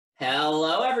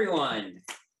Hello, everyone.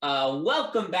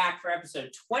 Welcome back for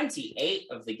episode 28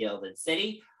 of the Gilded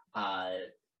City.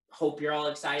 Hope you're all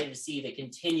excited to see the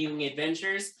continuing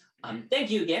adventures.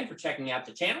 Thank you again for checking out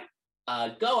the channel.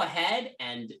 Go ahead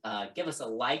and give us a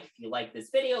like if you like this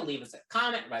video. Leave us a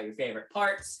comment about your favorite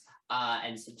parts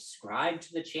and subscribe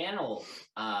to the channel.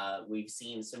 We've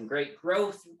seen some great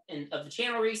growth of the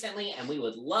channel recently, and we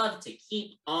would love to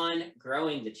keep on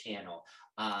growing the channel.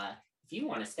 If you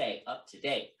want to stay up to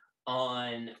date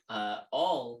on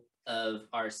all of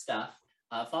our stuff,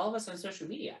 follow us on social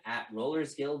media at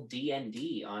Rollers Guild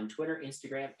DND on Twitter,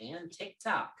 Instagram, and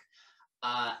TikTok.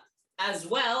 As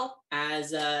well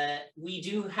as we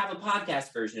do have a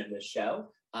podcast version of this show.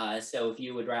 So if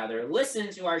you would rather listen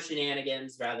to our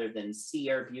shenanigans rather than see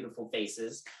our beautiful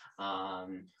faces,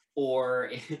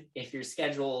 or if your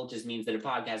schedule just means that a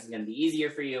podcast is going to be easier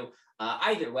for you,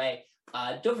 either way,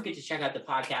 don't forget to check out the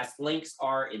podcast. Links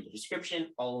are in the description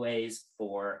always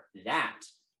for that.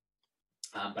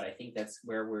 But I think that's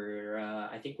where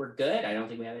I think we're good. I don't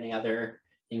think we have any other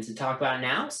things to talk about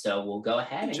now. So we'll go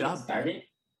ahead and get started.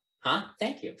 Huh?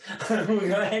 Thank you. We'll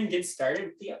go ahead and get started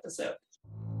with the episode.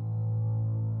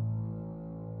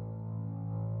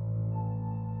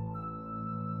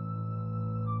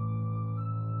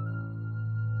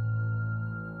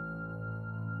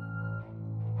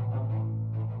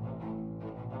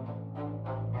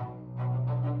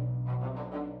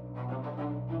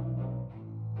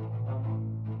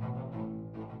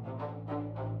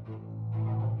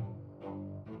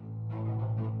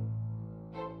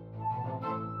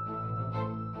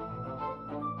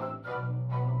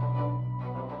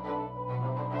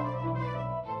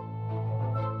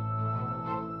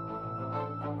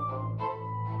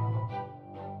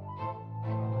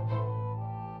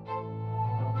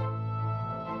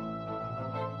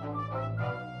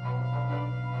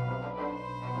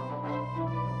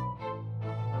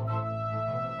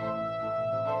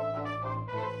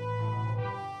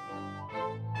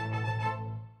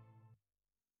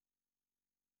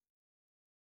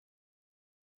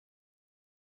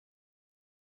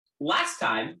 Last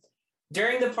time,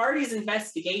 during the party's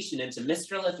investigation into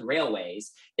Mistralith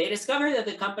Railways, they discovered that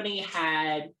the company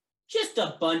had just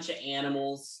a bunch of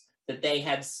animals that they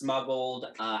had smuggled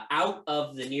out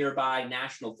of the nearby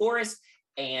national forest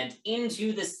and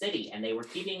into the city, and they were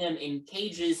keeping them in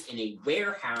cages in a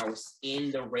warehouse in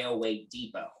the railway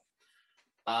depot.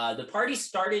 The party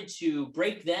started to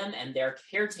break them and their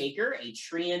caretaker, a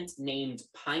treant named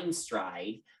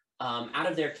Pinestride, out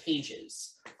of their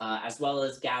cages, as well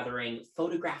as gathering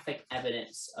photographic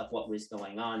evidence of what was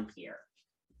going on here.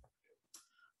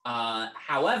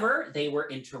 However, they were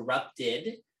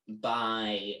interrupted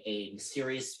by a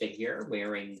mysterious figure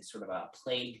wearing sort of a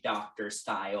plague doctor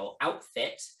style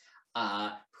outfit,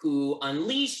 who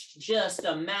unleashed just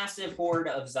a massive horde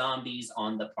of zombies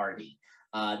on the party.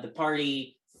 The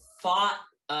party fought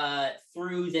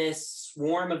through this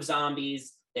swarm of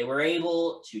zombies. They were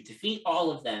able to defeat all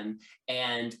of them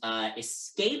and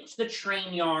escaped the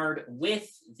train yard with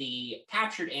the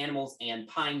captured animals and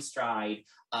Pinestride,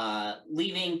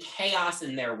 leaving chaos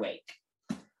in their wake.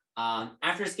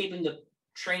 After escaping the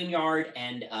train yard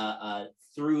and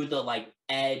through the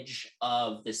edge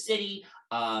of the city,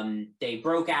 they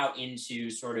broke out into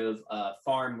sort of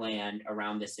farmland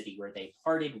around the city where they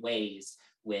parted ways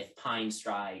with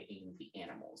Pinestride and the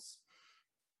animals.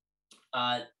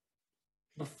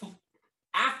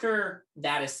 After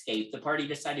that escape, the party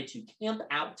decided to camp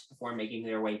out before making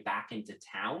their way back into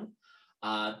town.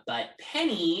 But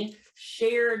Penny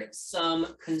shared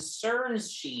some concerns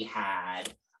she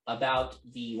had about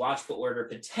the Watchful Order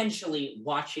potentially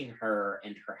watching her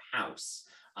and her house.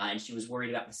 And she was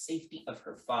worried about the safety of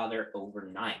her father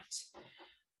overnight.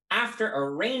 After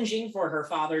arranging for her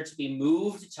father to be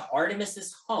moved to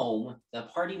Artemis's home, the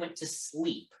party went to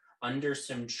sleep under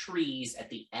some trees at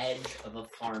the edge of a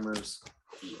farmer's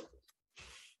field.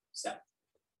 So,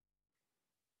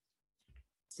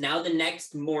 it's now the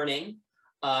next morning.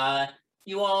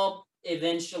 You all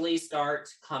eventually start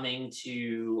coming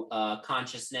to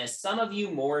consciousness. Some of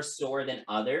you more sore than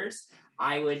others.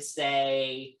 I would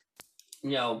say,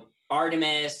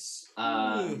 Artemis,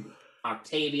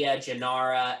 Octavia,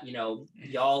 Janara,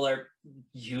 y'all are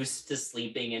used to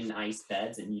sleeping in nice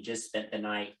beds, and you just spent the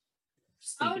night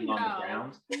sleeping on the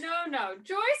ground. No.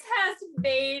 Joyce has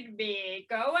made me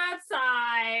go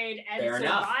outside and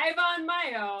survive on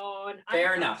my own.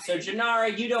 Fair enough. So,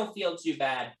 Janara, you don't feel too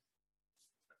bad.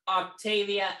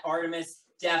 Octavia, Artemis,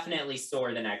 definitely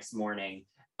sore the next morning.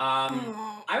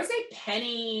 I would say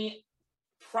Penny,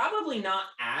 probably not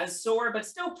as sore, but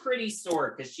still pretty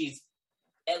sore because she's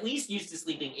at least used to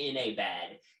sleeping in a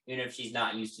bed. even if she's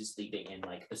not used to sleeping in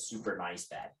like a super nice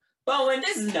bed. Bowen,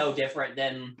 this is no different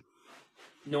than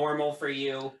normal for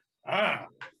you.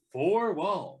 4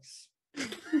 walls.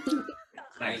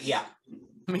 Right, yeah.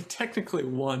 I mean, technically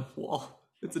one wall.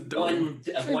 It's a dome.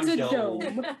 One It's a dome.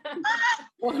 dome.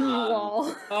 One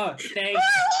wall. Oh,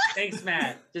 thanks,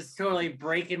 Matt. Just totally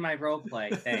breaking my role play.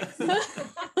 Thanks.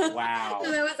 Wow.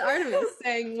 So that was Artemis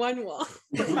saying one wall.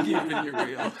 We're giving you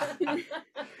real.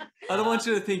 I don't want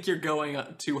you to think you're going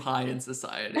up too high in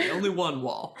society. Only one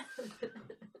wall.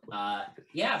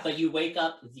 Yeah, but you wake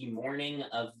up the morning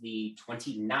of the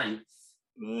 29th.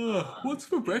 What's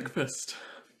for breakfast?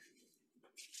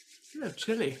 Yeah,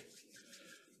 chili.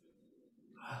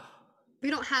 We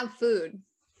don't have food.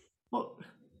 Well,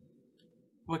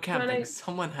 we're camping.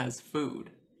 Someone has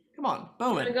food. Come on,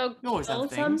 Bowman. Wanna go You always kill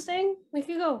have things. something? We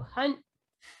could go hunt.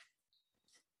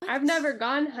 I've never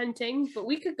gone hunting, but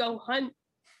we could go hunt.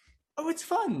 Oh, it's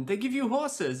fun. They give you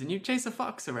horses and you chase a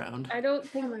fox around. I don't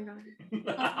think. Oh my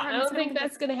god. I don't think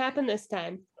that's gonna happen this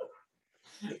time.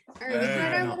 All right, we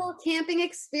had our little camping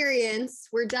experience.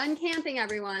 We're done camping,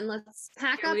 everyone. Let's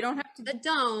pack up We don't have to. the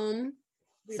dome.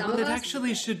 Some Well, of it us-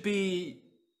 actually should be...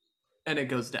 And it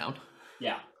goes down.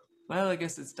 Yeah. Well, I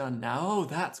guess it's done now. Oh,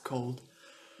 that's cold.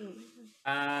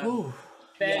 Oh,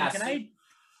 Ben, Yeah,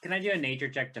 can I do a nature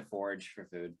check to forage for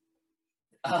food?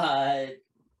 I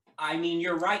mean,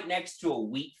 you're right next to a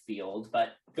wheat field, but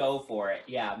go for it.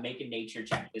 Yeah, make a nature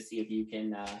check to see if you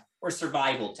can, or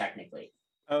survival technically.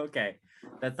 Okay,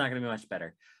 that's not gonna be much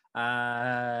better.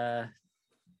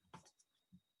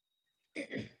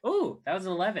 Oh, that was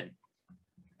an 11.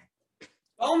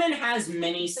 Bowman has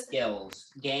many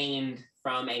skills gained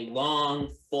from a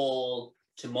long, full,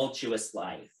 tumultuous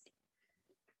life.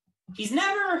 He's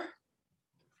never,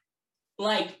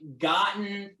 like,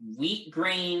 gotten wheat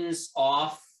grains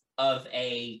off of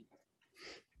a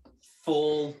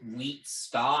full wheat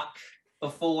stalk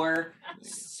before.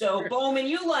 So Bowman,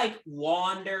 you like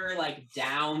wander like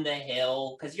down the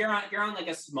hill because you're on like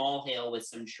a small hill with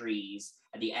some trees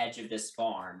at the edge of this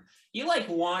farm. You like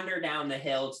wander down the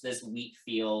hill to this wheat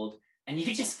field and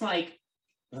you just like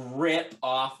rip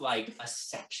off like a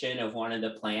section of one of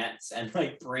the plants and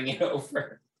like bring it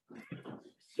over.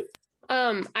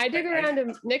 I dig around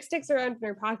and Nick sticks around in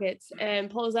her pockets and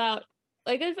pulls out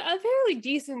like a fairly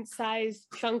decent sized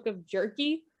chunk of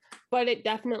jerky, but it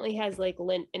definitely has like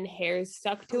lint and hairs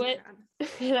stuck to it.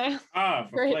 And I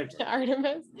offer it to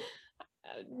Artemis.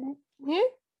 Yeah,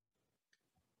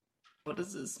 what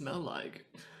does it smell like?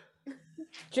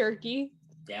 jerky.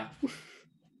 Yeah.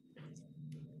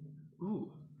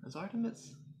 Ooh, is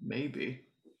Artemis? Maybe.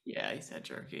 Yeah, he said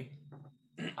jerky.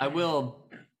 I will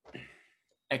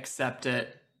accept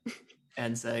it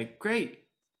and say, great.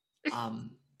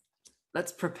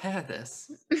 Let's prepare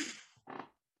this.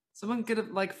 Someone get a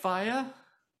like fire?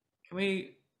 Can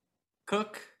we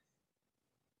cook?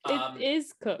 It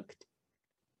is cooked.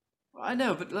 I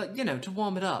know, but like, you know, to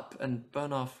warm it up and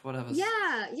burn off whatever's Yeah.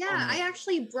 on I it.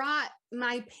 actually brought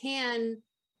my pan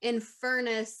and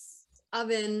furnace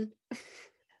oven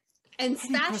and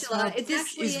Penny spatula. Crossfire, It's this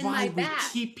actually is in why my we bag.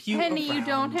 keep you Penny, you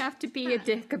don't around. have to be a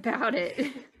dick about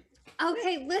it.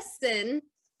 Okay, listen.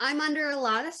 I'm under a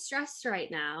lot of stress right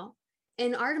now.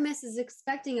 And Artemis is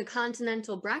expecting a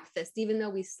continental breakfast, even though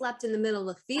we slept in the middle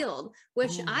of the field,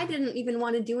 which I Ooh. didn't even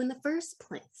want to do in the first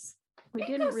place. We Go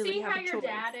didn't really see have how a your choice.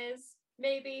 dad is,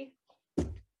 maybe.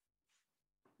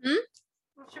 Hmm?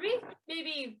 Should we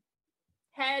maybe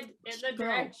head in the Go.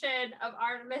 direction of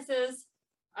Artemis's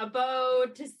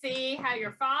abode to see how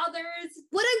your father's?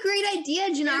 What a great idea,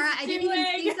 Janara. I didn't even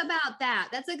doing. think about that.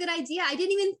 That's a good idea. I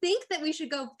didn't even think that we should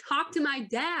go talk to my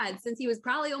dad since he was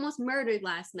probably almost murdered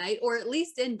last night, or at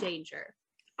least in danger.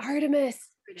 Artemis,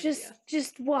 Great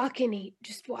just walk and eat.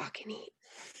 Just walk and eat.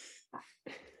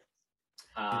 Do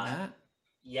that?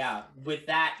 Yeah, with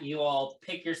that, you all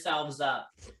pick yourselves up,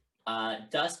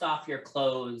 dust off your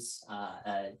clothes,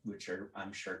 which are,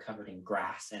 I'm sure, covered in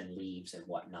grass and leaves and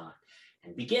whatnot,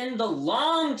 and begin the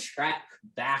long trek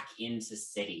back into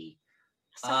city.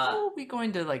 So how are we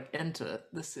going to like enter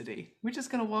the city? We're just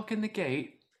gonna walk in the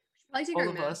gate, Probably take all our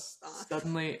of us masks off.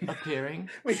 suddenly appearing.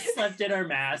 We slept in our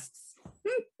masks.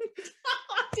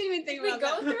 I didn't even think We about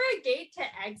go that. through a gate to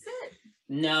exit.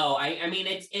 No, I mean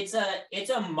it's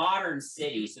a modern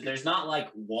city, so there's not like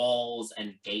walls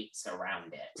and gates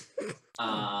around it.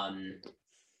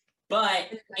 But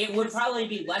it would probably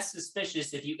be less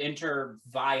suspicious if you enter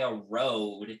via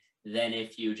road than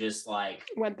if you just like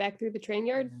Went back through the train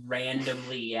yard.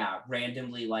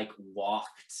 randomly like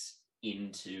walked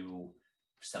into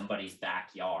somebody's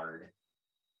backyard.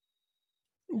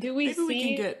 Do we Maybe see we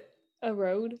can get. a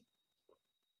road?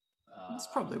 It's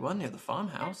probably one near the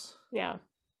farmhouse. Yeah.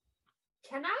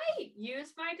 Can I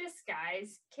use my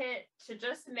disguise kit to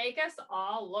just make us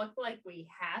all look like we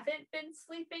haven't been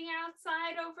sleeping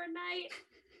outside overnight?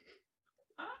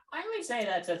 I would say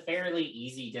that's a fairly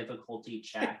easy difficulty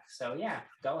check. So yeah,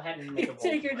 go ahead and make a roll.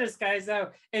 Take your disguise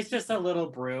out. It's just a little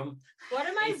broom. What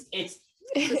am I?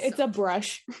 It's a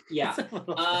brush. Yeah. It's a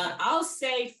little I'll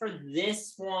say for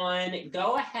this one,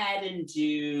 go ahead and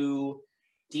do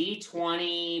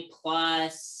D20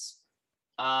 plus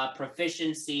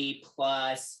proficiency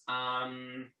plus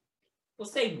we'll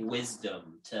say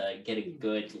wisdom to get a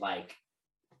good like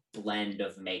blend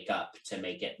of makeup to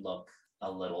make it look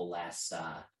a little less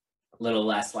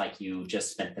like you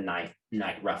just spent the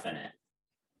night roughing it.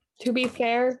 To be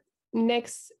fair,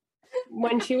 Nyx,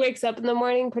 when she wakes up in the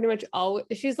morning, pretty much always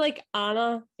she's like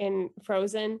Anna in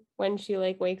Frozen when she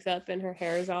like wakes up and her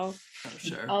hair is all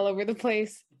Sure. all over the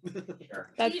place.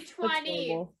 Sure. That's D20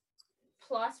 horrible.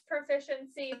 plus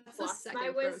proficiency That's the plus second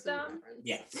my Frozen wisdom. reference.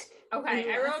 Yes.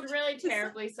 Okay, I rolled really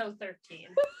terribly, so 13.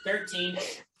 13.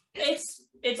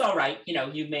 It's all right. You know,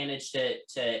 you managed to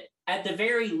at the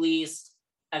very least,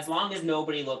 as long as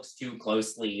nobody looks too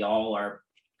closely, y'all are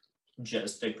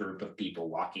just a group of people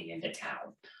walking into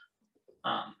town.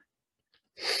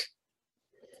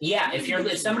 Yeah,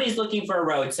 if somebody's looking for a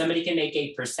road, somebody can make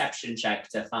a perception check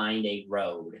to find a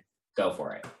road. Go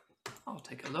for it. I'll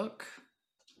take a look.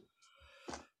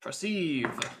 Perceive.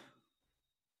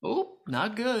 Oh,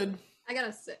 not good. I got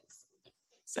a 6.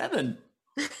 7.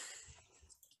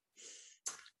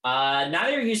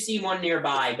 Neither of you see one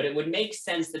nearby, but it would make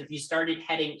sense that if you started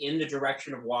heading in the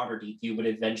direction of Waterdeep, you would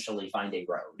eventually find a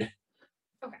road.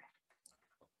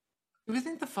 Do we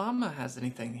think the farmer has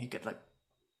anything he could, like,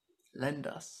 lend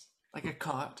us? Like a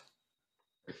cart?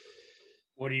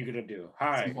 What are you gonna do?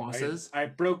 Hi, Some horses? I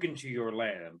broke into your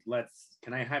land.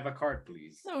 Can I have a cart,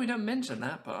 please? No, we don't mention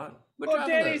that part. We're Well,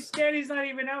 travelers. Daddy's not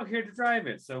even out here to drive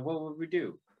it, so what would we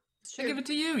do? I give it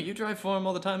to you. You drive for him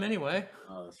all the time anyway.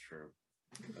 Oh, that's true.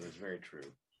 That is very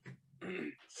true.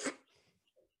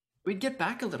 We'd get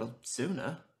back a little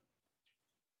sooner.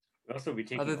 We'd also be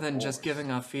taking Other a than just horse.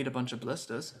 giving our feet a bunch of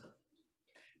blisters.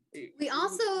 We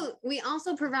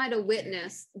also provide a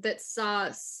witness that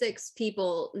saw 6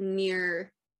 people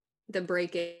near the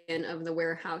break-in of the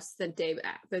warehouse the day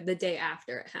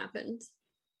after it happened.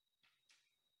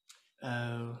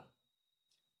 Oh.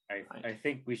 I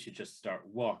think we should just start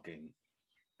walking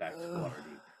back to Ugh.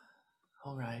 Waterdeep.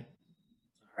 All right.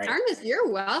 All right. Artemis, you're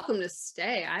welcome to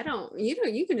stay.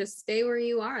 You can just stay where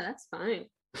you are. That's fine.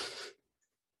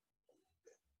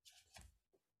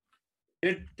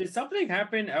 Did something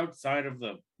happen outside of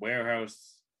the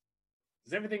warehouse?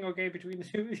 Is everything okay between the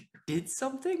two of you? Did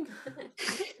something?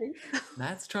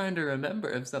 Matt's trying to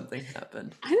remember if something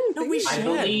happened. I don't No, think we so.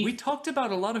 shared. We talked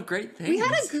about a lot of great things. We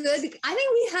had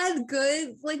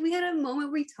we had a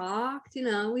moment we talked,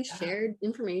 we shared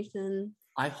information.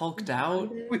 I hulked out.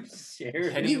 We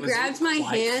shared. Penny You was grabbed my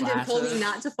quite hand and told me flattered.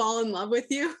 not to fall in love with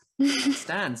you. It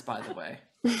stands, by the way.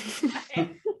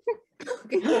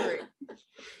 Okay, great.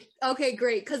 Okay,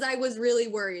 great. Because I was really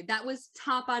worried. That was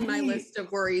top on my Hey, list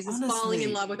of worries is falling in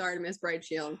honestly. love with Artemis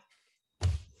Brightshield.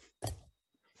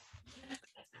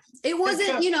 It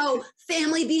wasn't,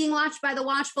 family being watched by the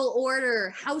Watchful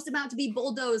Order, house about to be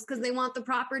bulldozed because they want the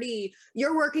property.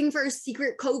 You're working for a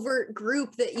secret covert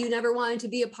group that you never wanted to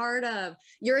be a part of.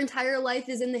 Your entire life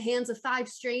is in the hands of 5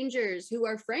 strangers who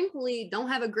are frankly don't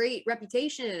have a great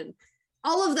reputation.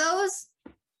 All of those,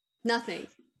 nothing.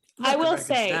 I will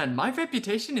say, Stand. My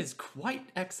reputation is quite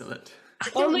excellent. I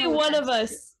don't only know what one of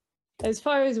that's- us, as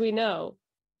far as we know,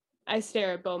 I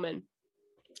stare at Bowman,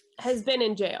 has been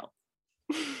in jail.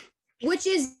 Which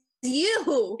is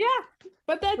you. Yeah,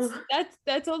 but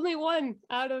that's only one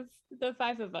out of the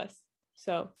 5 of us.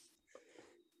 So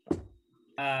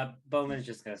Bowman's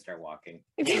just gonna start walking.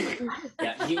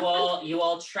 Yeah, you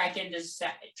all trek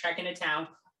into town.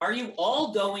 Are you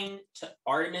all going to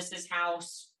Artemis's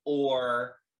house,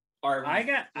 or are we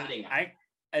splitting up?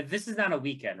 This is not a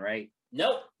weekend, right?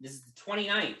 Nope, this is the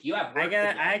 29th. You have work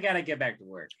I to do. gotta get back to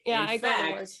work. yeah, In I got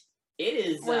to work. fact, it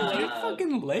is. You're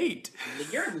fucking late.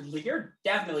 You're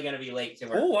definitely gonna be late to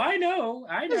work. Oh, I know.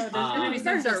 There's gonna be We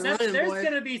some started our running, boy. there's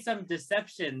gonna be some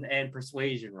deception and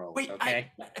persuasion rolls. Wait,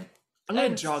 okay. I'm gonna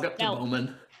And jog up to stealth.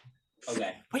 Bowman.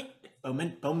 Okay. Wait,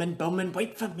 Bowman,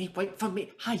 wait for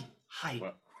me. Hi.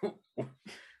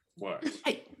 What?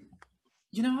 Hey,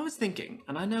 I was thinking,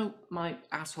 and I know my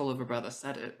asshole of a brother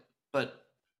said it, but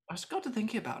I just got to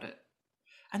thinking about it.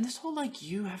 And this whole,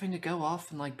 you having to go off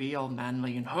and, be all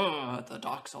manly and at the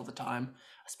docks all the time,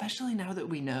 especially now that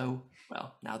we know,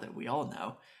 well, now that we all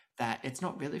know, that it's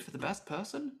not really for the best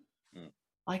person.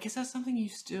 Like, is that something you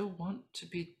still want to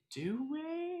be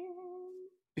doing?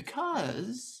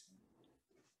 Because,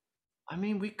 I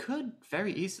mean, we could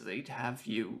very easily have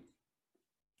you,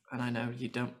 and I know you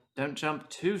don't jump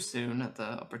too soon at the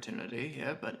opportunity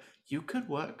here, but you could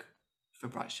work for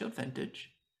Bright Shield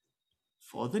Vintage,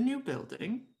 for the new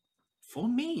building, for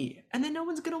me, and then no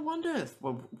one's gonna wonder if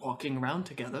we're walking around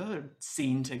together,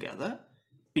 seen together,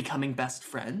 becoming best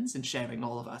friends and sharing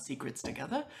all of our secrets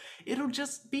together. It'll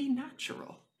just be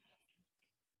natural.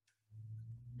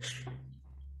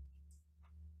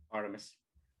 Artemis,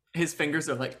 His fingers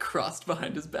are like crossed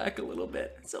behind his back a little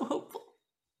bit. So hopeful.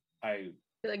 I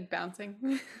You're like bouncing.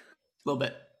 A little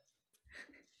bit.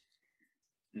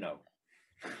 no.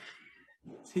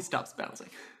 He stops bouncing.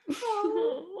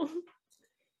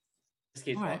 Just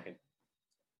keeps All right. walking.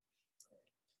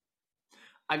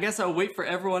 I guess I'll wait for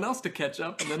everyone else to catch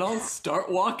up and then I'll start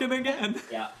walking again.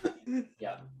 Yeah.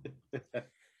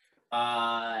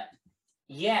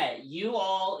 Yeah, you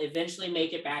all eventually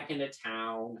make it back into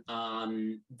town.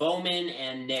 Bowman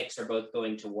and Nyx are both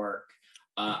going to work.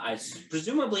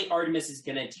 Presumably Artemis is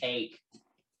going to take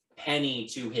Penny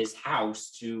to his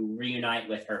house to reunite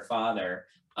with her father.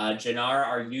 Jannar,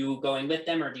 are you going with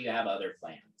them or do you have other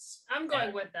plans? I'm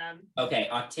going with them. Okay,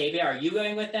 Octavia, are you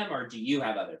going with them or do you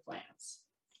have other plans?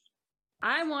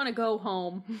 I want to go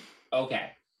home.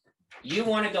 Okay. You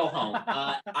want to go home.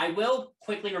 I will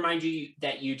quickly remind you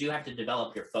that you do have to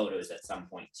develop your photos at some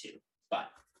point too, but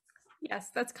Yes,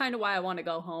 that's kind of why I want to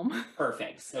go home.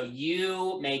 perfect. So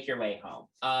you make your way home.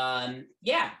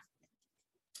 Yeah.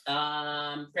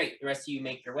 Great. The rest of you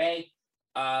make your way.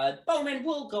 Bowman,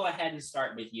 we'll go ahead and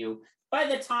start with you. By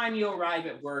the time you arrive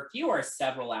at work, you are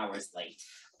several hours late.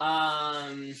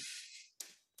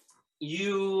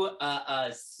 You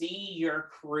see your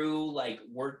crew like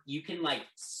work. You can like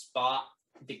spot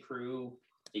the crew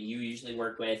that you usually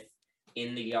work with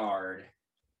in the yard.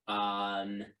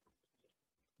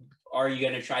 Are you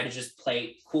gonna try to just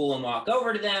play cool and walk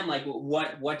over to them? Like,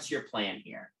 what's your plan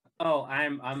here? Oh,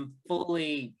 I'm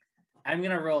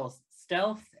gonna roll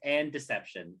stealth and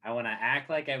deception. I want to act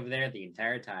like I'm there the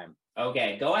entire time.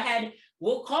 Okay, go ahead.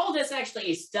 We'll call this actually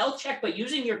a stealth check, but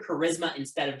using your charisma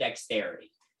instead of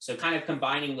dexterity. So kind of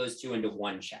combining those two into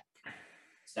one check.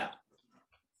 So.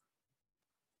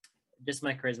 Just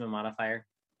my charisma modifier.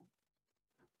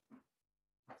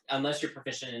 Unless you're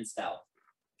proficient in stealth.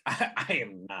 I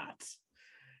am not.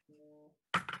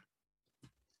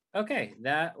 Okay,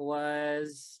 that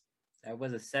was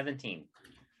a 17.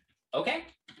 Okay.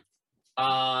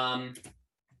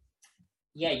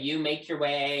 Yeah, you make your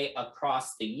way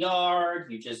across the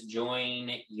yard. You just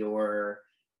join your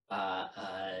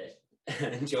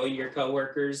join your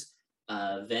coworkers.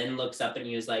 Then looks up and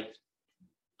he was like,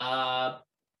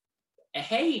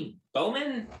 hey,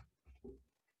 Bowman.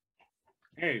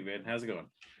 Hey, man, how's it going?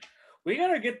 We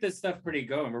gotta get this stuff pretty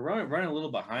going. We're running a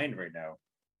little behind right now.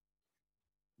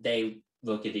 They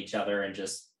look at each other and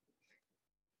just,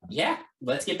 yeah,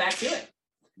 let's get back to it.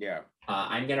 Yeah.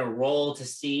 I'm going to roll to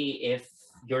see if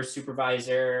your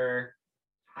supervisor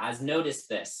has noticed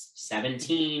this.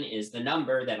 17 is the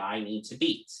number that I need to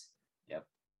beat. Yep.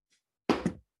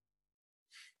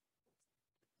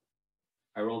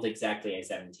 I rolled exactly a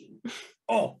 17.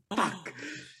 Oh, fuck.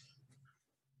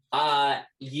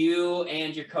 You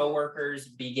and your coworkers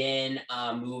begin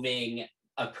moving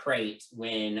a crate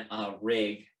when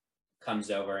Rig comes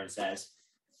over and says,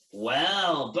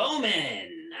 well, Bowman,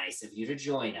 nice of you to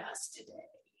join us today.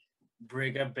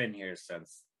 Brig, I've been here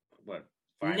since, what,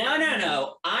 5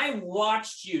 No. I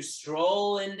watched you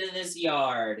stroll into this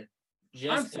yard.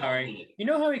 I'm sorry. You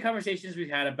know how many conversations we've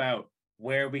had about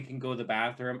where we can go to the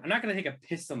bathroom? I'm not going to take a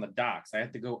piss on the docks. I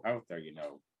have to go out there, you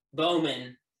know.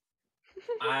 Bowman,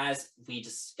 as we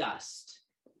discussed,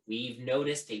 we've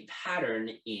noticed a pattern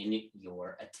in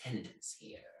your attendance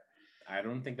here. I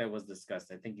don't think that was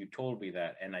discussed. I think you told me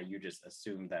that, and you just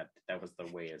assumed that that was the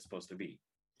way it's supposed to be.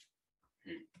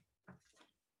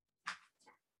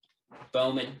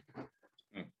 Bowman,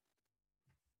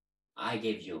 I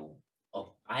gave you...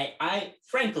 I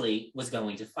frankly was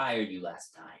going to fire you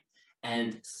last time,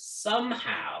 and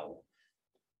somehow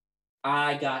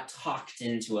I got talked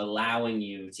into allowing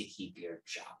you to keep your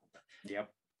job. Yep.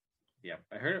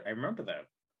 I remember that.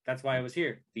 That's why I was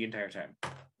here the entire time.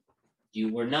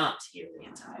 You were not here the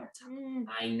entire time.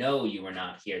 I know you were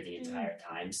not here the entire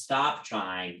time. Stop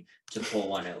trying to pull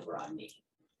one over on me.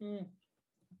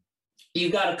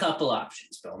 You've got a couple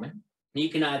options, Bowman. You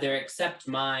can either accept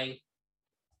my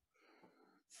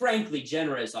frankly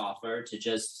generous offer to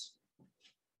just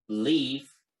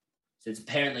leave, since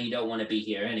apparently you don't want to be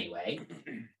here anyway,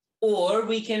 or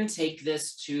we can take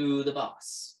this to the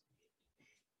boss.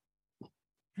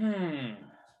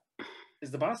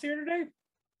 Is the boss here today?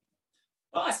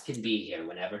 Boss can be here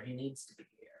whenever he needs to be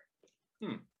here.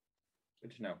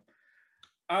 Good to know.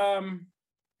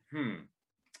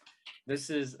 This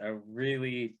is a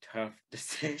really tough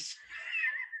decision.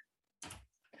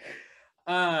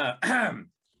 Ooh,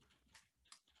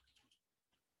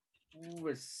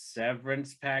 a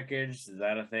severance package, is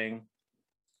that a thing?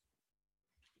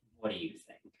 What do you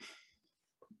think?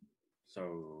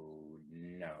 So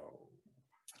no.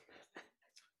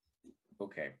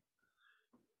 Okay.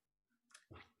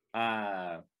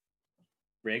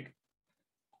 Rig,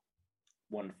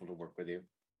 wonderful to work with you.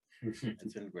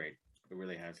 It's been great. It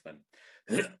really has been.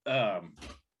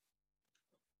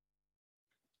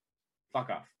 Fuck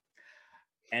off.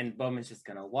 And Bowman's just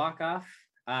gonna walk off.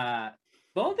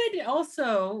 Bowman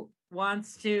also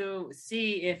wants to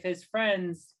see if his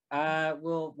friends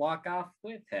will walk off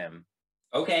with him.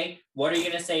 Okay, what are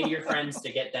you gonna say to your friends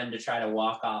to get them to try to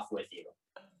walk off with you?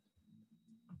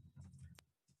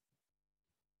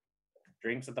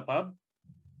 Drinks at the pub?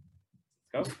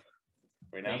 Let's go.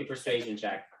 Right now. Make a persuasion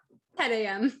check. 10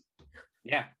 a.m.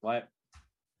 Yeah, what?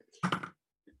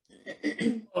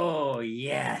 Oh,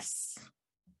 yes.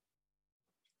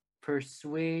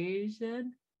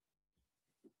 Persuasion.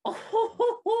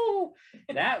 Oh,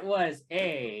 that was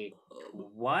a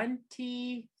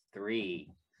 23.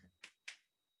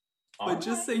 By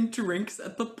just saying drinks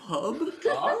at the pub?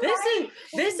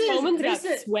 This is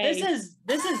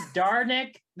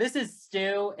Darnick, this is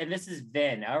Stu, and this is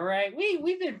Vin. All right,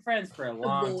 we've been friends for a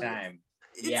long time.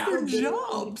 It's their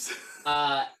jobs.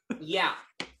 Yeah.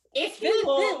 If This,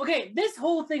 you okay, this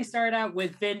whole thing started out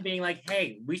with Vin being like,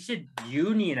 "Hey, we should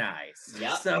unionize."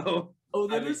 Yep. So,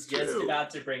 I was just about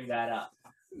to bring that up.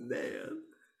 Man.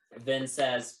 Vin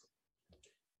says,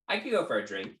 "I could go for a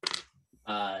drink."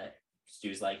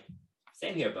 Stu's like,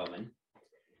 "Same here, Bowman."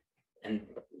 And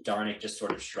Darnick just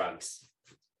sort of shrugs.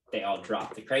 They all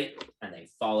drop the crate and they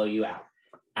follow you out.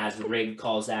 As Rig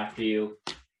calls after you,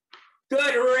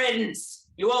 "Good riddance!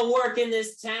 You won't work in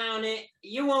this town.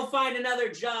 You won't find another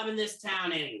job in this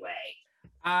town anyway."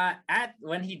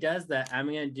 When he does that, I'm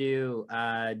gonna do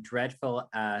dreadful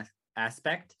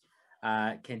aspect.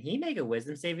 Can he make a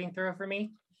wisdom saving throw for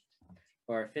me?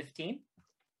 Or 15?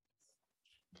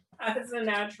 That's a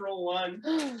natural one.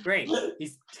 Great.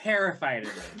 He's terrified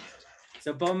of me.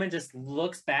 So Bowman just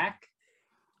looks back,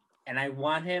 and I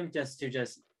want him just to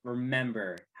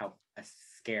remember how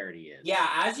scared he is. Yeah,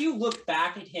 as you look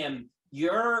back at him,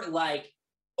 you're like,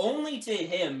 only to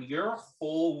him, your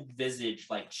whole visage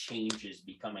like changes,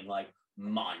 becoming like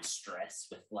monstrous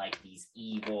with like these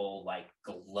evil, like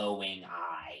glowing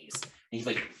eyes. And he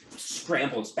like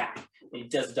scrambles back. He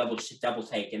does a double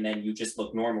take, and then you just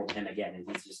look normal to him again, and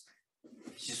he just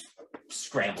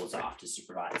scrambles off to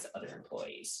supervise other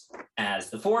employees. As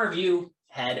the four of you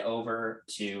head over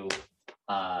to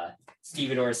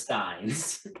Stevedore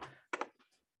Stein's.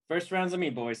 First round's on me,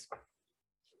 boys.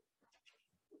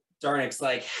 Darnick's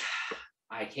like,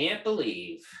 "I can't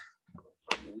believe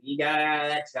we got out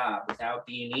of that job without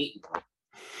being eaten by a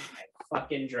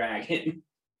fucking dragon."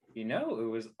 You know, it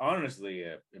was honestly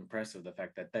impressive the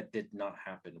fact that did not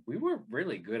happen. We were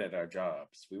really good at our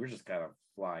jobs. We were just kind of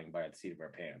flying by the seat of our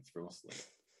pants mostly.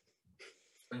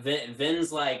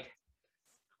 Vin's like,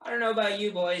 "I don't know about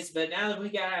you boys, but now that we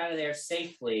got out of there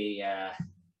safely,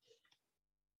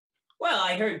 well,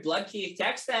 I heard Bloodkeith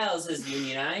Textiles is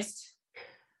unionized."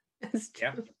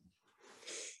 Yeah.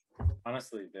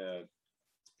 Honestly,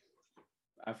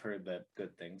 I've heard that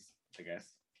good things, I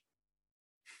guess.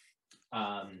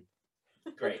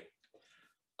 Great.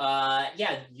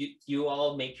 Yeah, you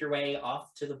all make your way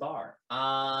off to the bar.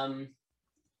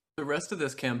 The rest of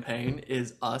this campaign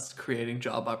is us creating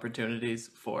job opportunities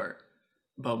for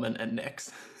Bowman and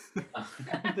Nix.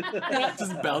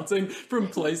 Just bouncing from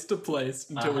place to place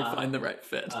until we find the right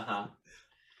fit.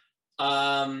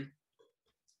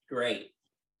 Great.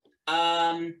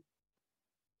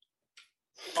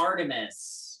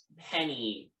 Artemis,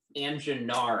 Penny, and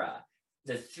Janara,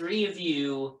 the three of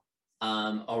you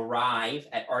arrive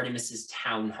at Artemis's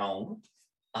townhome.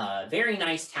 Very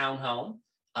nice townhome.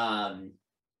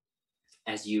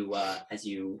 As you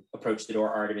approach the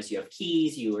door, Artemis, you have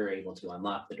keys. You were able to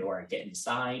unlock the door and get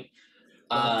inside.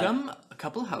 Welcome. A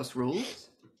couple house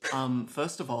rules.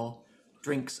 First of all,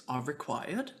 drinks are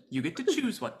required. You get to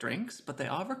choose what drinks, but they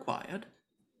are required.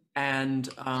 And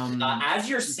as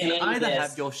you're saying, you can either this,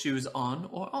 have your shoes on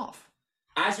or off.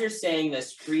 As you're saying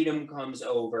this, Freedom comes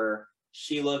over.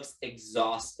 She looks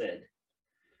exhausted.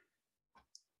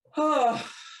 Oh,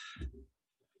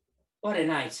 what a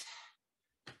night.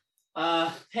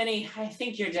 Penny, I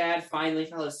think your dad finally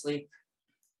fell asleep.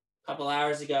 couple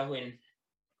hours ago in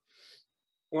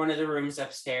one of the rooms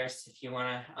upstairs if you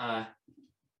want to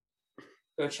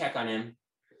go check on him.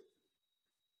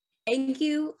 Thank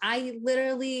you. I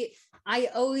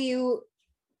owe you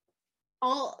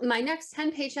all my next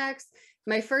 10 paychecks,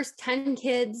 my first 10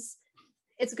 kids.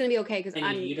 It's going to be okay because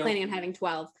I'm planning on having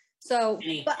 12. So,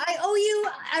 but I owe you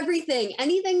everything.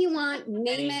 Anything you want,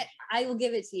 name it. I will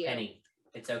give it to you. Penny,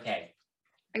 it's okay.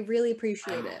 I really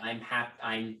appreciate it. I'm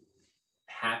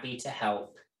happy to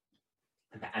help.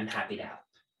 I'm happy to help.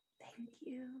 Thank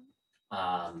you.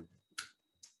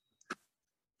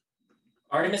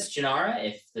 Artemis,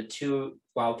 Janara,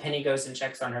 while Penny goes and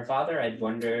checks on her father, I'd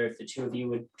wonder if the two of you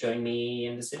would join me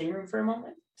in the sitting room for a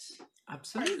moment.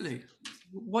 Absolutely.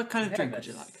 What kind of drink would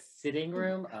you like? Sitting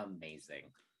room,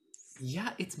 amazing.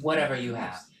 Yeah, it's whatever you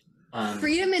have.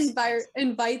 Freedom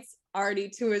invites Artie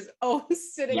to his own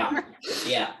sitting room.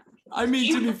 Yeah. I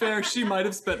mean, to be fair, she might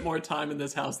have spent more time in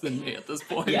this house than me at this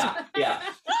point. Yeah.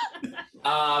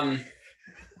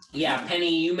 Yeah,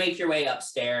 Penny, you make your way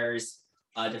upstairs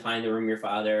to find the room your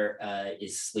father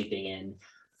is sleeping in.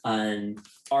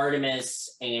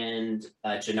 Artemis and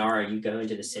Janara, you go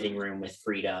into the sitting room with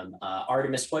Freedom.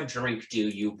 Artemis, what drink do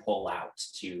you pull out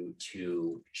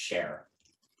to share?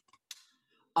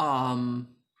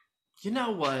 You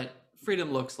know what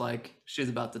Freedom looks like? She's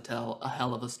about to tell a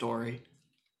hell of a story.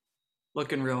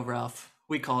 Looking real rough.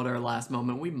 We called her last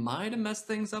moment. We might have messed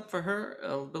things up for her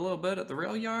a little bit at the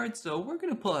rail yard, so we're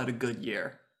gonna pull out a good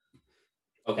year.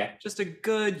 Okay. Just a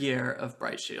good year of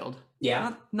Bright Shield.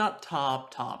 Yeah. Not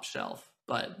top shelf,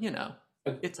 but you know,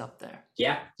 it's up there.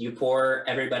 Yeah. You pour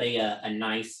everybody a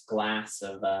nice glass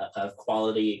of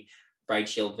quality Bright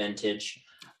Shield vintage.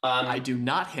 I do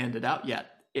not hand it out yet.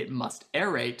 It must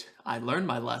aerate. I learned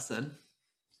my lesson.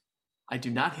 I do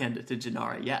not hand it to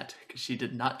Janara yet, because she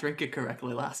did not drink it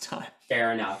correctly last time.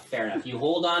 Fair enough. You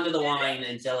hold on to the wine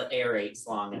until it aerates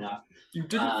long enough. You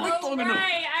didn't wait long enough.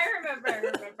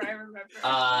 I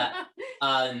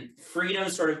remember. Freedom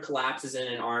sort of collapses in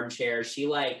an armchair. She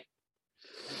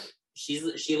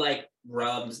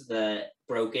rubs the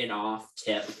broken off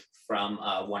tip from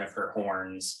one of her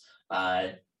horns,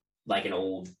 like an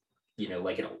old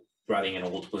rubbing an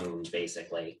old wound,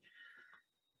 basically.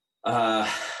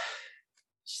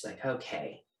 She's like,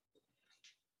 okay.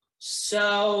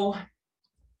 So,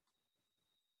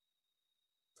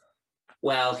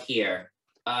 well, here.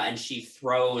 And she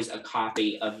throws a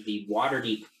copy of the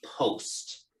Waterdeep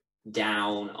Post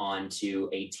down onto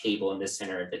a table in the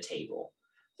center of the table.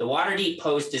 The Waterdeep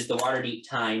Post is the Waterdeep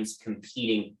Times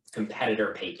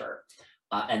competitor paper.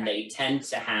 And they tend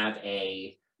to have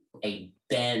a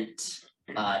bent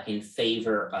in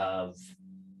favor of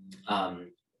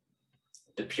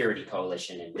the Purity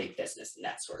Coalition and big business and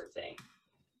that sort of thing.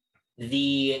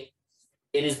 It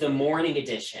is the morning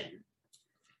edition,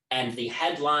 and the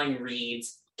headline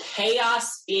reads,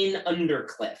 "Chaos in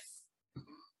Undercliff."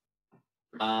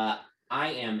 I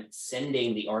am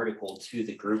sending the article to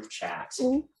the group chat.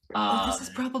 This is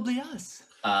probably us.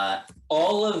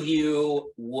 All of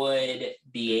you would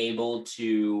be able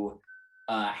to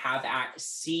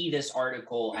see this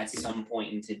article at some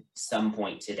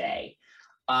point today.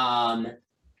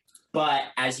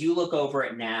 But as you look over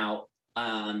it now,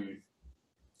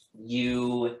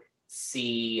 you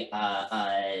see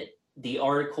the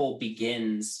article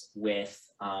begins with,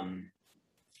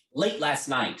 late last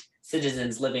night,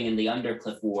 citizens living in the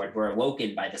Undercliff ward were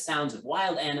awoken by the sounds of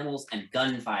wild animals and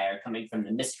gunfire coming from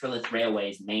the Mistralith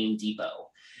Railway's main depot.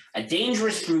 A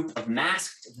dangerous group of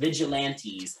masked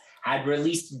vigilantes had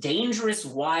released dangerous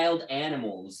wild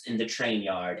animals in the train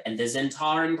yard, and the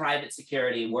Zentaran private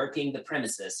security working the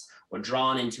premises were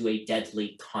drawn into a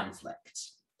deadly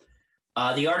conflict.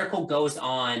 The article goes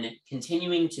on,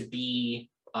 continuing to be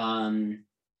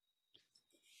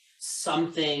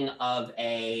something of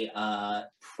a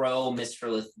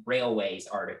pro-Mistralith Railways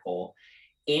article.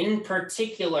 In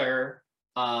particular,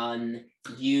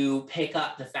 you pick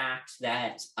up the fact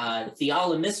that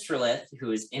Theala Mistralith,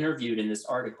 who is interviewed in this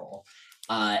article,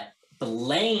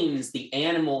 blames the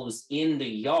animals in the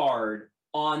yard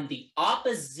on the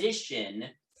opposition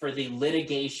for the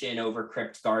litigation over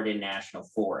Crypt Garden National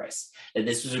Forest. That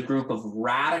this was a group of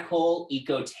radical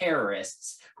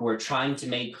eco-terrorists who were trying to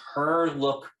make her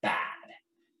look bad.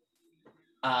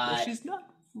 She's not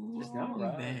wrong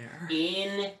there.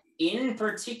 In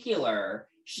particular,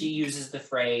 she uses the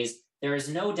phrase, "There is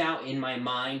no doubt in my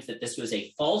mind that this was a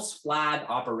false flag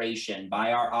operation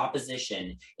by our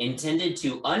opposition intended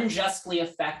to unjustly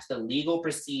affect the legal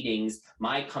proceedings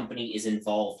my company is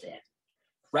involved in.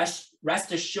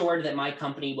 Rest assured that my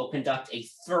company will conduct a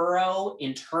thorough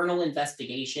internal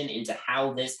investigation into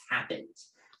how this happened.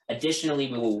 Additionally,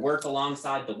 we will work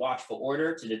alongside the Watchful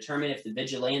Order to determine if the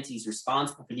vigilantes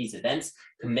responsible for these events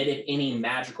committed any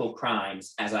magical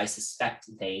crimes, as I suspect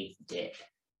they did.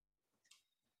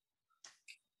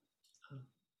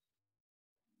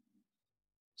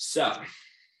 So,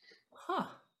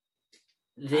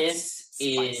 this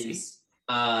is,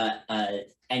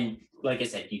 and like I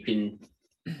said, you can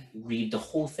read the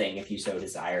whole thing if you so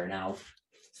desire. And I'll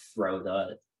throw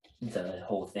the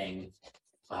whole thing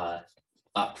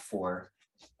up for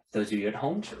those of you at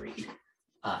home to read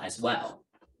as well.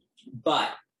 But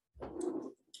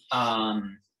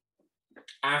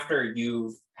after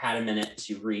you've had a minute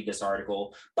to read this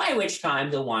article, by which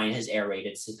time the wine has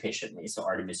aerated sufficiently, so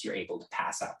Artemis, you're able to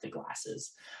pass out the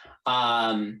glasses.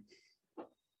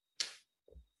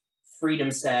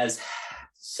 Freedom says,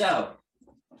 so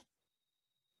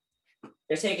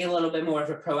they're taking a little bit more of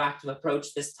a proactive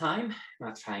approach this time,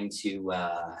 not trying to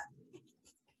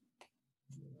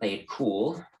play it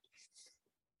cool.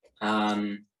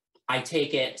 I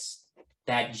take it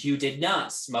that you did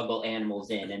not smuggle animals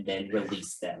in and then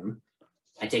release them.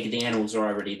 I take it the animals are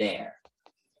already there.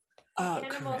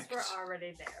 Animals Correct. were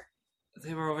already there.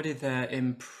 They were already there,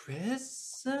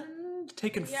 imprisoned,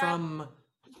 taken from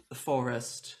the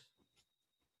forest,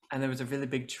 and there was a really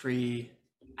big tree,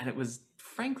 and it was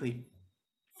frankly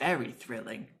very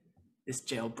thrilling, this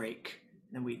jailbreak.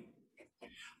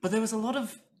 But there was a lot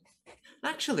of.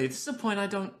 Actually, this is a point I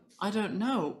don't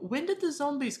know. When did the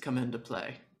zombies come into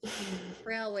play?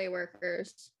 Railway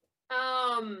workers.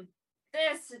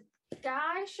 This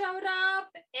guy showed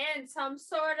up in some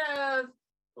sort of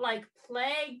like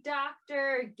plague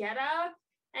doctor getup,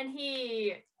 and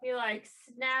he like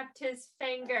snapped his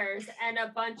fingers, and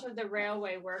a bunch of the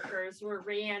railway workers were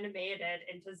reanimated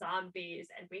into zombies,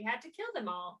 and we had to kill them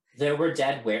all. There were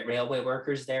dead railway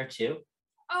workers there too?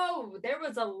 Oh, there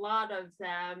was a lot of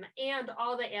them, and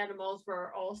all the animals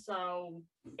were also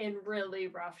in really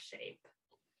rough shape.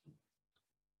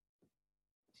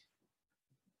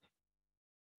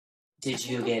 Did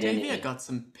you get any? Octavia got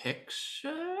some pictures.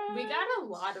 We got a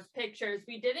lot of pictures.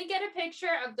 We didn't get a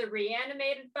picture of the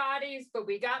reanimated bodies, but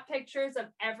we got pictures of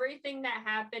everything that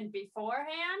happened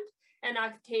beforehand, and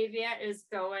Octavia is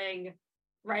going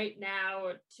right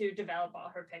now to develop all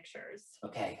her pictures.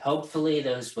 Okay, hopefully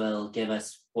those will give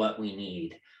us what we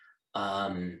need.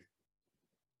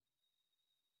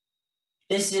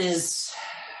 This is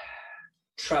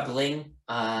troubling,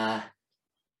 to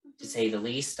say the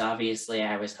least. Obviously,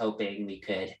 I was hoping we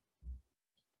could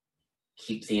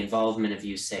keep the involvement of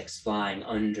U6 flying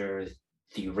under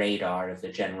the radar of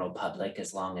the general public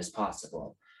as long as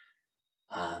possible.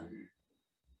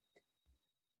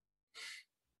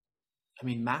 I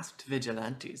mean, Masked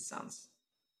Vigilantes sounds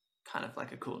kind of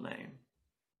like a cool name.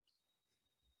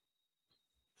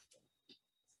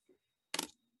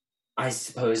 I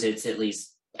suppose it's at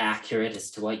least accurate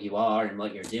as to what you are and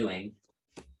what you're doing.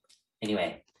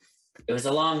 Anyway, it was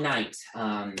a long night.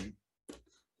 I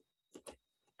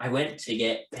went to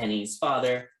get Penny's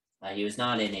father. He was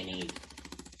not in any,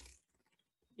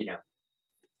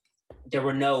 there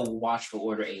were no Watchful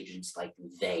Order agents like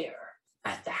there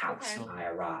at the house when I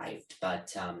arrived.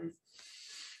 But,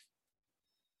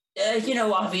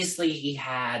 obviously he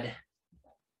had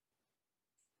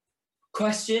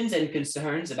questions and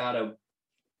concerns about a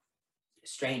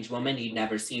strange woman he'd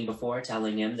never seen before,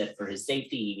 telling him that for his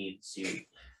safety he needed to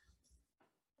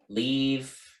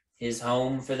leave his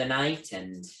home for the night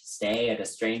and stay at a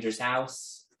stranger's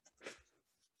house.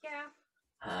 Yeah,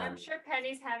 I'm sure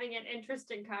Penny's having an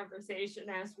interesting conversation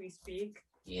as we speak.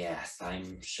 Yes,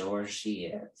 I'm sure she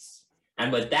is.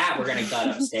 And with that, we're going to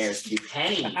cut upstairs to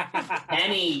Penny.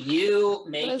 Penny, you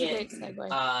make it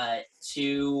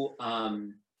to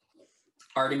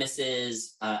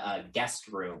Artemis's guest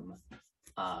room,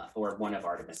 or one of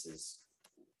Artemis's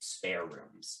spare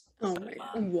rooms. Oh my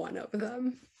God, one of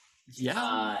them.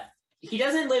 Yeah. He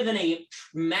doesn't live in a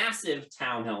massive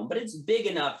townhome, but it's big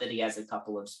enough that he has a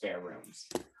couple of spare rooms.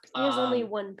 He has only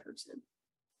one person.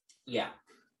 Yeah.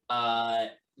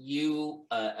 You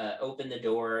open the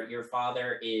door. Your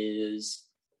father is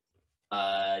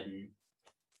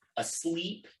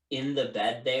asleep in the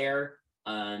bed there,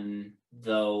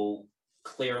 though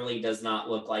clearly does not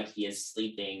look like he is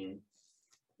sleeping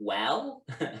well.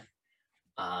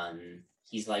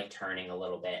 He's like turning a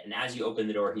little bit, and as you open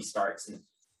the door, he starts and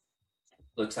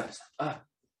looks up and says,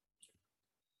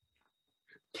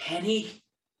 Penny?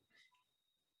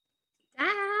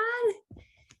 Dad?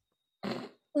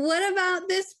 What about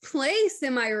this place?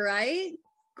 Am I right?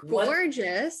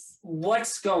 Gorgeous.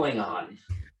 What's going on?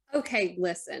 Okay,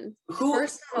 listen.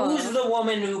 Who's the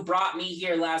woman who brought me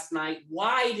here last night?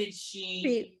 Why did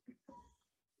she...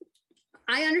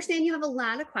 I understand you have a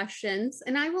lot of questions,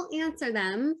 and I will answer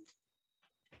them.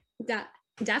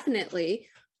 Definitely.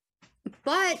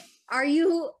 But are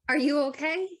you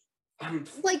okay?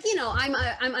 Like, you know,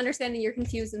 I'm understanding you're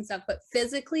confused and stuff, but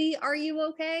physically, are you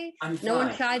okay? I'm No one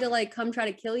fine. tried to like come try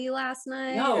to kill you last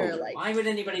night, No, or like why would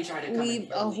anybody try to come and leave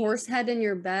kill a me? horse head in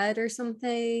your bed or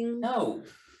something? No.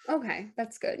 Okay,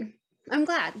 that's good. I'm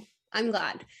glad.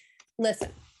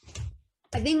 Listen,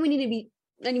 I think we need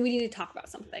to talk about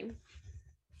something.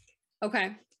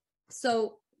 Okay.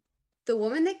 So the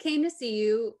woman that came to see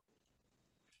you,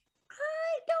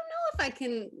 I don't know if I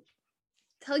can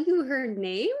tell you her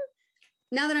name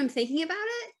now that I'm thinking about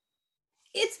it.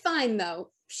 It's fine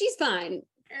though. She's fine.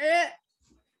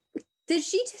 Did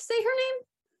she say her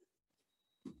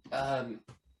name?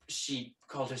 She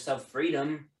called herself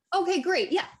Freedom. Okay,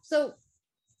 great. Yeah. So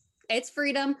it's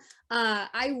Freedom.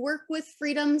 I work with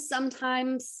Freedom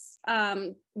sometimes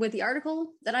with the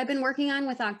article that I've been working on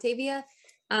with Octavia.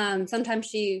 Sometimes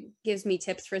she gives me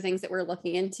tips for things that we're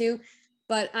looking into,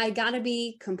 but I gotta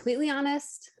be completely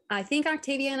honest. I think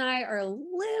Octavia and I are a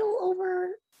little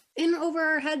over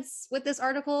our heads with this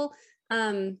article.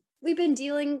 We've been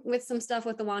dealing with some stuff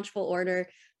with the Watchful Order,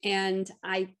 and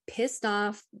I pissed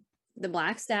off the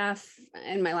Black staff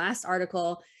in my last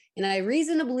article, and I have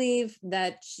reason to believe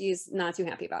that she's not too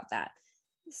happy about that.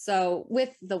 So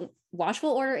with the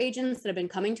Watchful Order agents that have been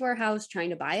coming to our house trying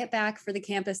to buy it back for the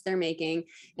campus they're making,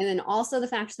 and then also the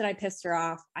fact that I pissed her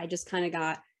off, I just kind of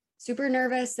got super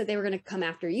nervous that they were going to come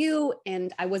after you,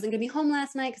 and I wasn't going to be home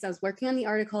last night because I was working on the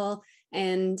article,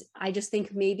 and I just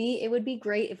think maybe it would be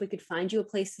great if we could find you a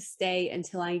place to stay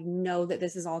until I know that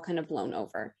this is all kind of blown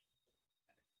over.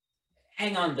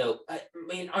 Hang on, though. I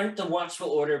mean, aren't the Watchful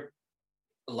Order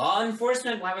law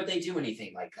enforcement? Why would they do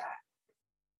anything like that?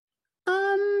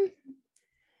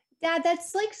 Dad,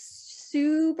 that's like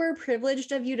super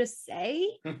privileged of you to say.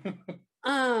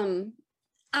 I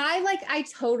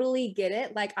totally get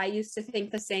it. Like, I used to think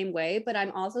the same way, but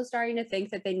I'm also starting to think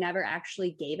that they never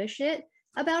actually gave a shit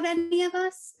about any of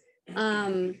us.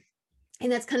 And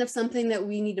that's kind of something that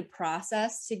we need to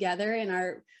process together in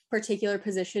our particular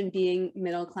position, being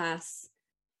middle class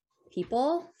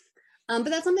people. But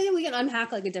that's something that we can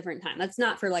unpack like a different time. That's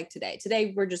not for like today.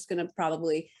 Today, we're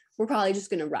probably just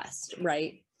gonna rest,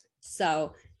 right?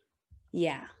 So,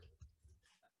 yeah.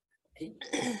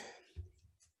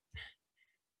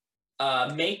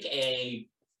 Make a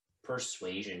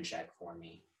persuasion check for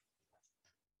me.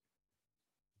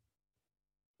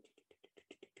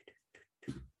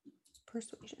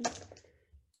 Persuasion.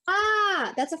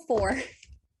 That's a 4.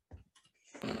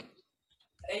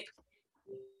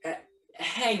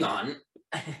 Hang on.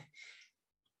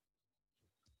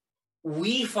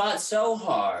 We fought so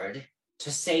hard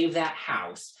to save that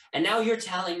house, and now you're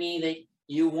telling me that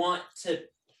you want to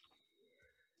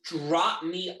drop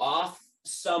me off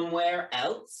somewhere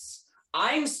else?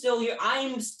 I'm still your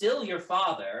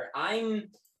father.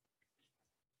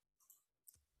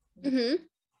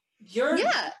 You're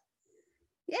yeah.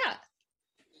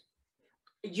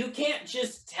 You can't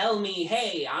just tell me,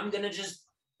 hey, I'm gonna just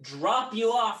drop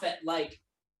you off at like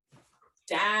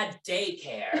dad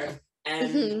daycare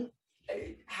and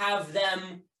have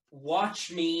them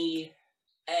watch me,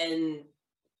 and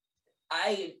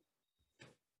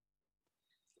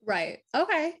Right.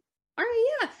 Okay. All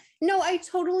right. Yeah. No, I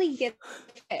totally get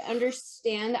it. I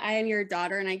understand. I am your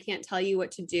daughter and I can't tell you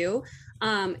what to do.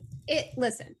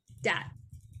 Listen, Dad,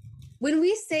 when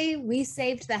we say we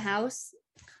saved the house,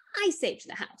 I saved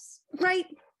the house, right?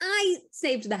 I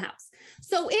saved the house.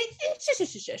 So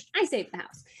I saved the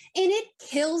house. And it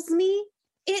kills me.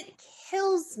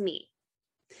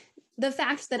 The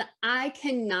fact that I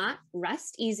cannot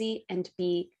rest easy and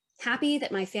be happy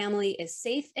that my family is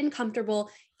safe and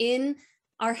comfortable in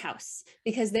our house,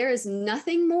 because there is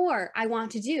nothing more I want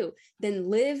to do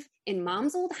than live in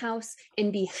Mom's old house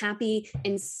and be happy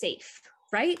and safe,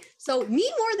 right? So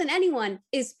me more than anyone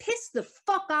is pissed the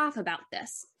fuck off about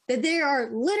this, that they are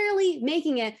literally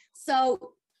making it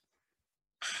so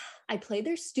I played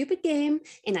their stupid game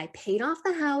and I paid off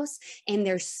the house and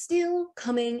they're still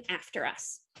coming after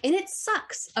us. And it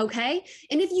sucks, okay?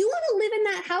 And if you want to live in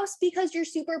that house because you're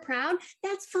super proud,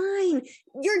 that's fine.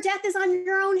 Your death is on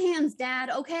your own hands, Dad,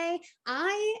 okay?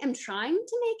 I am trying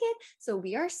to make it so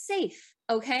we are safe,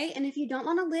 okay? And if you don't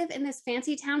want to live in this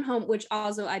fancy townhome, which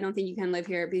also I don't think you can live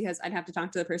here because I'd have to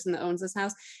talk to the person that owns this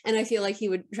house. And I feel like he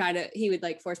would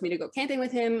like force me to go camping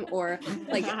with him, or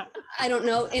like, I don't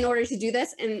know, in order to do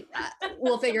this, and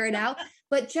we'll figure it out.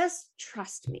 But just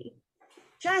trust me.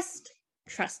 Just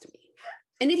trust me.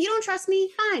 And if you don't trust me,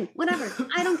 fine, whatever.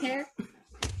 I don't care.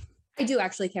 I do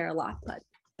actually care a lot, but.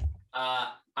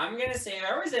 I'm going to say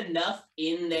there was enough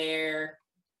in there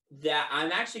that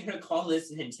I'm actually going to call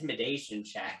this an intimidation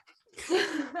check.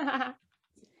 Oh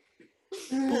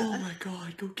my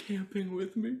god, go camping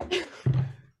with me.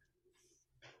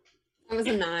 That was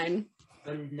a 9.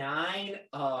 A 9?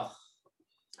 Oh,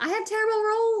 I have terrible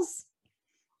rolls.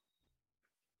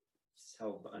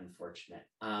 so unfortunate.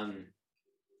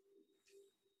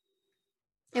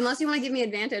 Unless you want to give me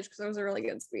advantage, because that was a really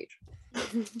good speech.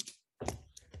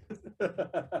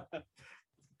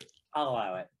 I'll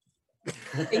allow it.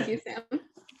 Thank you, Sam.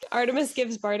 Artemis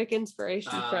gives bardic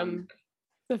inspiration from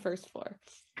the first floor.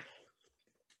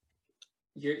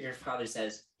 Your father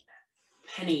says,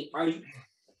 Penny,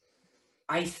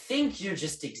 I think you're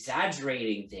just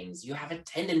exaggerating things. You have a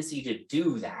tendency to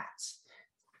do that.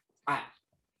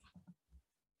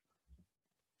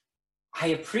 I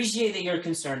appreciate that you're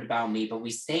concerned about me, but we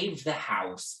saved the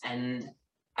house, and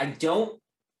I don't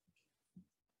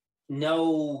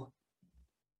know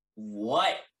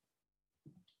what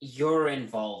you're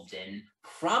involved in.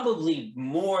 Probably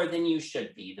more than you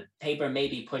should be. The paper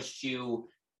maybe pushed you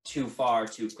too far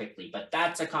too quickly, but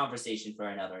that's a conversation for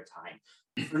another time.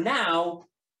 For now,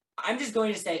 I'm just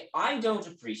going to say I don't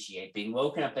appreciate being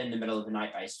woken up in the middle of the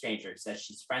night by a stranger who says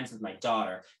she's friends with my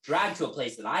daughter, dragged to a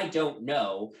place that I don't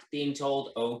know, being told,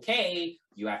 okay,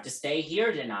 you have to stay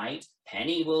here tonight.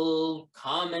 Penny will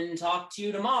come and talk to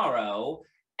you tomorrow.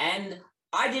 And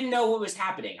I didn't know what was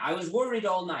happening. I was worried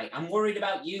all night. I'm worried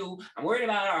about you. I'm worried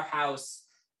about our house.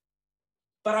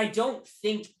 But I don't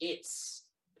think there's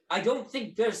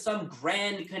some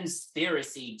grand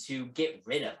conspiracy to get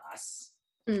rid of us.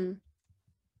 Mm.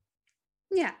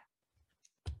 Yeah.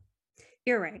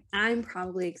 You're right. I'm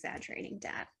probably exaggerating,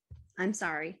 Dad. I'm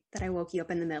sorry that I woke you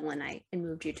up in the middle of the night and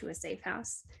moved you to a safe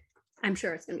house. I'm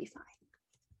sure it's going to be fine.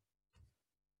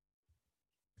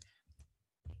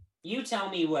 You tell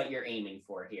me what you're aiming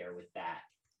for here with that.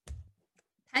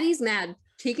 Penny's mad.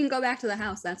 She can go back to the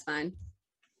house. That's fine.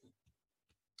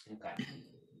 Okay.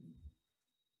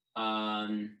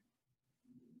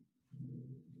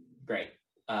 Great.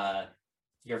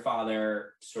 Your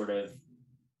father sort of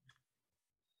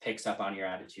picks up on your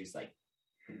attitudes like,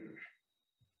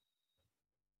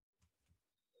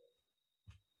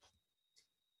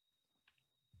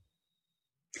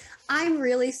 I'm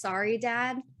really sorry,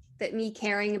 Dad, that me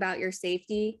caring about your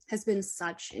safety has been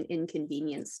such an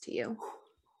inconvenience to you.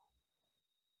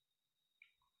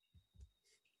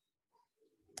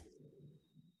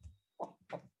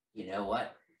 You know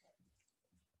what?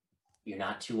 You're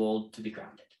not too old to be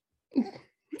grounded.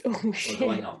 Oh, We're shit.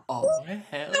 going home. Oh,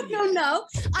 hell yeah. No.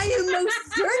 I am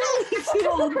most certainly too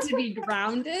old to be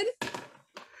grounded.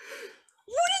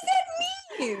 What does that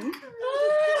mean?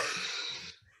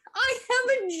 I have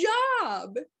a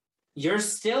job. You're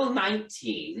still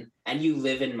 19 and you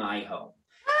live in my home.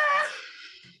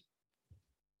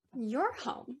 Your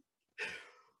home.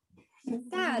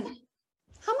 Dad,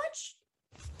 how much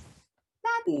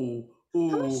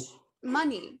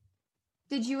money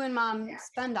did you and Mom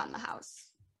spend on the house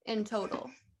in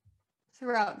total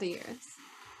throughout the years?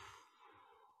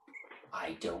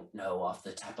 I don't know off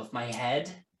the top of my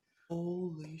head.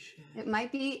 Holy shit. It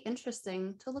might be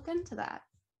interesting to look into that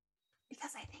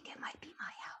because I think it might be my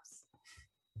house.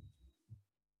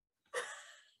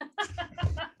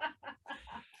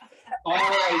 All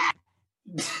right.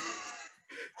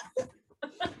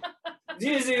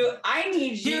 Zuzu, I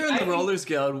need you. Here in the Rollers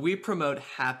Guild, we promote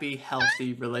happy,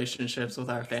 healthy relationships with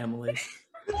our families.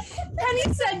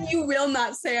 Penny said you will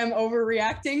not say I'm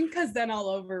overreacting because then I'll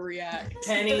overreact.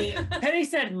 Penny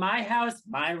said, my house,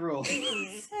 my rules.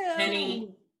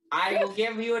 Penny, I will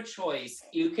give you a choice.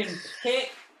 You can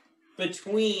pick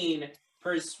between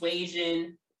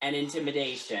persuasion and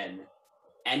intimidation,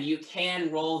 and you can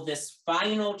roll this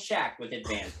final check with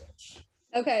advantage.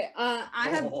 Okay, I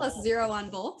have +0 on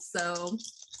both, so.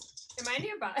 Am I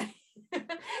nearby?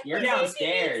 You're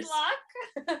downstairs.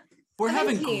 Luck? We're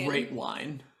 17. having great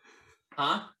wine.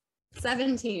 Huh?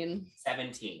 17.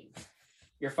 17.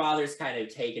 Your father's kind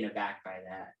of taken aback by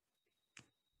that.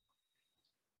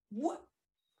 What?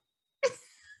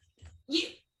 You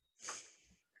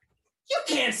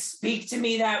can't speak to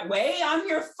me that way. I'm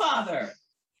your father.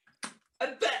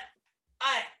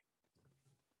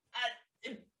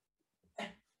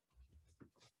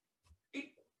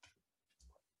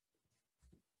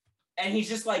 And he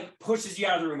just like pushes you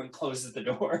out of the room and closes the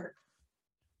door.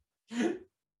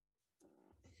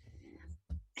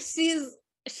 She's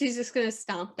just gonna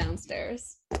stomp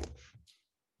downstairs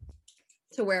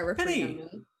to wherever Penny. Freedom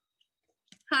is.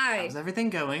 Hi. How's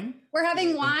everything going? We're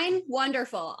having wine?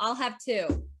 Wonderful. I'll have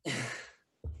 2.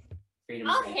 Freedom's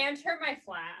I'll like, hand her my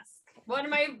flask One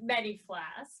of my many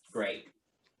flasks. Great.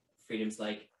 Freedom's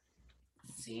like,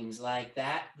 seems like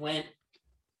that went.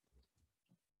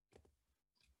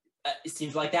 It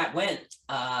seems like that went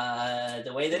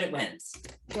the way that it went.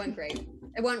 It went great.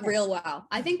 It went real well.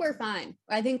 I think we're fine.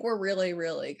 I think we're really,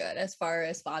 really good as far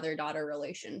as father-daughter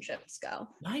relationships go.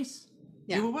 Nice.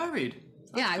 Yeah. You were worried.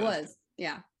 Yeah, That's I good. was.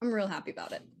 Yeah, I'm real happy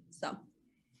about it. So,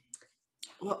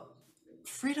 Well,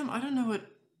 Freedom, I don't know what.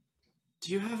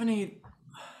 Do you have any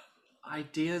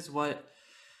ideas what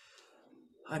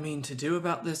to do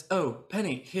about this? Oh,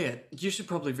 Penny, here. You should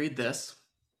probably read this.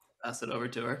 Pass it over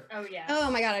to her. Oh yeah.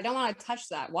 oh my god, I don't want to touch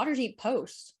that. Waterdeep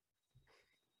Post.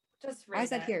 Just read Why is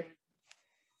that it. here?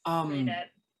 Read it.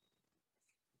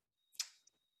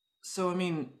 So,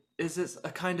 is this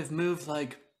a kind of move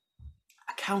like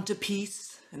a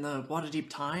counterpiece in the Waterdeep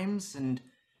Times and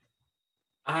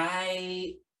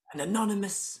an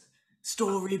anonymous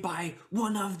story by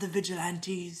one of the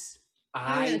vigilantes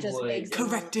I just would makes it-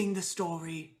 correcting the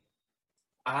story?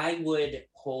 I would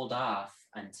hold off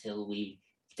until we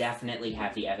definitely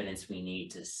have the evidence we need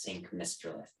to sink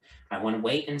Mistralith. I want to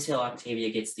wait until Octavia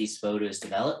gets these photos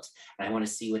developed, and I want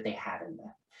to see what they have in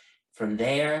them. From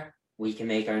there, we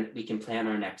can plan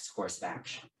our next course of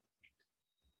action.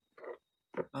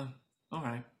 All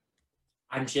right.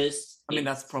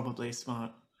 That's probably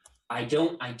smart. I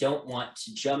don't want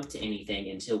to jump to anything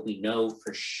until we know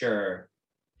for sure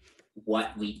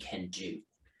what we can do.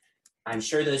 I'm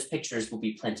sure those pictures will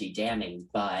be plenty damning,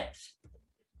 but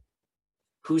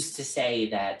who's to say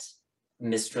that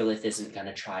Mistralith isn't going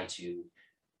to try to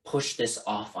push this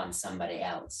off on somebody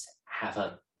else, have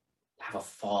a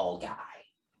fall guy,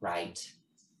 right?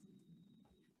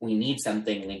 We need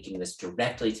something linking this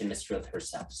directly to Mistralith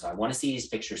herself. So I want to see these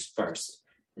pictures first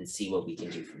and see what we can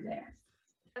do from there.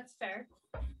 That's fair.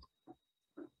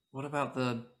 What about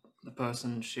the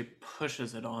person she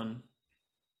pushes it on?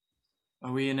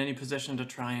 Are we in any position to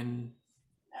try and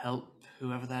help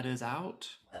whoever that is out?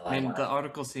 Well, The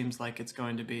article seems like it's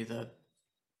going to be the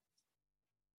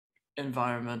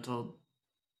environmental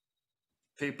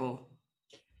people.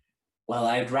 Well,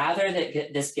 I'd rather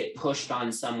that this get pushed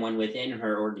on someone within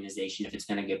her organization if it's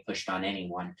going to get pushed on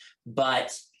anyone.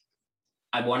 But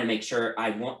I want to make sure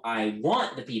I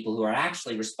want the people who are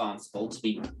actually responsible to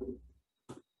be,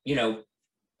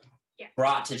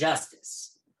 brought to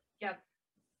justice. Yep.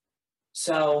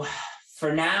 So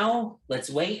for now, let's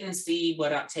wait and see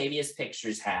what Octavia's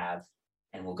pictures have,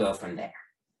 and we'll go from there.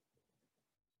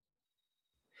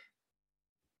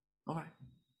 All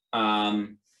right.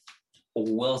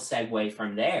 We'll segue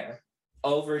from there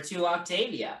over to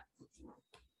Octavia.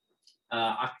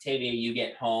 Octavia, you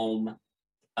get home.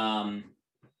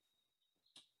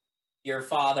 Your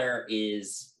father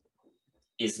is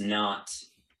not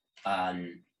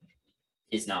home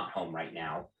right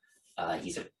now.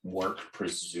 He's at work,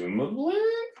 presumably,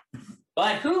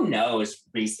 but who knows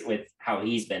with how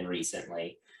he's been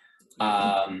recently.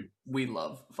 We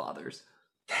love fathers.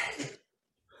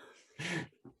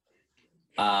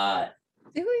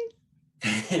 Do we?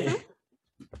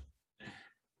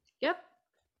 Yep.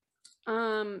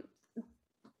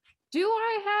 Do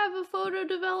I have a photo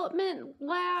development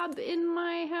lab in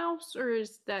my house, or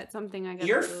is that something I got?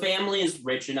 Your family is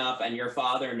rich enough and your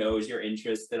father knows your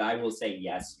interests that I will say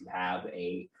yes, you have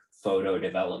a photo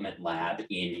development lab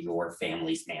in your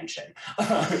family's mansion.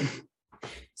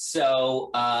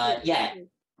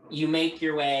 You make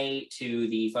your way to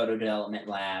the photo development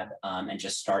lab and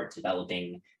just start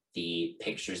developing the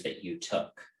pictures that you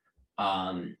took.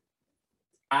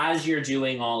 As you're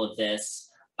doing all of this,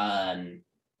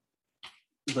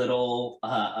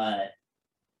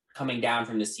 coming down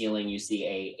from the ceiling, you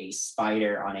see a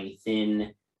spider on a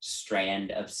thin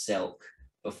strand of silk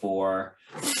before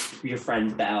your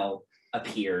friend Belle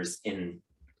appears in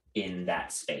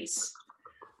that space.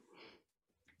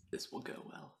 This will go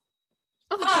well.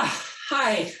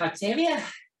 Hi, Octavia.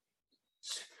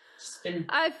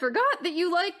 I forgot that you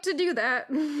like to do that.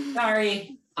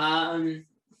 Sorry.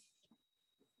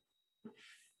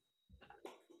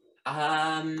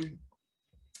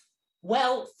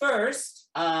 Well, first,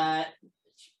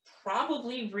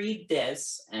 probably read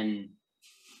this, and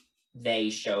they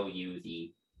show you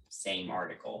the same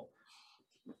article.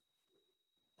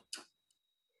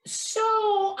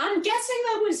 So, I'm guessing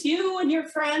that was you and your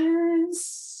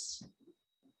friends?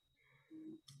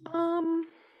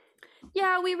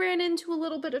 Yeah, we ran into a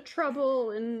little bit of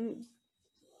trouble and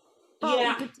thought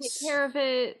we could take care of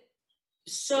it.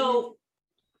 So,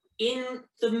 in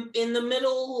the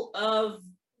middle of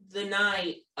the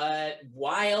night,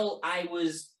 while I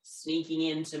was sneaking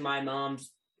into my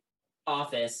mom's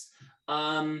office,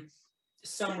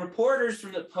 some reporters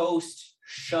from the Post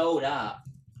showed up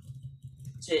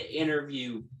to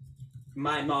interview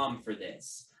my mom for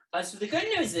this. So the good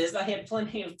news is I had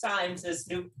plenty of time to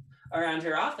snoop around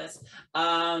her office.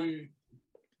 I'm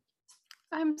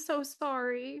so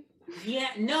sorry. Yeah,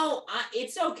 no,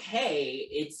 it's okay.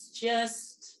 It's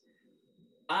just,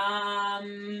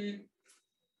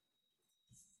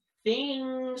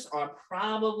 things are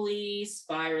probably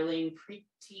spiraling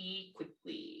pretty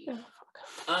quickly.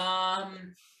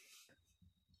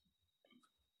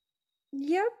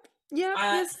 Yep.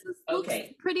 This okay.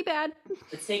 looks pretty bad.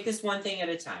 Let's take this one thing at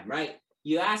a time, right?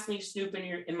 You asked me to snoop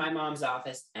in my mom's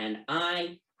office, and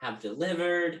I have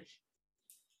delivered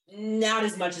not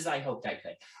as much as I hoped I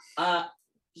could.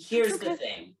 Here's the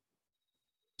thing.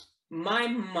 My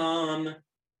mom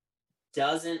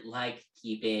doesn't like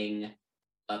keeping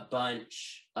a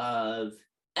bunch of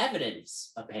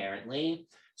evidence, apparently.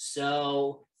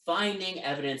 So finding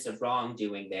evidence of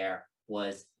wrongdoing there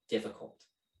was difficult.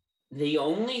 The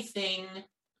only thing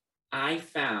I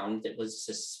found that was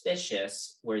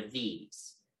suspicious were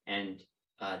these, and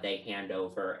they hand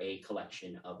over a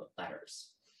collection of letters.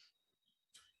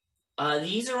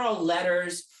 These are all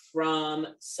letters from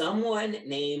someone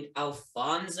named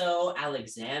Alfonso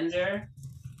Alexander.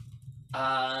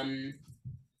 And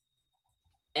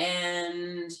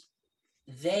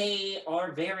they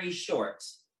are very short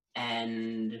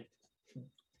and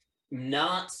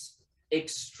not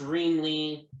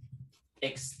extremely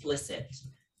explicit.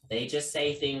 They just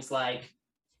say things like,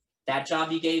 that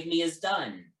job you gave me is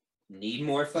done. Need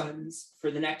more funds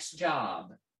for the next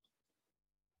job.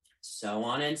 So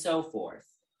on and so forth.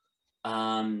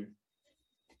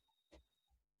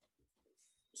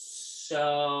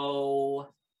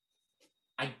 So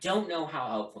I don't know how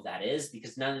helpful that is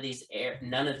because none of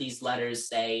these letters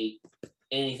say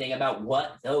anything about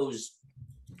what those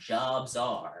jobs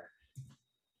are.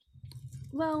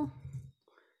 Well,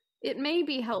 it may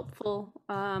be helpful.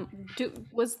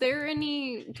 Was there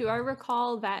any? Do I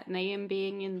recall that name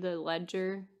being in the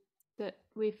ledger that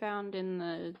we found in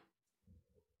the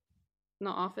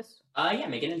office? Yeah,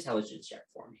 make an intelligence check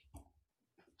for me.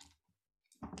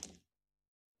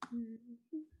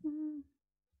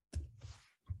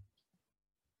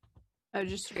 Oh,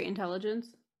 just straight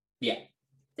intelligence? Yeah.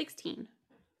 16.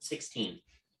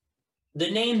 The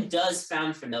name does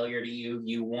sound familiar to you.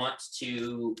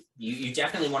 You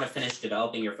definitely want to finish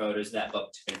developing your photos of that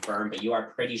book to confirm, but you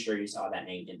are pretty sure you saw that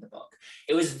name in the book.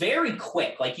 It was very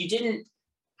quick. Like you didn't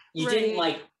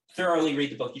like thoroughly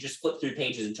read the book. You just flipped through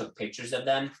pages and took pictures of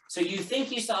them. So you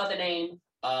think you saw the name,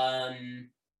 and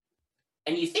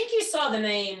you think you saw the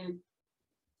name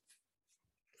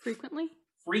frequently,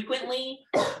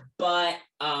 but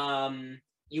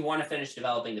you want to finish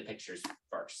developing the pictures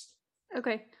first.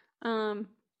 Okay. I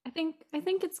think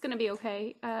it's gonna be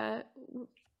okay.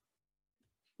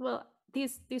 Well,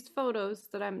 these photos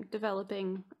that I'm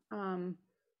developing,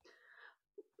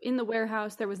 in the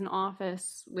warehouse there was an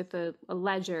office with a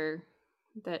ledger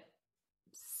that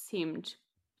seemed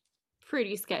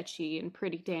pretty sketchy and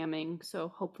pretty damning. So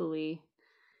hopefully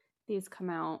these come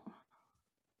out.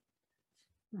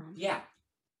 Yeah.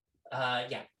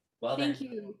 Well, thank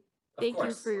you. Thank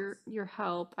you for your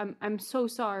help. I'm so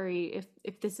sorry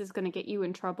if this is going to get you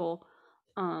in trouble.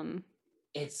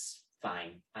 It's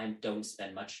fine. I don't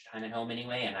spend much time at home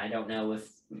anyway, and I don't know if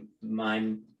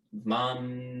my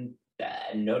mom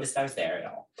noticed I was there at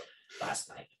all last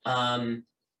night.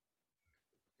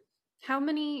 How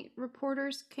many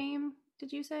reporters came,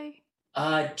 did you say?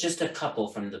 Just a couple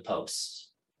from the Post.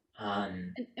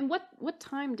 And what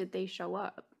time did they show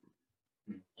up?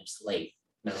 It's late,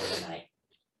 middle of the night.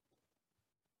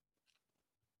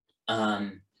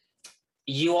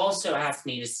 You also asked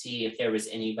me to see if there was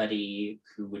anybody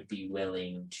who would be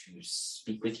willing to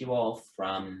speak with you all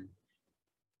from,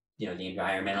 the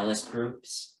environmentalist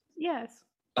groups. Yes.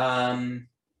 I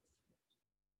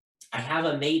have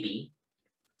a maybe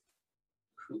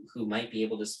who might be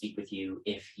able to speak with you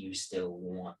if you still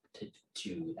want to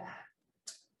do that.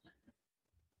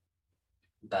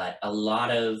 But a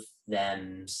lot of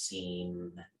them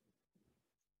seem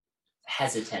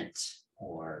hesitant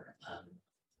or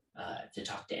to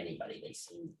talk to anybody. They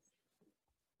seem,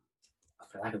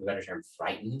 for lack of a better term,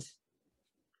 frightened.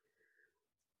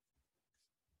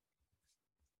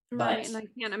 Right, and I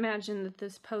can't imagine that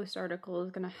this Post article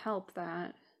is going to help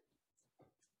that.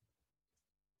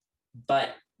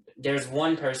 But there's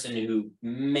one person who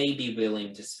may be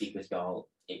willing to speak with y'all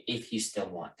if you still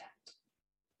want that.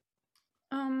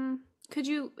 Could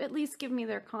you at least give me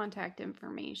their contact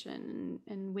information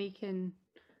and we can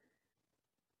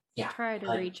try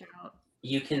to reach out?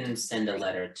 You can send a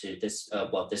letter to this.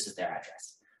 Well, this is their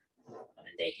address, and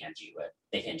they hand you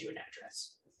an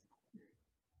address.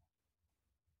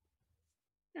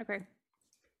 Okay.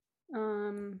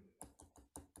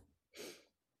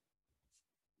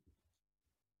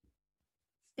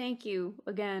 Thank you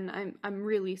again. I'm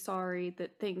really sorry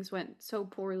that things went so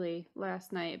poorly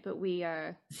last night, but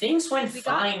things went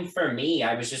fine for me.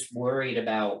 I was just worried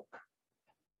about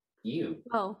you.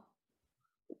 Well,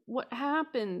 what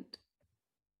happened?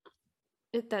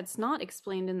 That's not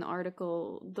explained in the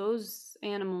article. Those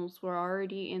animals were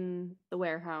already in the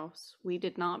warehouse. We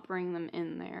did not bring them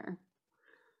in there.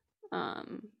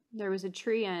 There was a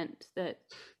tree ant that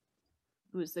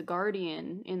was the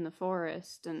guardian in the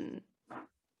forest, and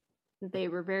they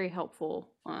were very helpful.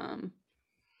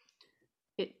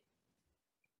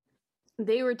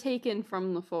 They were taken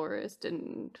from the forest,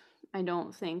 and I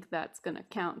don't think that's going to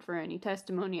count for any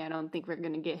testimony. I don't think we're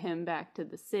going to get him back to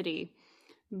the city,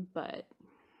 but...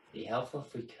 It'd be helpful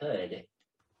if we could.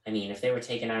 I mean, if they were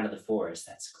taken out of the forest,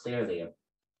 that's clearly a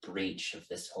breach of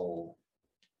this whole...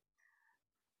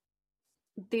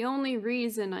 The only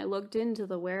reason I looked into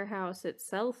the warehouse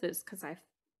itself is because I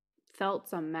felt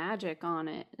some magic on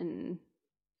it, and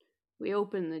we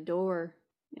opened the door,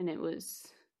 and it was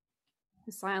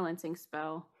a silencing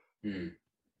spell.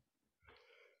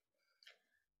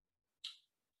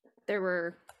 There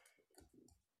were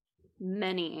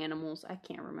many animals. I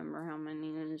can't remember how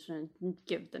many. I just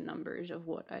give the numbers of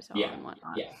what I saw and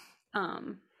whatnot. Yeah.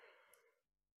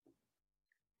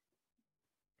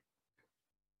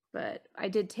 But I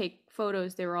did take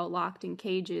photos. They were all locked in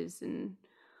cages, and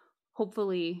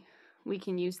hopefully we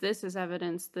can use this as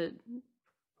evidence that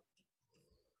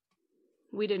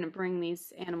we didn't bring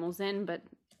these animals in. But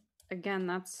again,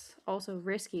 that's also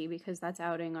risky because that's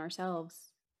outing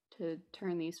ourselves to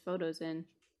turn these photos in.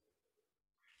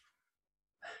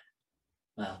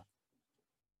 Well,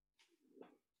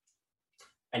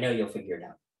 I know you'll figure it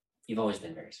out. You've always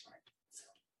been very smart.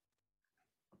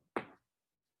 So.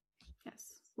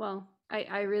 Yes. Well,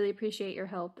 I really appreciate your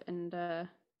help, and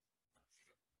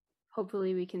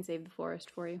hopefully we can save the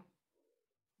forest for you.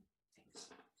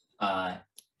 Thanks.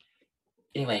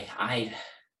 Anyway, I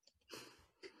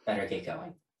better get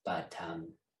going, but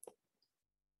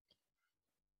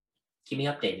keep me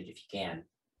updated if you can.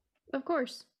 Of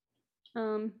course.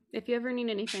 If you ever need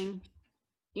anything,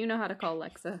 you know how to call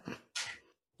Lexa.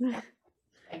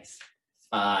 Thanks.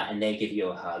 And they give you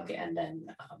a hug, and then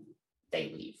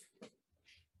they leave.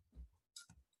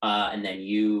 And then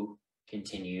you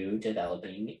continue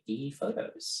developing the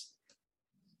photos.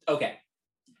 Okay.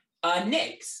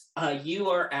 Nyx, you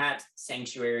are at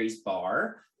Sanctuary's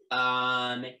bar.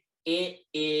 It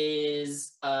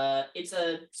is it's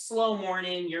a slow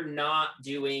morning. You're not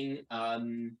doing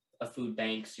a food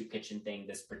bank soup kitchen thing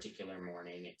this particular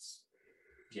morning. It's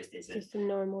just isn't. Just a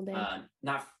normal day.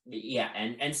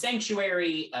 And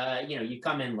Sanctuary, you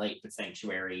come in late, but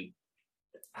Sanctuary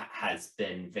has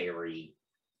been very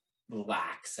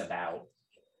lax about,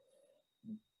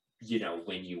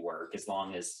 when you work, as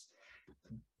long as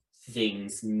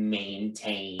things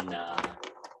maintain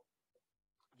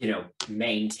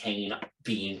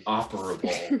being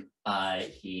operable.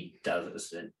 He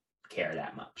doesn't care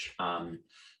that much.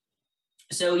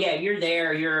 So yeah, you're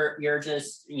there, you're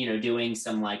just, doing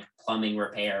some like plumbing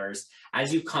repairs.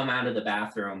 As you come out of the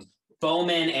bathroom,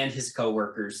 Bowman and his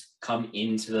coworkers come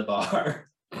into the bar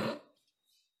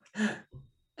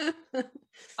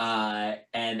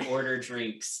and order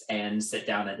drinks and sit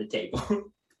down at the table.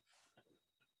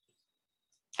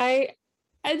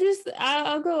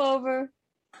 I'll go over.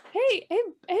 Hey,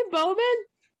 Bowman.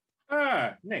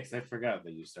 Nyx, I forgot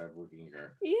that you started working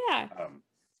here. Yeah.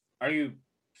 Are you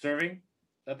serving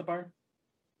at the bar?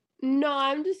 No,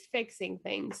 I'm just fixing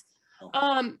things.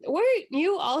 Okay. Were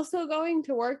you also going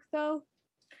to work though?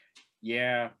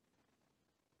 Yeah.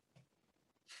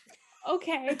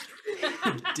 Okay.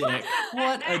 Dick.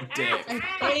 What a dick. I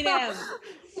hate him.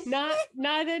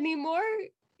 Not anymore?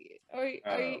 Or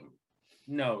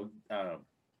No,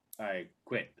 I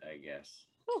quit, I guess.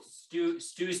 Oh. Stu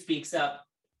speaks up.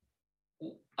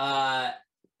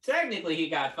 Technically he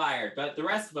got fired, but the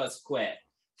rest of us quit.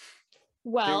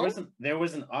 Well, there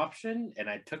was an option and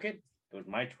I took it. It was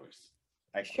my choice.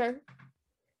 Sure.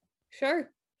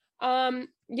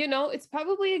 It's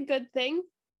probably a good thing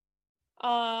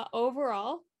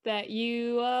overall that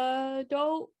you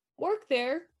don't work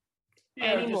there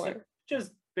anymore.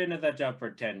 Just been at that job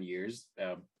for 10 years.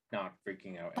 Not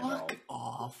freaking out at all. Fuck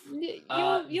off.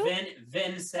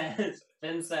 Vin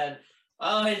said,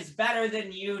 "Oh, it's better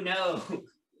than you know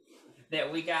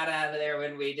that we got out of there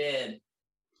when we did."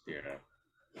 Yeah.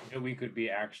 We could be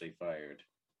actually fired.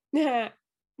 Nick's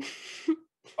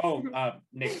Oh,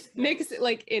 Nick's.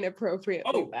 like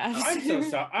inappropriately Oh,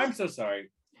 laughs. I'm so sorry.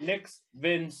 Nick's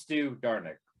Vin Stu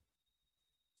Darnick.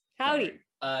 Howdy.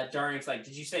 Sorry. Darnick's like,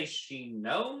 did you say she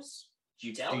knows? Did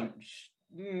you tell her?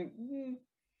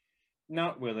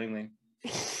 Not willingly.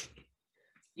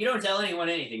 You don't tell anyone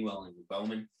anything willingly,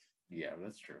 Bowman. Yeah,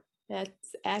 that's true.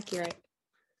 That's accurate.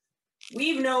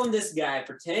 We've known this guy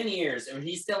for 10 years, and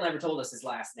he still never told us his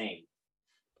last name.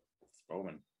 It's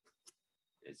Bowman.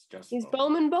 It's just He's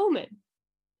Bowman.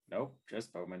 Nope,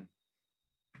 just Bowman.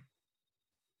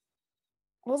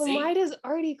 Well, then See? why does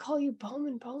Artie call you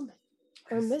Bowman? Or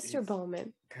 'Cause Mr. it's-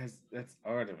 Bowman? Because that's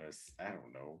Artemis. I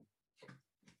don't know.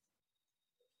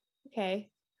 Okay.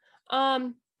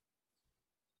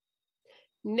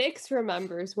 Nix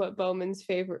remembers what Bowman's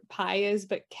favorite pie is,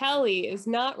 but Kelly is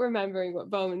not remembering what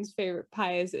Bowman's favorite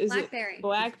pie is. Is Blackberry. it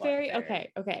blackberry?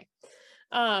 Blackberry. Okay.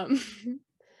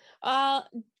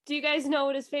 Do you guys know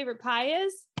what his favorite pie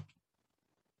is?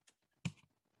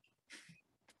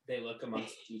 They look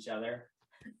amongst each other,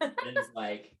 and it's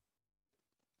like,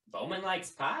 Bowman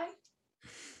likes pie?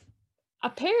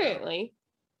 Apparently.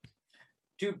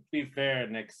 To be fair,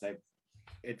 Nick,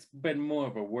 it's been more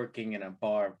of a working in a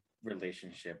bar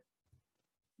relationship.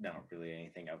 Not really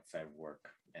anything outside of work.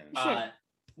 And Sure.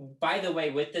 By the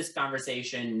way, with this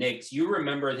conversation, Nix, you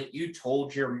remember that you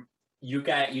told your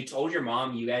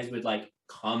mom you guys would like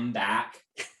come back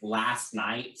last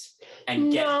night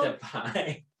and get No. the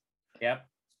pie. Yep.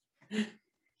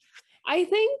 I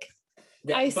think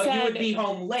But you said- would be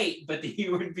home late, but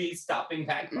you would be stopping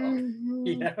back home.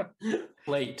 Mhm. Yeah.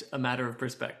 Late, a matter of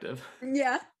perspective.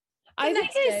 Yeah. I The think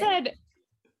next I day. said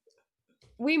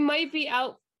we might be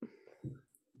out.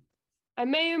 I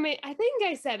think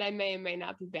I said I may or may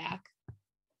not be back.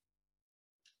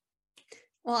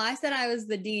 Well, I said I was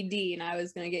the DD and I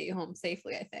was going to get you home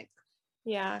safely, I think.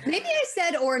 Yeah. Maybe I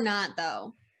said or not,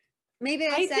 though. Maybe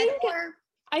I said think- or.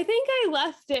 I think I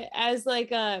left it as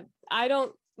like I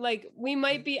don't like we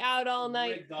might be out all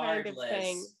night kind of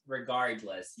thing.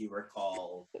 Regardless, you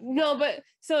recall. No, but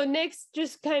so Nix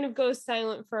just kind of goes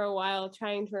silent for a while,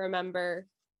 trying to remember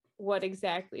what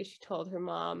exactly she told her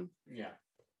mom, Yeah.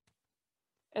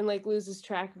 and like loses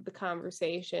track of the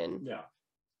conversation. Yeah.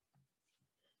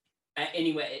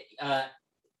 Anyway, yeah,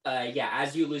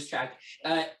 as you lose track,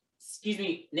 excuse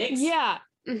me, Nix? Yeah.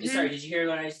 Mhm. Sorry, did you hear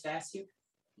what I just asked you?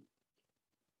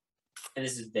 And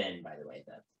this is Ben, by the way,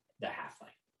 the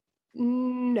halfling.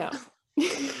 No.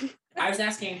 I was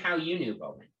asking how you knew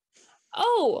Bowman.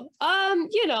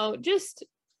 Just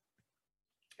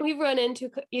we've run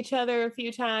into each other a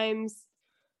few times,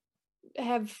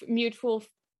 have mutual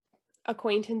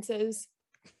acquaintances,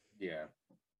 Yeah.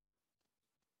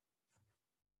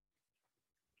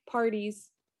 parties.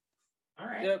 All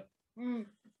right. Yep.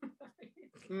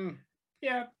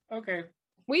 Yeah. Okay.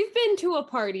 We've been to a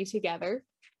party together.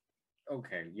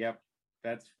 Okay. Yep.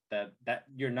 That's that.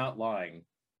 You're not lying.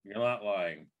 You're not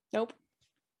lying. Nope.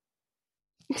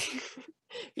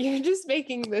 You're just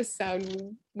making this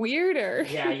sound weirder.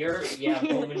 Yeah,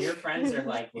 Bowman, your friends are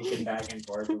like looking back and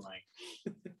forth and like,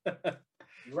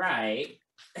 right.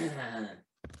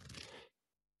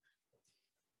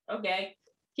 Okay.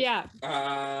 Yeah.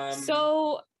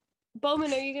 So,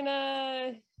 Bowman, what are you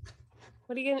gonna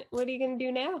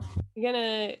do now? You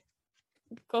gonna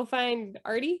go find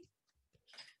Artie?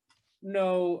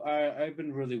 No, I've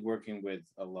been really working with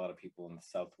a lot of people in the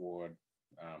South Ward.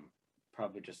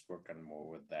 Probably just working more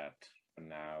with that for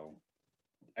now.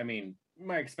 I mean,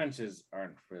 my expenses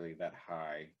aren't really that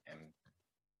high, and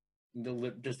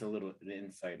just a little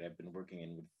insight. I've been working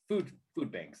in with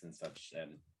food banks and such,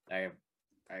 and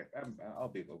I'll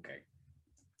be okay.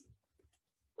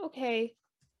 Okay.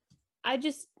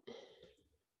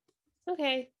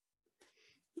 Okay.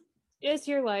 It's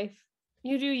your life.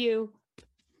 You do you.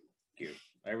 Thank you.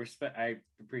 I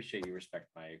appreciate you respect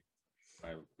my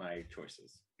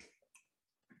choices.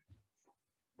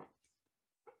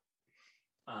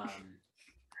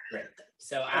 Great.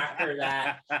 So after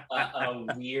that, a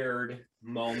weird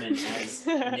moment as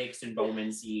Nix and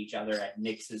Bowman see each other at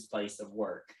Nix's place of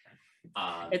work.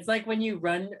 It's like when you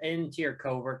run into your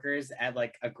coworkers at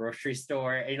like a grocery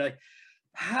store and you're like,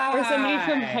 hi. Or somebody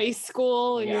from high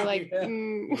school, and Yeah. you're like,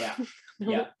 Yeah. I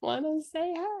Yeah. want to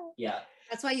say hi. Yeah.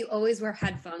 That's why you always wear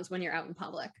headphones when you're out in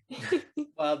public.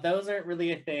 Well, those aren't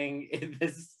really a thing in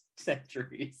this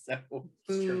century, so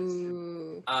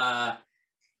Ooh.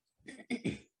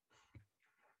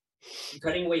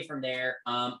 Cutting away from there,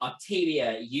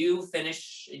 Octavia, you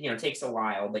finish, takes a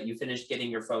while, but you finish getting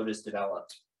your photos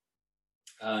developed.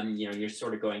 You're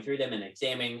sort of going through them and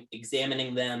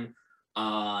examining them.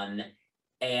 And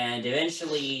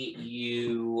eventually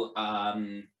you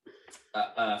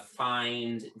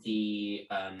find the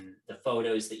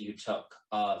photos that you took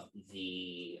of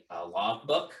the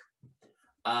logbook.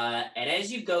 And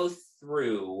as you go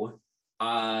through,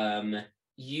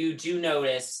 you do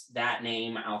notice that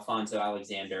name, Alfonso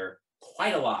Alexander,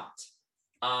 quite a lot.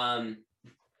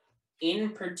 In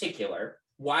particular,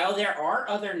 while there are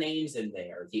other names in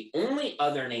there, the only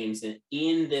other names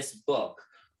in this book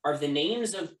are the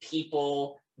names of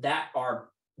people that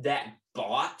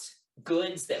bought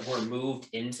goods that were moved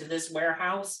into this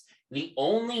warehouse. The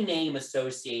only name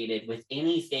associated with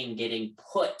anything getting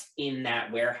put in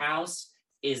that warehouse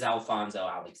is Alfonso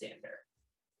Alexander.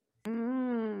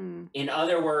 In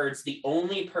other words, the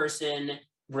only person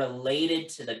related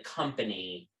to the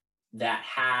company that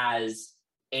has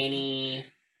any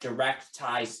direct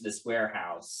ties to this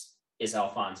warehouse is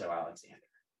Alfonso Alexander.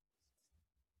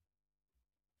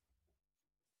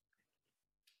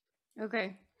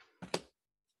 Okay.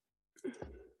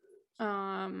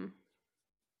 I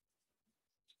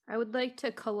would like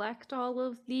to collect all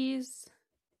of these.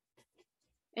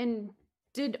 And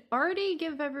did Artie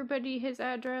give everybody his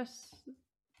address?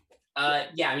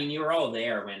 Yeah, I mean, you were all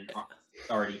there when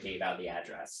Artie gave out the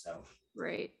address, so.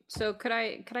 Right. So could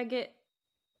I get,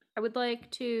 I would like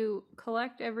to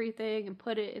collect everything and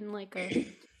put it in like a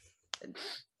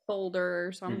folder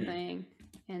or something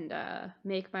and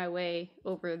make my way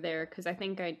over there, because I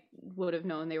think I would have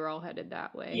known they were all headed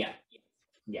that way.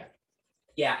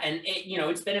 Yeah, and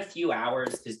it's been a few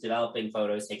hours because developing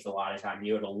photos takes a lot of time.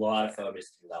 You had a lot of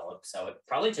photos to develop, so it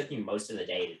probably took you most of the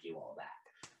day to do all that.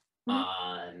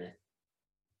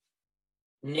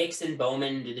 Nix and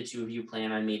Bowman, did the two of you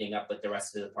plan on meeting up with the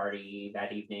rest of the party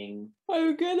that evening?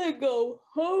 I'm gonna go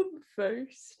home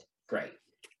first. Great.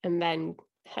 And then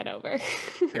head over.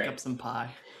 Pick up some pie.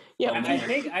 Yeah.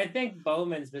 I think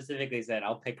Bowman specifically said,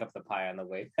 "I'll pick up the pie on the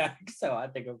way back." So I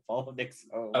think I'll follow Nix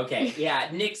home. Okay, yeah,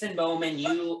 Nix and Bowman,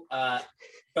 you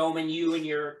and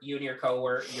your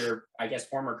coworker, your I guess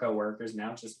former coworkers,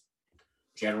 now just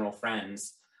general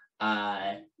friends.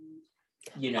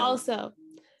 Also,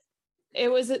 it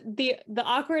was the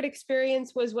awkward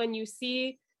experience was when you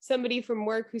see somebody from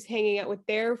work who's hanging out with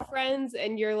their friends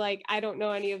and you're like, I don't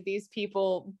know any of these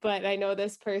people, but I know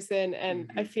this person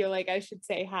and I feel like I should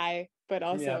say hi, but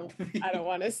also I don't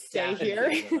want to stay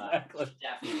here. Definitely.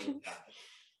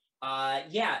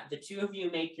 Yeah, the two of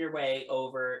you make your way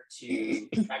over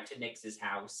back to Nix's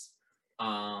house.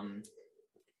 When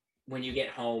you get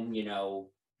home, your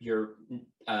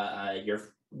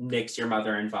Nix, your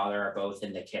mother and father are both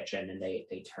in the kitchen, and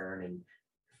they turn and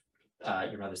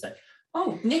your mother's like,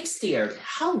 "Oh, Nix dear,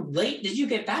 how late did you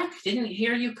get back? Didn't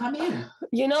hear you come in."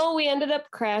 We ended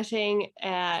up crashing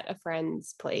at a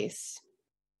friend's place.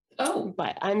 Oh,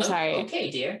 but I'm sorry. Okay,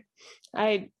 dear.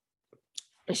 I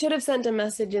should have sent a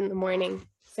message in the morning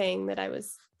saying that I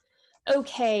was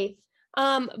okay.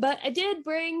 But I did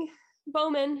bring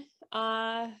Bowman,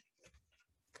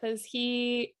 because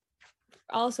he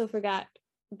also forgot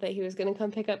that he was going to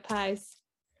come pick up pies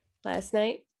last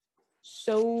night.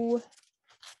 So,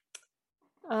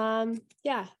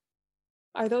 yeah.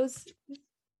 Are those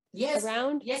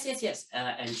around? Yes.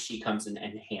 And she comes in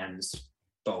and hands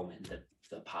Bowman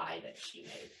the pie that she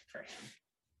made for him.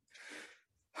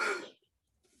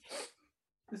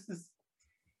 This is.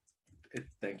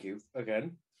 Thank you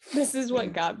again. This is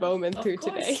what got Bowman through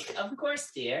today. Of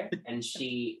course, dear. And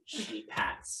she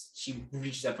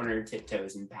reaches up on her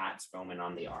tiptoes and pats Bowman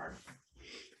on the arm.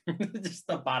 Just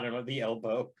the bottom of the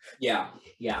elbow. Yeah.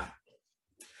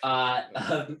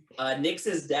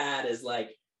 Nix's dad is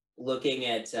like looking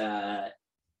at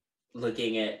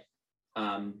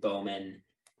Bowman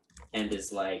and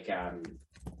is like,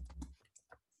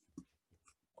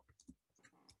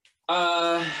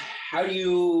 how do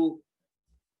you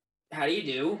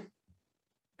do?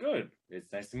 Good.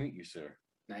 It's nice to meet you, sir.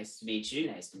 Nice to meet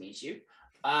you.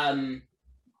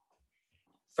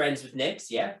 Friends with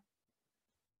Nix, yeah?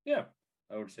 Yeah,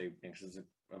 I would say Nix is a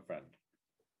friend.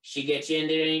 She get you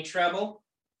into any trouble?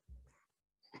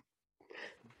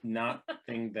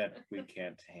 Nothing that we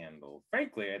can't handle.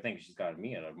 Frankly, I think she's gotten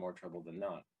me out of more trouble than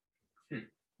not.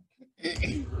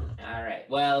 All right.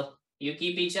 Well, you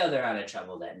keep each other out of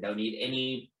trouble then. Don't need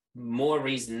any more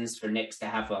reasons for Nix to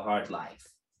have a hard life.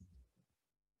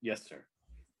 Yes, sir.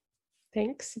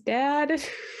 Thanks, Dad.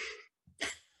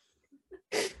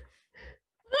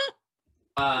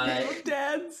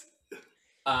 Dads.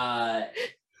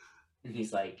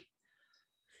 He's like,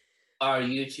 are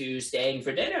you two staying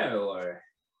for dinner, or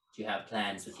do you have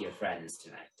plans with your friends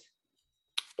tonight?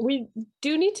 We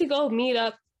do need to go meet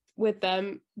up with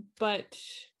them, but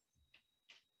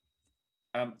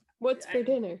What's for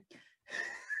dinner?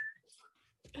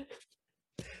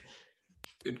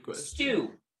 Good question.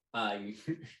 Stew.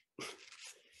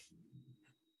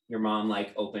 Your mom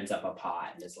like opens up a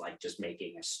pot and is like just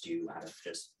making a stew out of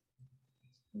just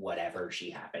whatever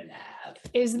she happened to have.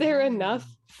 Is there enough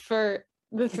for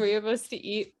the three of us to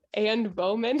eat and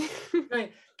Bowman?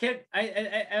 Wait,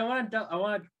 I want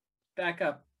to back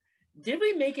up. Did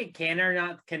we make it canon or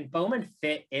not? Can Bowman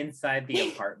fit inside the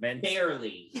apartment?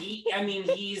 Barely.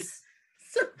 He's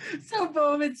so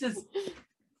Bowman's just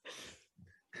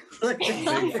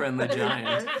Big friendly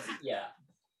giant. yeah.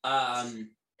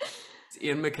 It's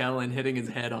Ian McKellen hitting his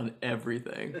head on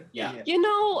everything. Yeah. You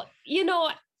know,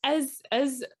 as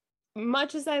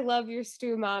much as I love your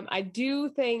stew, Mom, I do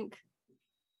think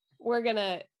we're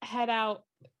gonna head out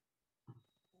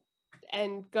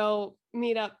and go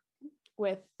meet up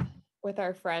with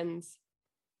our friends.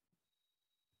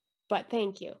 But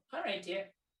thank you. All right, dear.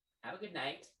 Have a good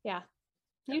night. Yeah.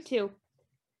 You too.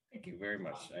 Thank you very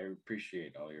much. I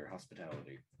appreciate all your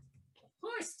hospitality. Of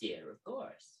course, dear, of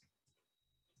course.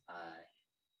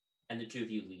 And the two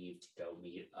of you leave to go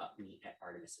meet at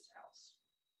Artemis's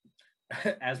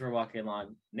house. As we're walking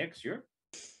along, Nix, your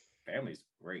family's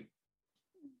great.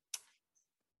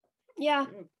 Yeah.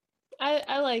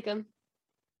 I like them.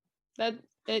 That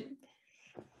it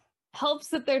helps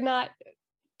that they're not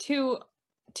too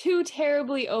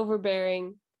terribly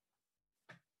overbearing.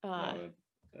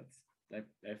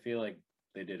 I feel like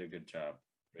they did a good job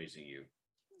raising you.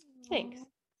 Thanks.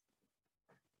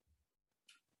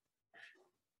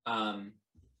 Um,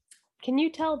 Can you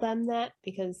tell them that?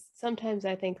 Because sometimes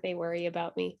I think they worry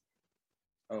about me.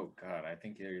 Oh God, I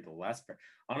think you're the last person.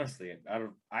 Honestly,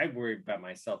 I worry about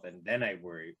myself, and then I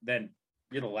worry. Then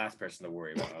you're the last person to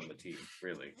worry about on the team,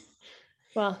 really.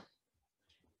 Well,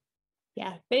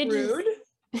 yeah. They Rude.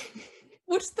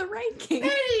 What's the ranking?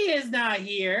 Penny is not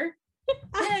here.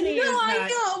 Penny is I not-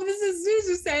 know. This is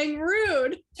Zuzu saying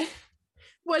rude.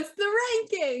 What's the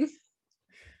ranking?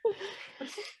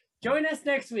 Join us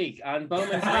next week on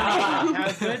Bowman's Ranking,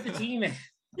 how good the team is.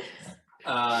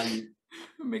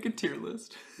 Make a tier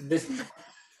list. the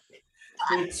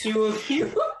two of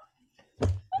you.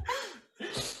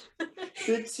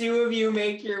 The two of you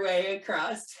make your way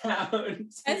across town.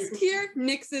 S tier,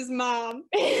 Nix's mom.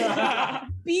 B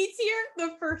tier,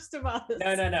 the first of us.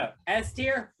 No. S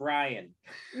tier, Brian.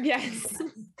 Yes.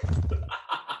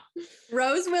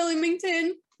 Rose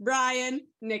Wilmington, Brian,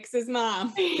 Nix's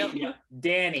mom.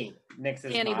 Danny,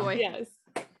 Nix's Danny mom. boy. Yes.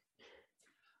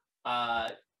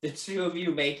 The two of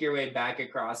you make your way back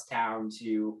across town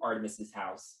to Artemis's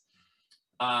house.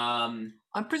 I'm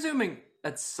presuming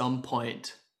at some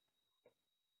point.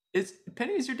 Is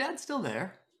your dad still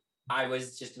there? I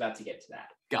was just about to get to that.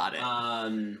 Got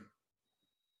it.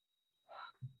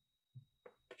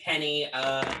 Penny,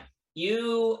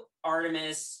 you,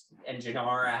 Artemis, and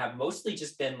Janara have mostly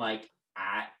just been like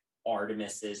at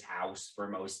Artemis's house for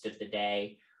most of the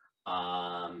day.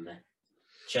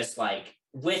 Just like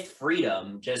with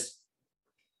freedom, just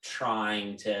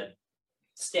trying to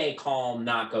stay calm,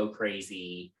 not go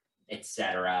crazy,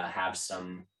 etc. Have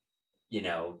some,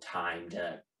 time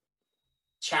to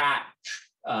chat.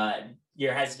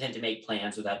 You're hesitant to make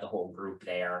plans without the whole group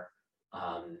there.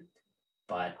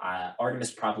 But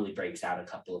Artemis probably breaks out a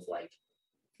couple of like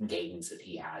games that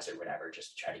he has or whatever,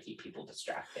 just to try to keep people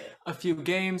distracted. A few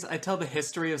games. I tell the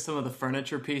history of some of the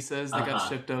furniture pieces that got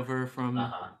shipped over from.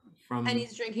 And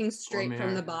he's drinking straight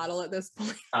from the bottle at this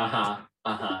point.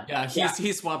 Yeah,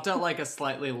 he swapped out like a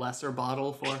slightly lesser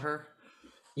bottle for her.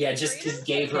 Yeah, just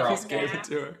gave her. Just gave it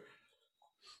to her.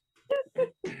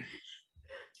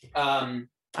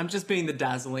 I'm just being the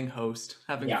dazzling host,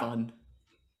 having fun.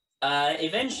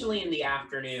 Eventually in the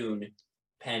afternoon,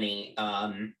 Penny,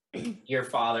 your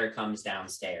father comes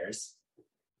downstairs.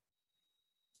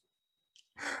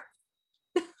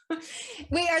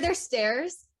 Wait, are there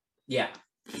stairs? Yeah.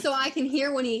 So I can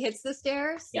hear when he hits the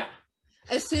stairs? Yeah.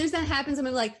 As soon as that happens, I'm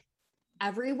gonna be like,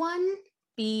 everyone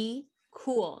be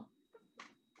cool.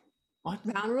 What?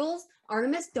 Ground rules.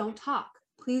 Artemis, don't talk.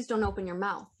 Please don't open your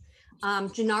mouth.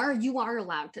 Janara, you are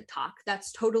allowed to talk.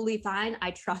 That's totally fine.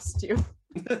 I trust you.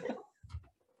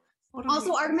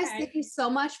 Also, Artemis, thank you so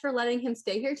much for letting him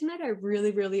stay here tonight. I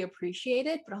really, really appreciate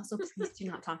it. But also, please do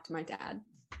not talk to my dad.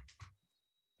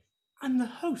 I'm the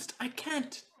host. I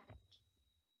can't.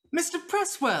 Mr.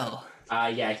 Presswell.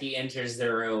 Yeah, he enters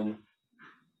the room.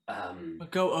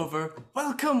 Go over.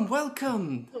 Welcome. Oh my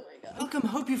God. Welcome.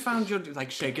 Hope you found your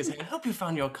shake his hand. Hope you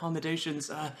found your accommodations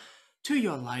to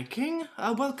your liking.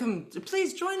 Welcome.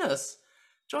 Please join us.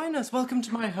 Welcome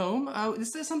to my home.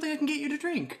 Is there something I can get you to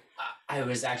drink? I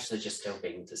was actually just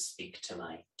hoping to speak to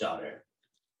my daughter,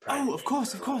 Oh, of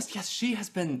course. Yes, she has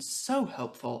been so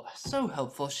helpful.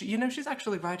 She's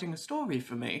actually writing a story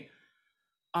for me.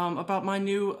 About my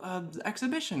new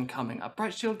exhibition coming up,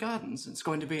 Bright Shield Gardens. It's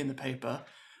going to be in the paper.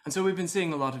 And so we've been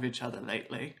seeing a lot of each other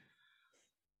lately.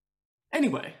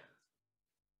 Anyway.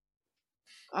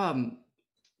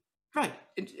 Right.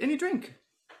 Any drink?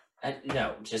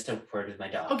 No, just a word with my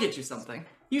dog. I'll get you something.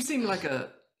 You seem like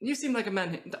a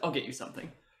man. I'll get you something.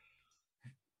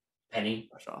 Penny.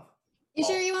 Brush off. You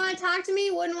sure you want to talk to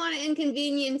me? Wouldn't want to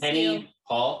inconvenience you. Penny,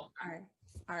 Paul.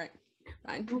 All right.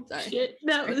 Fine. Sorry. Shit,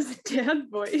 that was dad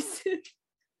voice.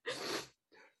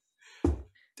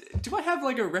 Do I have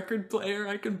like a record player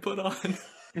I can put on?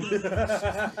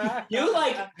 You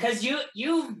because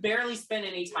you barely spend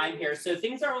any time here, so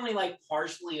things are only like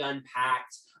partially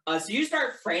unpacked. So you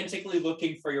start frantically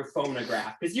looking for your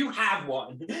phonograph because you have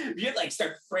one. You like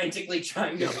start frantically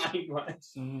trying to find one.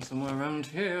 Somewhere around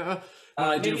here. When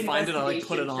I do find it, I'll like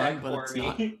put it on, but it's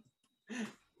not.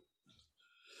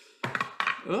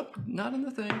 Oh, not in the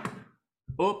thing.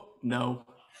 Oh, no.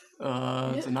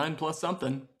 It's a 9 plus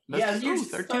something. You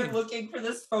start looking for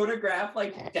this photograph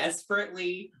like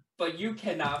desperately, but you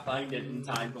cannot find it in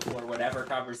time before whatever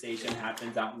conversation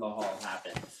happens out in the hall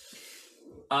happens.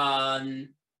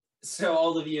 So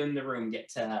all of you in the room get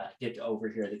to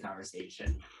overhear the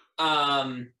conversation.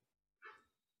 Young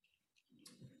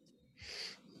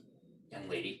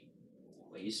lady,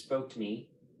 the way you spoke to me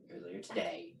earlier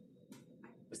today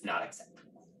was not acceptable.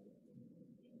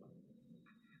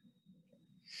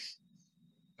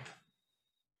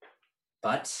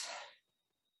 But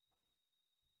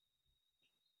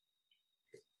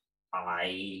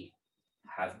I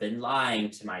have been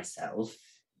lying to myself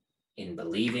in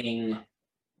believing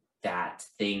that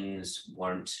things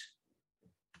weren't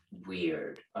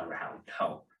weird around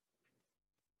home.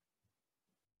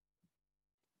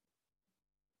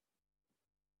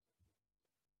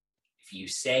 If you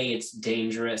say it's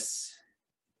dangerous,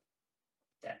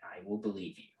 then I will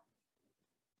believe you.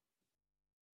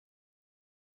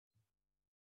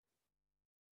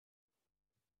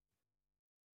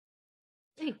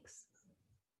 Thanks.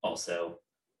 Also,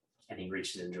 and he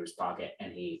reaches into his pocket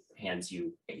and he hands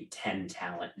you a 10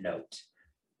 talent note.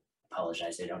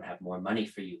 Apologize, I don't have more money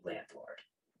for you, landlord.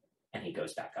 And he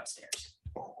goes back upstairs.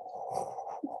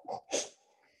 Oh,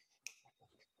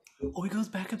 he goes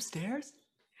back upstairs?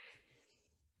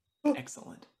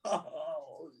 Excellent.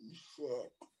 Oh,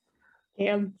 shit.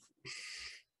 Damn.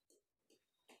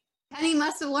 Penny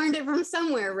must have learned it from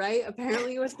somewhere, right?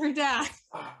 Apparently it was her dad.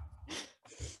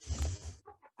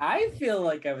 I feel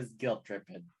like I was guilt tripped.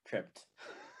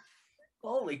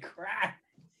 Holy crap.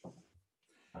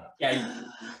 Yeah,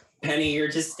 Penny, you're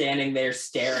just standing there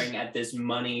staring at this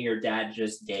money your dad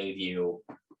just gave you.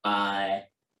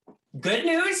 Good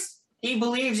news, he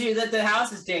believes you that the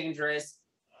house is dangerous.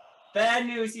 Bad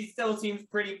news, he still seems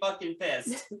pretty fucking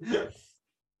pissed.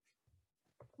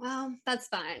 Well, that's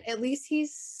fine. At least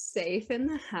he's safe in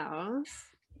the house.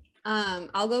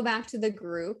 I'll go back to the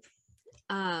group.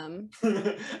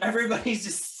 Everybody's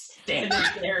just standing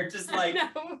there, just like. No,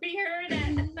 we heard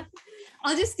it.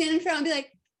 I'll just stand in front and be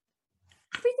like,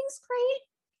 everything's great.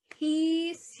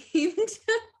 He seemed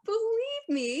to believe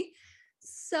me.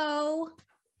 So,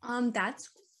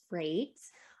 that's great.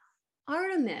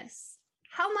 Artemis,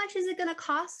 how much is it going to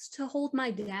cost to hold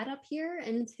my dad up here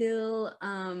until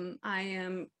I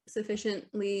am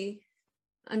sufficiently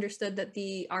understood that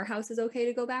our house is okay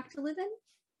to go back to live in?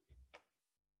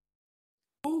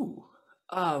 Ooh,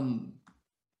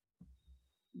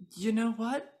 you know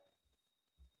what?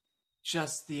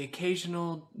 Just the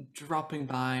occasional dropping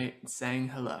by and saying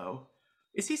hello.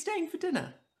 Is he staying for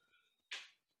dinner?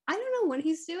 I don't know what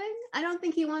he's doing. I don't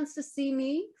think he wants to see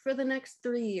me for the next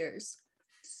 3 years.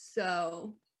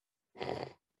 So.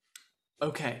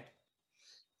 Okay.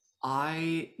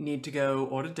 I need to go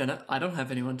order dinner. I don't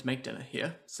have anyone to make dinner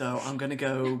here, so I'm gonna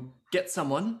go get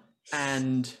someone.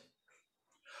 And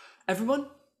everyone,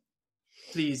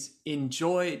 please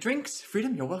enjoy drinks.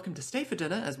 Freedom, you're welcome to stay for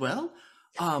dinner as well.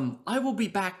 I will be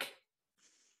back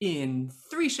in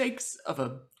 3 shakes of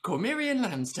a Cormyrean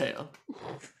lamb's tail.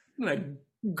 I'm gonna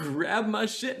grab my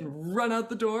shit and run out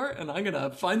the door, and I'm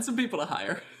gonna find some people to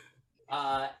hire.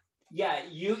 Yeah,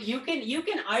 you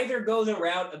can either go the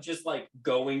route of just like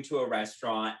going to a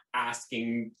restaurant,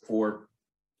 asking for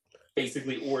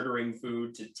basically ordering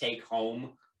food to take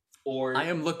home, or I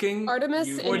am looking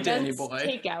Artemis for Danny invents Boy.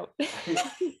 takeout.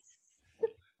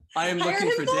 I am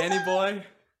looking for Danny Boy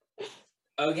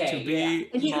okay, to be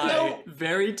my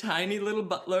very tiny little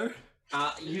butler.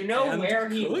 you know and where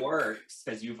he cook? works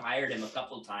because you've hired him a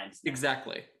couple times now.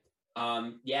 Exactly.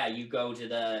 Yeah, you go to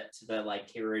the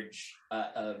like carriage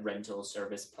rental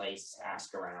service place,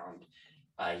 ask around.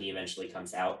 He eventually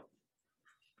comes out.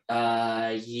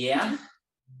 Yeah.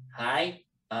 Hi.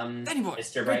 Danny boy,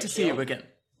 Mr. great to see you Brightshield. again.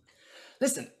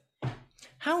 Listen,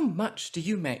 how much do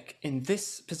you make in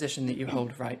this position that you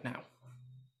hold right now?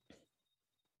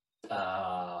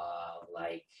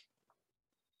 Like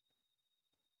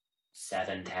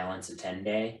 7 talents a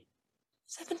 10-day.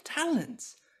 7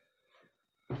 talents?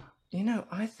 You know,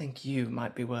 I think you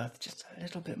might be worth just a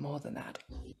little bit more than that.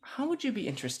 How would you be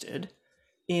interested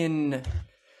in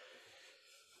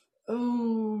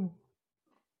 15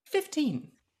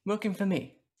 working for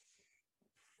me?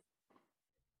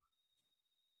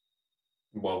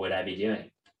 What would I be doing?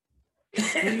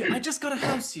 I just got a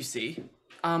house, you see.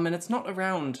 And it's not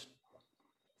around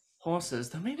horses,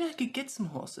 though maybe I could get some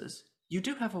horses. You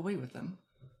do have a way with them.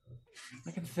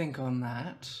 I can think on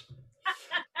that.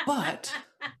 But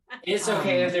It's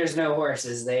okay if there's no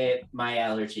horses. My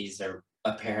allergies are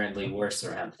apparently worse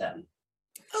around them.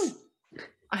 oh,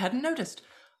 I hadn't noticed.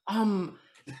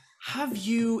 Have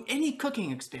you any cooking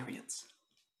experience?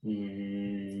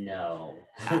 No.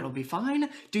 That'll be fine.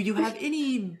 Do you have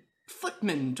any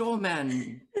footman,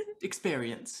 doorman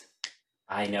experience?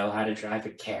 I know how to drive a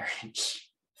carriage.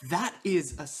 That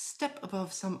is a step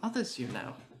above some others you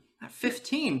know. At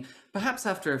 15, perhaps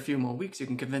after a few more weeks you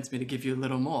can convince me to give you a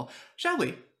little more. Shall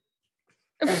we?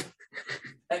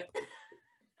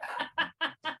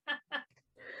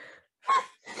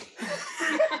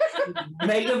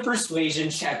 Make a persuasion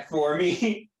check for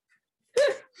me.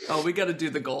 Oh, we gotta do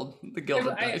the gilded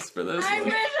dice for this. I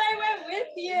wish I went with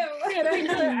you.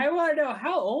 I want to know,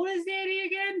 how old is Danny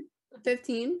again?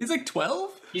 15. He's like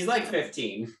 12? He's like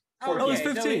 15. Oh, he's Okay,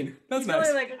 so 15. That's He's nice.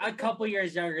 only like a couple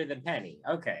years younger than Penny.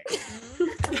 Okay. Very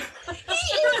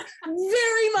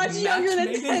much younger than Match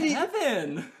made in Penny.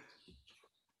 heaven.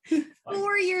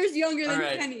 4 years younger than All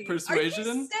right, Penny. persuasion?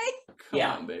 Are you sick? Come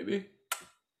Yeah. on, baby.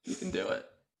 You can do it.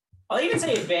 I'll even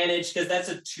say advantage because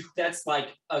that's like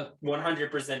a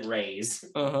 100% raise.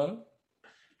 Uh-huh.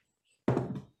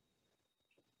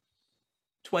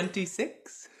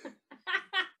 26?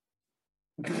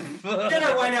 Dinner,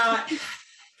 why not?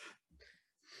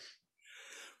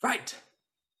 Right.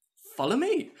 Follow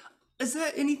me. Is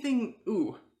there anything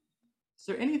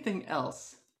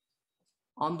else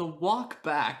on the walk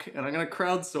back? And I'm gonna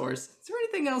crowdsource. Is there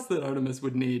anything else that Artemis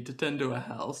would need to tend to a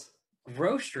house?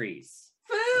 Groceries.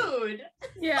 Food.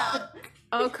 Yeah.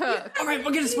 Oh, cook. All right,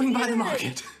 we're gonna swing by the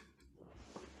market.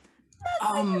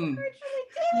 You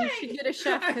should get a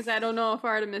chef because I don't know if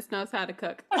Artemis knows how to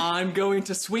cook. I'm going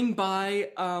to swing by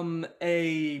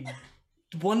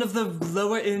one of the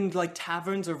lower end like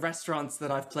taverns or restaurants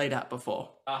that I've played at before.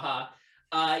 You're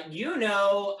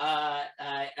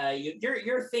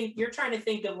trying to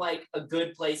think of like a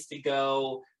good place to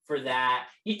go for that.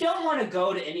 You don't want to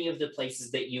go to any of the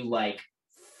places that you like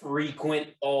frequent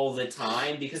all the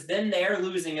time because then they're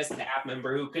losing a staff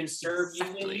member who can serve you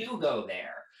when you go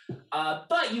there.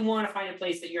 But you want to find a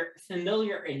place that you're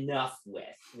familiar enough with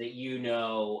that you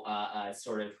know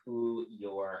sort of who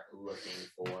you're looking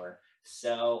for.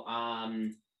 So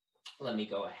let me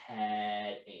go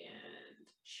ahead and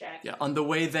check. Yeah, on the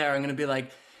way there, I'm going to be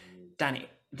like, Danny,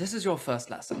 this is your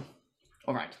first lesson.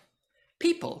 All right.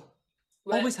 People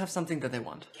always have something that they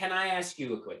want. Can I ask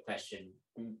you a quick question,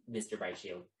 Mr.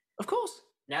 Brightshield? Of course.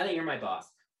 Now that you're my boss,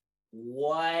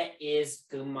 what is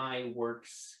my work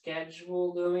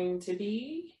schedule going to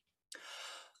be?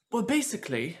 Well,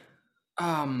 basically,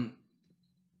 I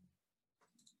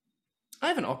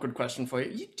have an awkward question for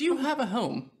you. Do you have a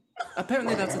home?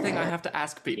 Apparently that's the thing I have to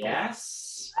ask people.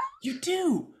 Yes. You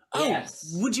do? Oh,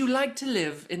 Yes. Would you like to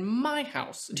live in my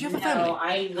house? Do you have a No, family?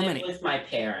 I How live many? with my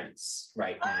parents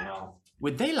right now.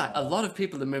 Would they like? A lot of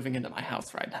people are moving into my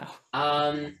house right now.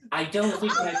 I don't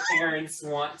think my parents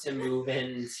want to move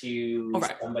into All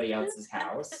right. somebody else's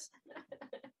house.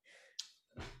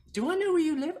 Do I know where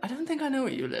you live? I don't think I know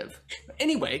where you live.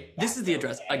 Anyway, this is the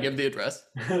address. I give the address.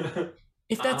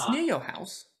 If that's near your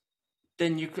house,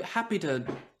 then you're happy to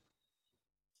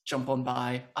jump on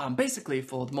by, basically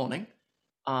for the morning,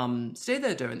 stay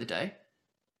there during the day,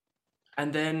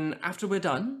 and then after we're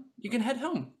done, you can head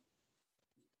home.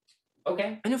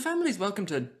 Okay. And your family's welcome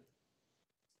to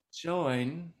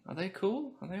join. Are they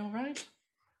cool? Are they all right?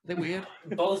 Are they weird?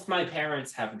 Both my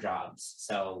parents have jobs,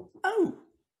 so Oh,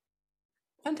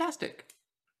 fantastic.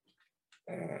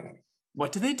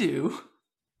 What do they do?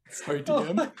 Sorry,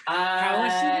 DM. How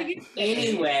much do they get paid?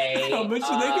 Anyway, How much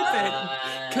do they get paid?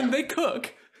 Can they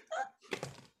cook?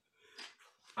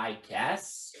 I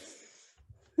guess.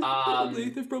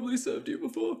 They've probably served you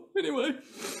before. Anyway.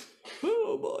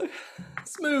 Oh boy.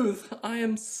 Smooth. I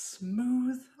am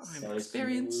smooth. I'm So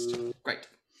experienced. smooth. Great.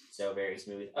 So very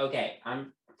smooth. Okay,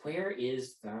 where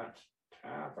is that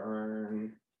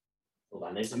tavern? Hold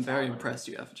on, there's a I'm very tavern. impressed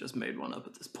you haven't just made one up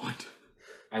at this point.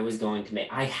 I was going to make.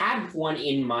 I had one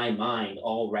in my mind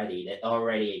already that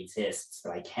already exists,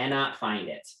 but I cannot find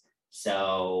it.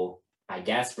 So I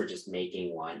guess we're just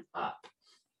making one up.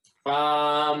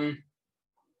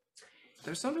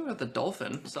 There's something about the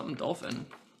dolphin. Something dolphin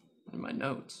in my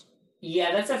notes.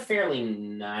 Yeah, that's a fairly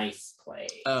nice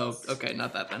place. Oh, okay,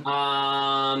 not that then.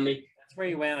 That's where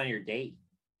you went on your date.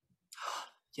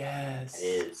 Yes. That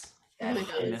is. Oh my That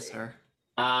God. I is. miss her.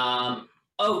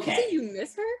 Okay. Did you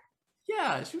miss her,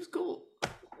 Yeah, she was cool.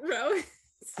 Rose?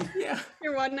 Yeah.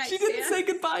 Your one night She didn't stand?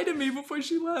 say goodbye to me before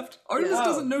she left. Artemis Yeah.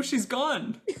 doesn't know she's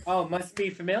gone. Oh, must be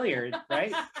familiar,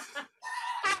 right?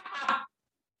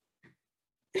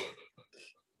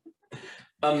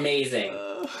 Amazing.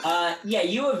 Yeah,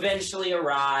 you eventually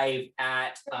arrive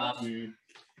at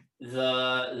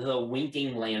the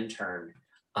Winking Lantern.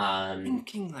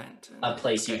 Winking Lantern. A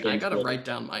place you Okay, can. I gotta write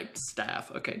down my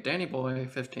staff. Okay, Danny Boy,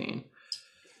 15.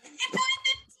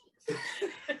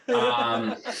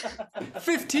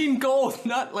 15 gold,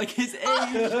 not like his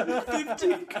age.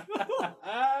 15 gold.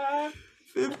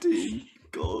 15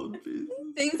 gold pieces.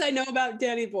 Things I know about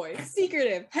Danny Boy.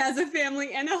 Secretive. Has a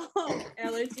family and a home.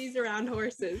 Allergies around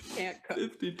horses. Can't cook.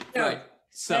 15. No, Right.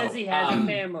 So, Says he has a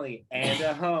family and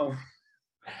a home.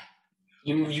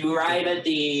 You arrive at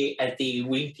the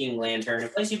Winking Lantern, a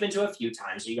place you've been to a few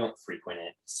times. You don't frequent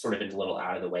it. It's sort of a little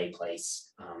out of the way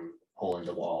place, hole in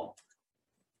the wall,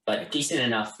 but decent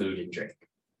enough food and drink.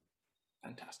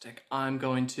 fantastic. I'm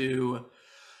going to,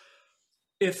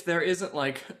 if there isn't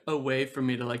like a way for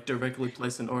me to like directly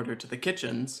place an order to the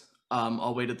kitchens,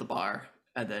 I'll wait at the bar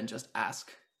and then just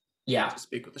ask Yeah, to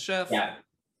speak with the chef. yeah.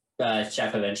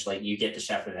 Chef eventually, you get the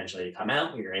chef eventually to come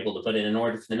out. You're able to put in an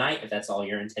order for the night if that's all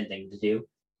you're intending to do.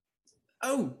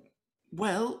 Oh,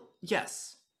 well,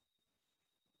 yes.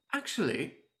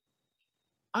 Actually,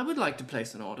 I would like to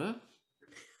place an order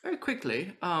very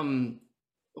quickly. One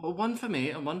for me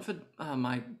and one for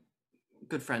my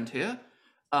good friend here.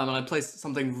 And I place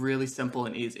something really simple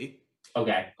and easy.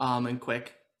 Okay. And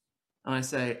quick. And I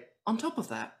say, on top of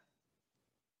that,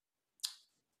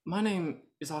 my name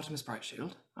is Artemis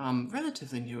Brightshield. I'm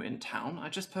relatively new in town. I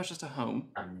just purchased a home.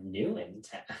 I'm new in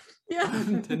town.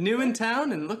 Yeah. New in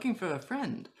town and looking for a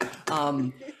friend.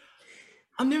 I'm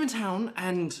new in town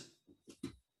and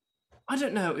I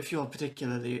don't know if you're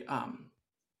particularly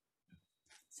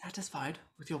satisfied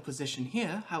with your position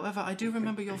here. However, I do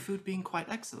remember your food being quite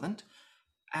excellent,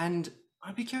 and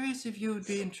I'd be curious if you would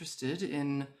be interested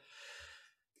in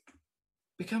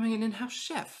becoming an in-house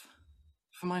chef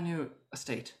for my new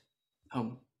estate,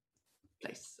 home,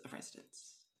 place of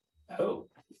residence. Oh.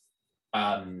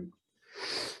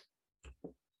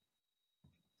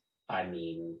 I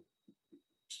mean,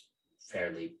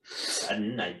 fairly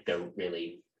sudden. I don't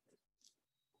really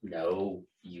know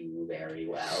you very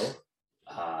well.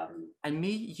 And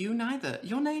me, you neither.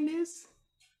 Your name is?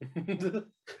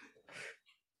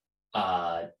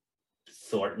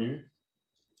 Thornton.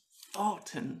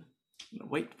 Thornton. I'm gonna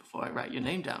wait before I write your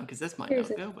name down because this might Here's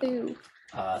not a go well. stew.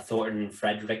 Thornton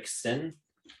Fredrickson.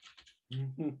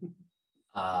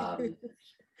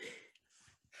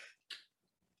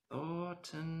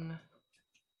 Thornton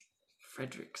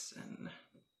Fredrickson.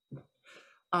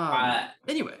 Uh,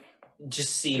 Anyway,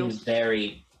 just seems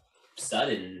very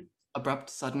sudden. abrupt,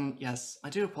 sudden. Yes, I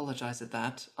do apologize at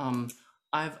that.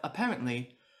 I've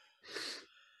apparently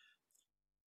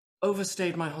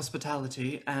overstayed my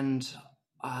hospitality, and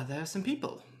there are some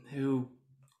people who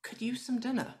could use some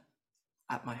dinner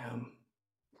at my home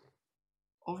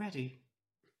already.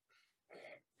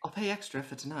 I'll pay extra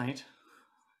for tonight.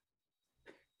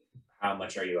 How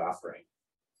much are you offering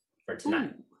for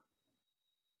tonight? Ooh.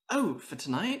 Oh, for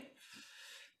tonight?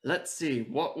 Let's see,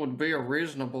 what would be a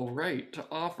reasonable rate to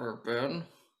offer, Ben?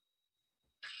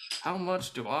 How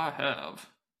much do I have?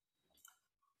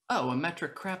 Oh, a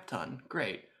metric crap ton.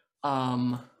 Great.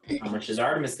 How much does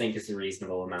Artemis think is a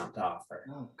reasonable amount to offer?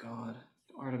 Oh god.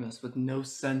 Artemis with no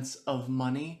sense of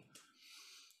money.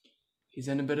 He's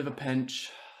in a bit of a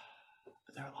pinch.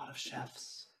 But there are a lot of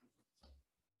chefs.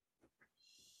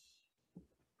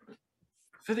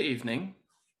 For the evening.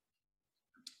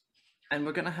 And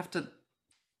we're gonna have to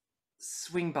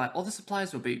swing by. All the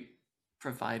supplies will be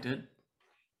provided.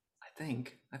 I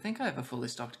think I have a fully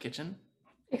stocked kitchen.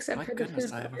 Except My for the goodness,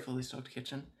 food I have a part. fully stocked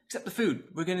kitchen. Except the food.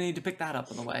 We're going to need to pick that up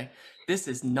on the way. This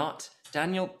is not...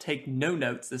 Daniel, take no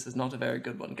notes. This is not a very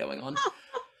good one going on.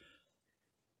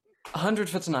 100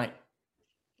 for tonight.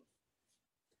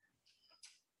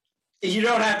 You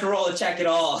don't have to roll a check at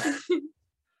all.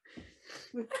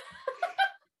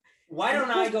 Why don't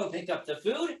I go pick up the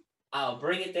food? I'll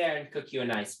bring it there and cook you a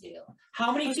nice meal.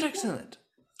 How many Most people? excellent.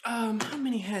 How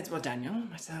many heads? Well, Daniel,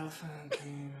 myself.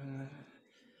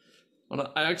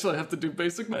 Well, I actually have to do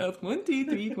basic math. 1, 2,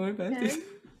 3, 4, 5, 6.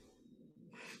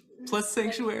 Plus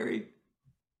sanctuary.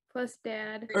 Plus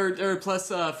dad. Or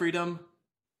plus freedom.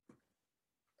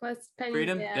 Plus Penny's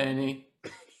Freedom, dad. Danny.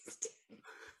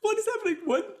 What is happening?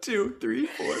 1, 2, 3,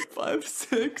 4, 5,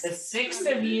 6. The 6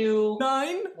 of you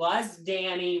 9. plus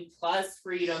Danny plus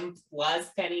Freedom plus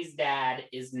Penny's dad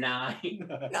is 9.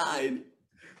 9.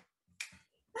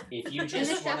 If you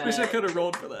just want Wish I to, could have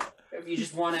rolled for that. if you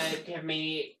just want to give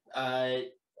me a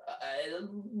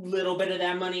little bit of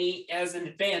that money as an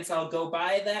advance, I'll go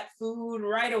buy that food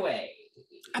right away.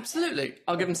 Absolutely.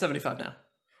 I'll give him 75 now.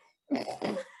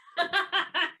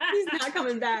 He's not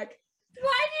coming back.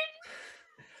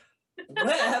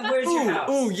 Where's your house?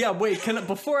 Oh yeah, wait,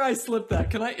 before I slip that,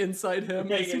 can I inside him?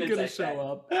 Yeah, Is you he can gonna inside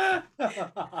show up?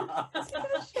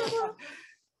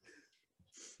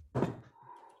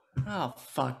 Oh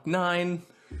fuck, 9.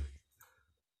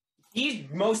 He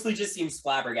mostly just seems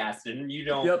flabbergasted, and you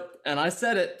don't. Yep, and I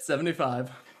said it,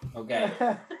 75. Okay.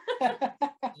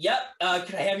 Yep.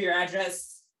 Can I have your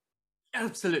address?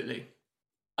 Absolutely.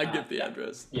 I give the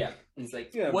address. Yeah. He's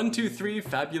like, 123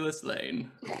 Fabulous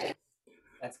Lane.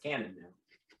 that's canon now.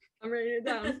 I'm writing it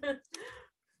down.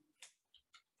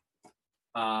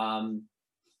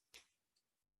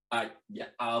 Yeah,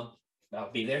 I'll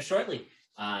be there shortly.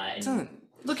 And Excellent.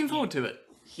 Looking forward to it.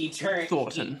 he turns.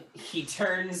 Thornton. He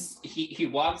turns. He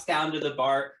walks down to the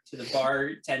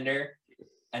bartender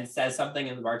and says something,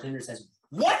 and the bartender says,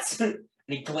 "What?" And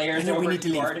he glares I know we over need to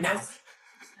to leave Artemis,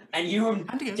 and you and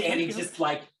Time to go, Danny time to go. just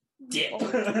like dip.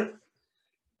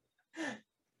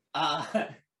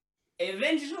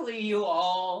 Eventually, you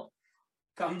all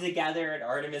come together at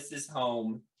Artemis's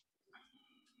home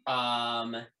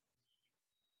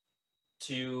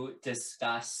to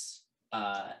discuss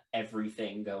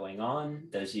everything going on.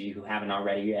 Those of you who haven't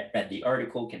already yet read the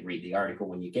article can read the article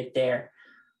when you get there.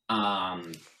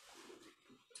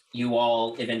 You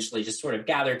all eventually just sort of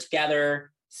gather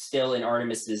together, still in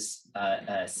Artemis's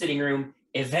sitting room.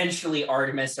 Eventually,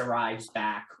 Artemis arrives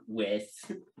back with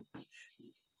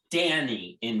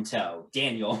Danny in tow.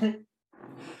 Daniel.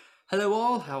 Hello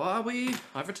all, how are we?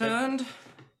 I've returned.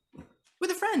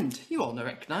 With a friend. You all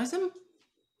recognize him.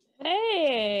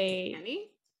 Hey. Annie?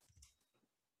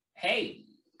 Hey,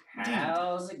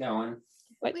 how's it going?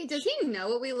 Wait, does he know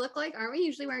what we look like? Aren't we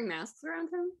usually wearing masks around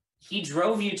him? He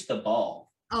drove you to the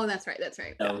ball, Oh, that's right. That's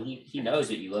right. so he knows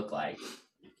what you look like.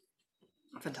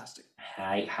 Fantastic.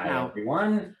 Hi Now-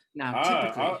 everyone. Now,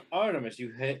 typically, Artemis,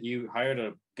 you hired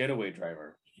a getaway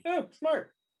driver. Oh,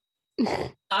 smart.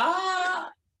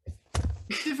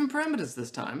 different parameters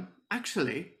this time.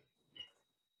 Actually,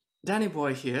 Danny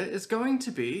Boy here is going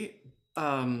to be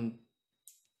the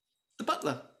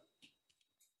butler.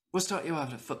 We'll start you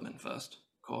out at footman first,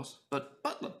 of course, but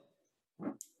butler.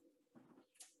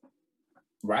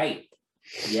 Right.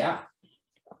 Yeah.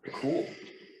 Cool.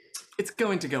 It's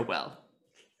going to go well.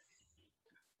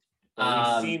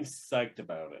 Well, he seems psyched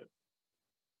about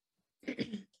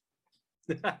it.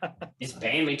 He's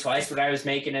paying me twice what I was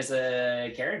making as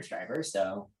a carriage driver,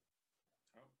 so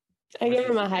I give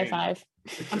him a high five.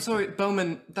 I'm sorry,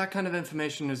 Bowman, that kind of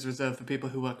information is reserved for people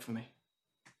who work for me.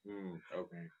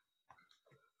 Okay.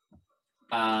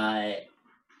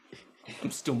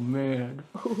 I'm still mad.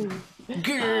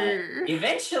 Grr.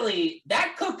 eventually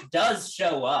that cook does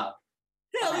show up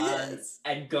Hell yes!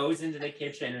 and goes into the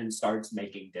kitchen and starts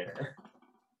making dinner.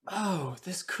 Oh,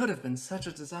 this could have been such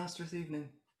a disastrous evening.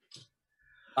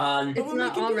 It's What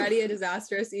not we can do? already a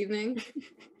disastrous evening.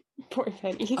 Poor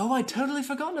Penny. Oh, I'd totally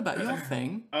forgotten about your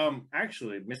thing.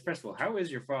 Actually, Miss Percival, how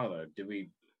is your father? Did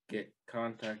we get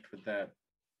contact with that?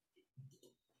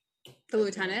 The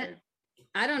lieutenant?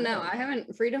 I don't know. I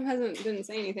haven't. Freedom didn't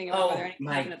say anything about whether anything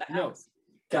happened at the house.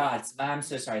 God, I'm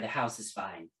so sorry. The house is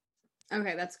fine.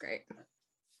 Okay, that's great.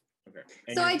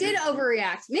 Okay. So I did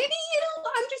overreact. Maybe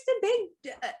I'm just a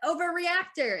big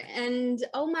overreactor, and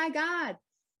oh my god.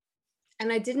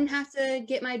 And I didn't have to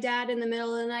get my dad in the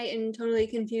middle of the night and totally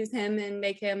confuse him and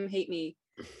make him hate me.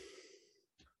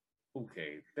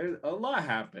 Okay, there's a lot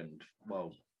happened.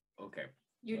 Well, okay.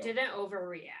 You didn't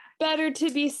overreact. Better to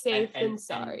be safe And- than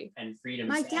sorry. And Freedom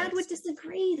My says, dad would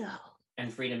disagree though.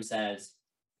 And Freedom says,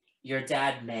 your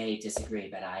dad may disagree,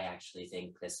 but I actually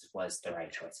think this was the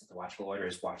right choice. If the Watchful Order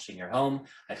is watching your home,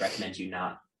 I'd recommend you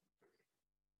not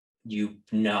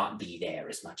be there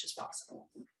as much as possible.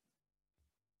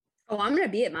 Oh, I'm gonna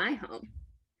be at my home.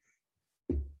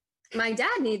 My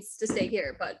dad needs to stay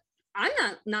here, but I'm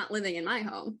not living in my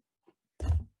home.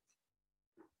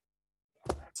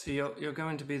 So you're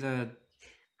going to be the.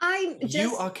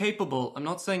 You are capable. I'm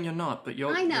not saying you're not, but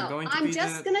you're. I know. You're going to I'm be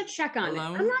just gonna check on it.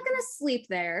 alone? I'm not gonna sleep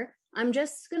there. I'm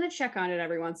just gonna check on it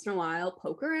every once in a while,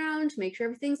 poke around, make sure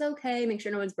everything's okay, make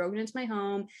sure no one's broken into my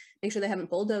home, make sure they haven't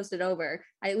bulldozed it over.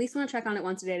 I at least want to check on it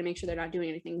once a day to make sure they're not doing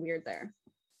anything weird there.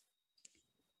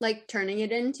 Like turning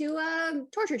it into a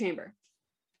torture chamber.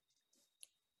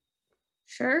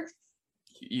 Sure.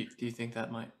 Do you think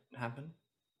that might happen?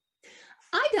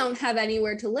 I don't have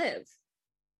anywhere to live.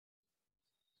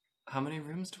 How many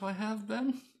rooms do I have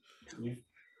then?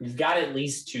 You've got at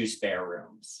least 2 spare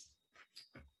rooms.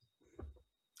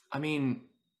 I mean,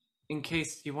 in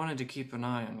case you wanted to keep an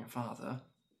eye on your father,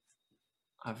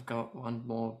 I've got one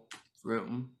more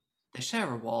room. They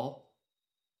share a wall,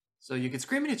 so you could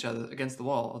scream at each other against the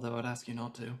wall, although I'd ask you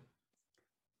not to.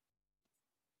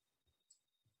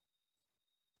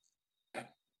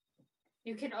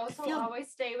 You can also always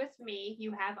stay with me.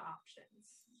 You have options.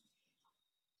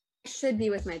 I should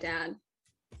be with my dad.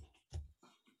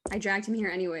 I dragged him here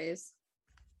anyways.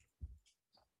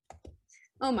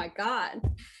 Oh my god.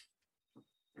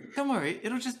 Don't worry,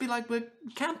 it'll just be like we're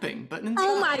camping, but inside.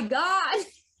 Oh my god.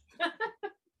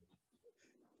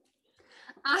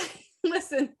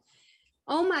 Listen.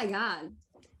 Oh my god.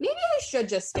 Maybe I should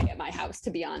just stay at my house,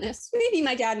 to be honest. Maybe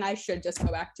my dad and I should just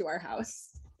go back to our house.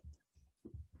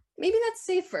 Maybe that's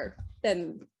safer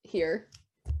than here.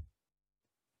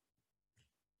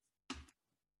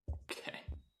 Okay.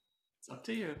 It's up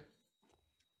to you.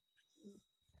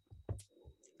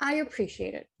 I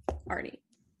appreciate it, Arnie.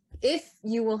 If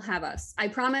you will have us, I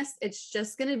promise it's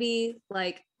just going to be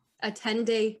like a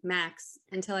 10-day max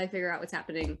until I figure out what's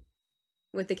happening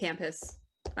with the campus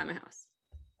by my house.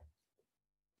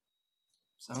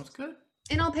 Sounds good.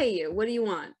 And I'll pay you. What do you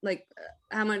want? Like,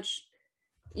 how much?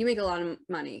 You make a lot of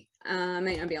money. I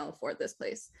might not be able to afford this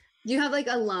place. Do you have like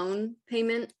a loan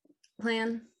payment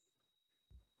plan?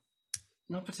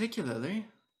 Not particularly.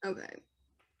 Okay.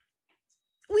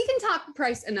 We can talk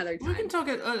price another time. We can talk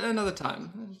another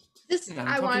time. Just,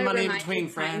 I want talking to money remind between you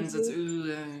friends.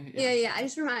 kindly. It's Yeah. I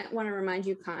just want to remind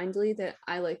you kindly that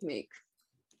I like make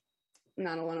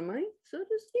not a lot of money, so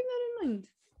just keep that in mind.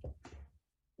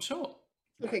 Sure.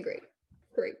 Okay, great.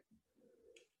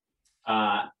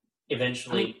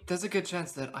 Eventually, I mean, there's a good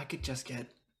chance that I could just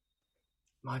get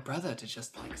my brother to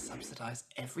just like subsidize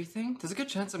everything. There's a good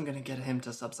chance I'm going to get him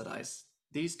to subsidize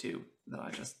these 2 that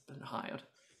I just been hired.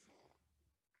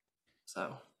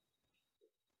 So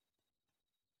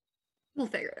We'll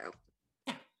figure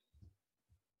it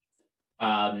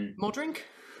out. um, More drink?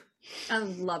 I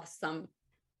love some.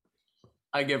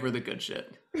 I give her the good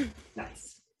shit.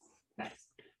 nice.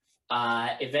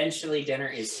 Eventually, dinner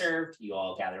is served. You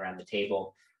all gather around the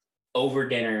table. Over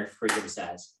dinner, Freedom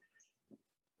says,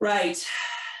 "Right.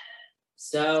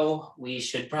 So we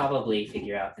should probably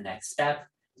figure out the next step.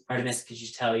 Artemis, could you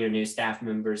tell your new staff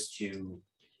members to,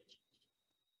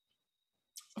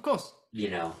 Of course.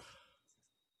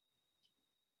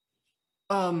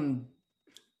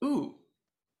 Ooh.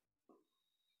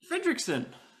 Fredrickson.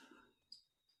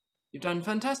 You've done a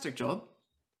fantastic job.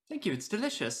 Thank you, it's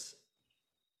delicious.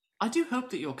 I do hope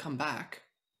that you'll come back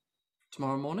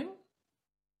tomorrow morning.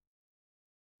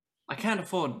 I can't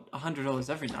afford $100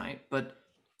 every night, but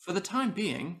for the time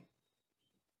being,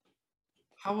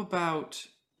 how about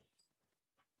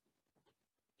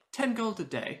 10 gold a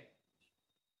day?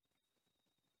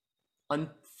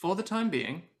 For the time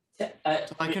being, so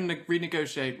I can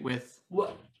renegotiate with...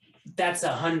 Well, that's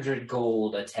 100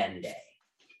 gold a 10-day,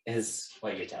 is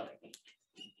what you're telling me.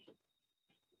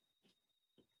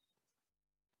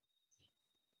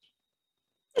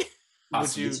 I'll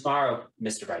see you tomorrow,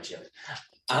 Mr. Brightshield.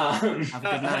 Have a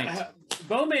good night.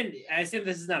 Bowman, I assume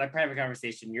this is not a private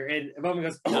conversation. You're in. Bowman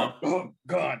goes, oh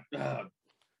God.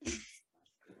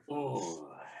 Oh.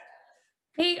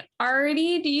 Hey,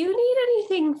 Artie, do you need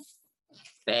anything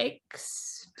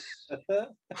fixed?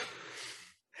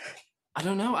 I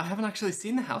don't know. I haven't actually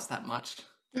seen the house that much.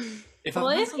 If Well,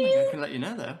 I've if something, I can let you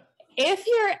know, though. If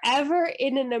you're ever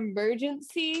in an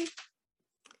emergency,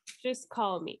 just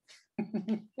call me.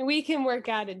 We can work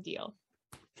out a deal.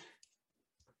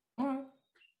 All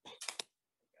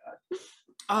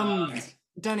right.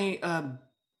 Danny,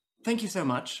 thank you so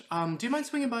much. Do you mind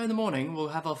swinging by in the morning? We'll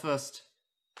have our first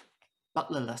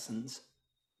butler lessons.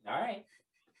 All right.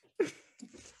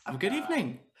 Have a good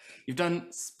evening. You've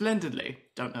done splendidly.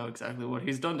 Don't know exactly what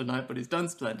he's done tonight, but he's done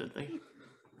splendidly.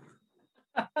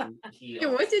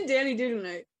 What did Danny do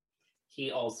tonight?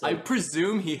 He also... I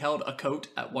presume he held a coat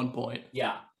at one point.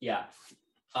 Yeah.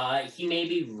 He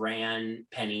maybe ran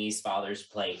Penny's father's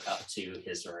plate up to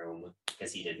his room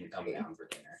because he didn't come down for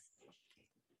dinner.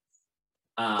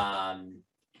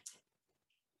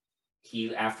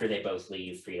 After they both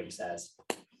leave, Freedom says,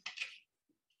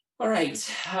 "All right,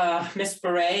 Miss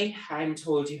Beret, I'm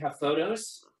told you have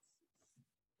photos."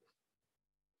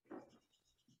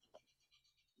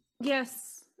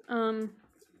 Yes.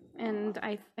 And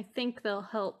I think they'll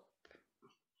help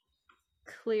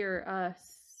clear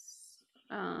us.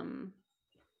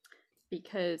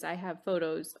 Because I have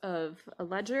photos of a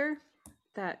ledger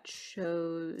that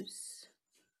shows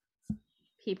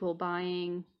people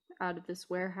buying out of this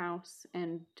warehouse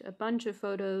and a bunch of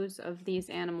photos of these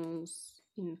animals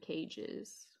in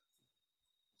cages.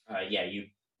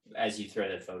 As you throw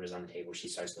the photos on the table, she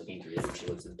starts looking through them. She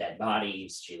looks at the dead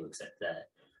bodies. She looks at the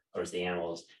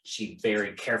animals. She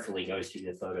very carefully goes through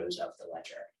the photos of the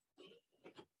ledger.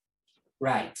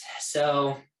 Right.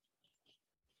 So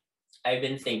I've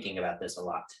been thinking about this a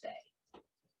lot today.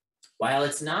 While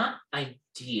it's not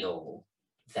ideal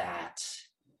that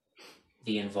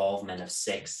the involvement of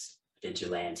 6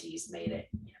 vigilantes made it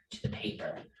to the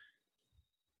paper,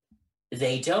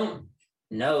 they don't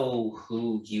know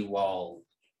who you all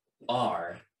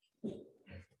are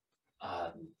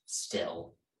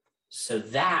still. So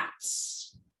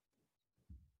that's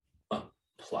a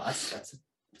plus.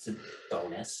 That's a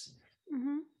bonus.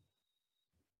 Mm-hmm.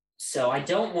 So I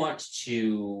don't want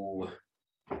to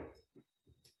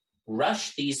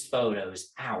rush these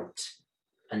photos out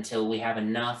until we have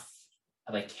enough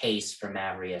of a case for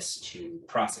Mavrius to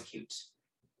prosecute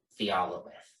Fiala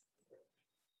with.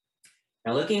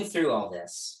 Now, looking through all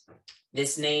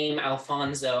this name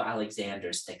Alfonso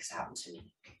Alexander sticks out to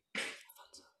me.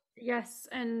 Yes,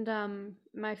 and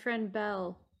my friend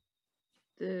Belle,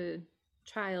 the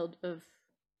child of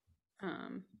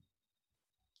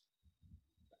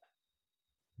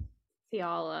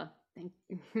Fiala.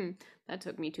 That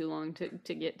took me too long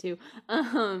to get to.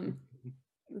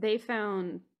 They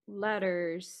found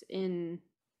letters in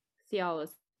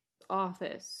Fiala's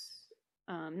office,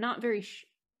 not very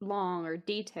long or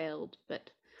detailed, but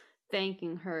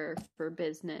thanking her for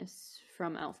business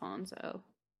from Alfonso.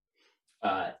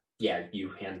 You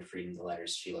hand Freedom the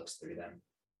letters. She looks through them.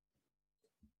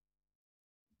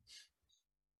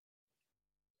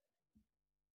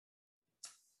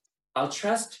 I'll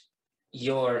trust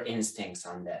your instincts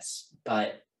on this,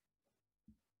 but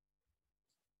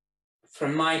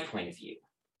from my point of view,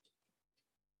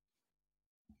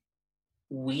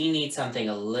 we need something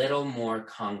a little more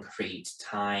concrete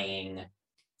tying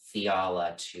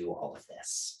Fiala to all of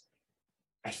this.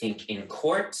 I think in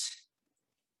court,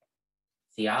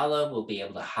 Fiala will be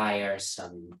able to hire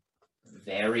some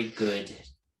very good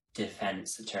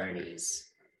defense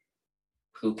attorneys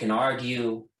who can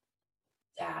argue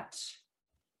that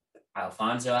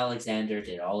Alfonso Alexander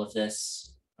did all of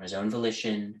this on his own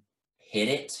volition, hid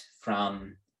it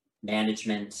from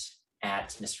management at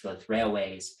Mr. Lith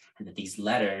Railways, and that these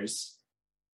letters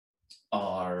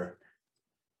are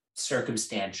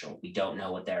circumstantial. We don't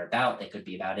know what they're about. They could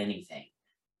be about anything.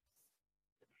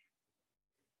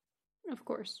 Of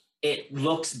course. It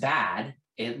looks bad.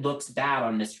 It looks bad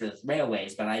on Mr. Lith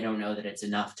Railways, but I don't know that it's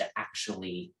enough to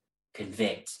actually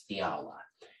convict Fiala.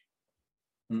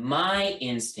 My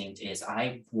instinct is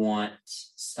I want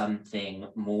something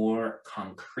more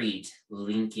concrete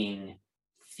linking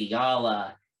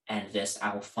Fiala and this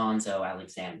Alfonso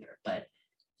Alexander, but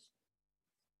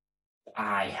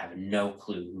I have no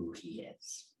clue who he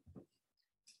is.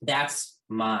 That's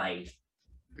my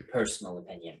personal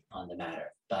opinion on the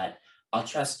matter, but I'll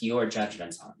trust your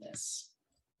judgments on this.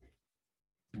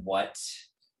 What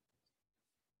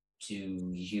do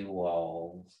you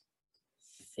all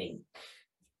think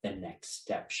the next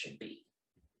step should be?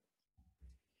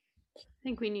 I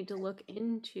think we need to look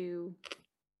into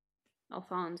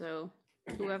Alfonso,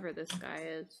 whoever this guy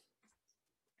is.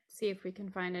 See if we can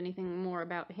find anything more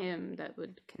about him that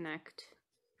would connect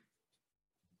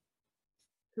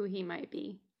who he might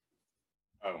be.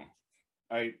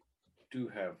 I do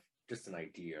have just an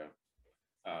idea.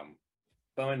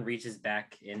 Bowen reaches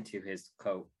back into his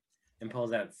coat and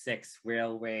pulls out 6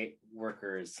 railway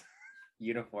workers'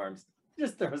 uniforms,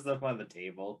 just throws them on the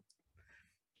table.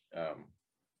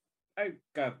 I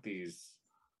got these.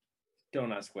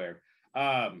 Don't ask where.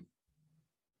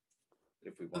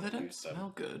 If we want They to don't use them.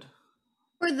 smell good.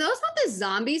 Were those what the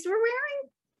zombies were wearing?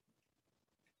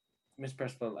 Miss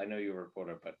Percival, I know you're a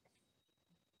reporter, but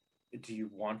do you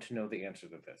want to know the answer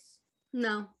to this?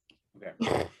 No.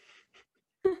 Okay.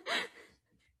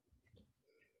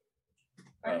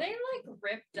 Are they like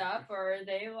ripped up or are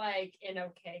they like in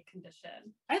okay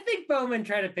condition? I think Bowman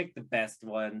tried to pick the best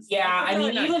ones. Yeah, I They're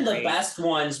mean, not even the great. best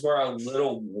ones were a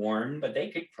little worn, but they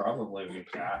could probably be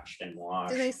patched and Do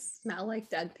washed. they smell like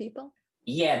dead people?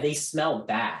 Yeah, they smell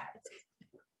bad.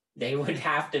 They would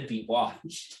have to be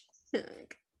washed.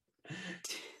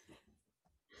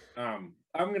 I'm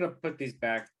gonna put these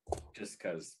back just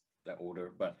because the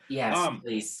odor, but Yes,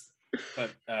 please.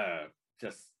 but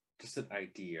just an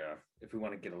idea. If we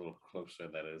want to get a little closer,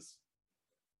 that is.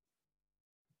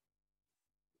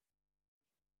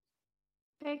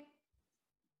 Okay.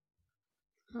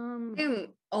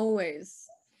 I'm always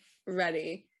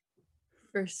ready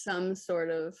for some sort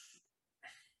of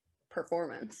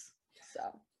performance.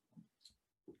 So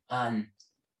I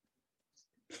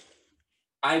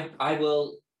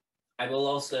will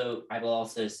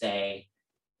also say,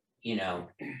 you know,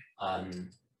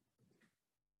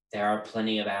 there are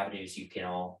plenty of avenues you can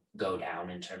all go down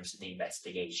in terms of the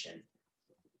investigation.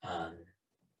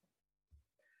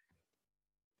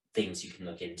 Things you can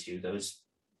look into. Those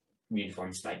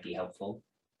uniforms might be helpful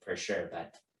for sure,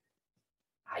 but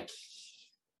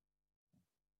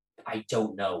I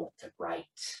don't know what the right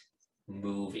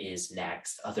move is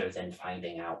next other than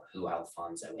finding out who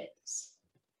Alfonso is.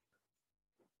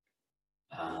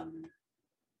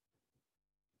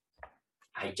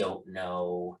 I don't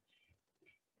know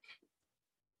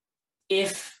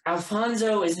if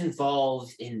Alfonso is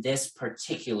involved in this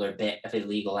particular bit of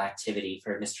illegal activity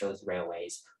for Mr.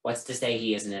 Railways. What's to say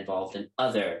he isn't involved in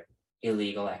other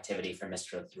illegal activity for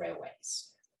Mr. Railways?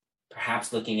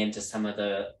 Perhaps looking into some of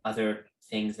the other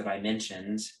things that I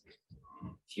mentioned a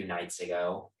few nights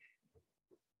ago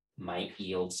might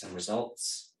yield some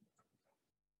results.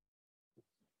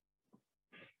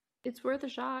 It's worth a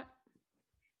shot.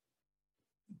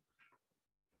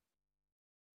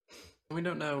 We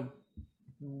don't know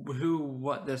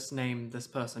what this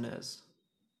person is,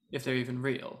 if they're even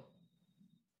real.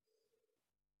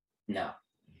 No.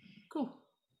 Cool.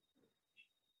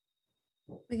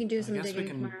 we can do I some guess we digging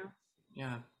can- tomorrow.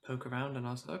 Yeah, poke around in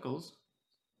our circles.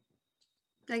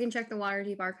 I can check the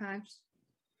Waterdeep archives.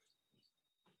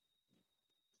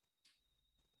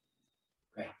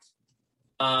 Right.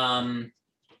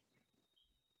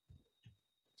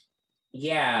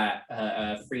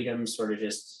 Freedom sort of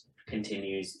just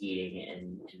continues eating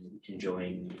and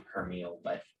enjoying her meal,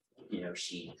 but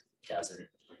she doesn't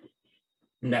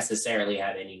necessarily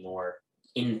have any more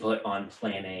input on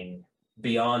planning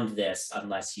beyond this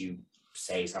unless you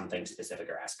say something specific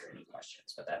or ask her any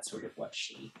questions, but that's sort of what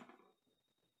she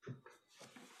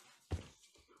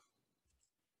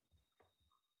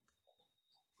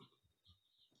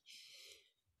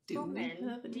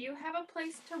Bowman, do you have a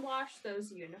place to wash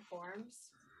those uniforms?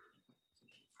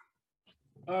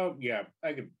 Oh yeah,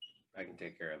 I can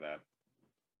take care of that.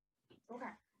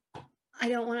 Okay. I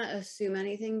don't want to assume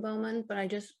anything, Bowman, but I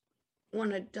just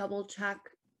want to double check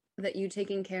that you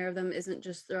taking care of them isn't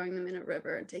just throwing them in a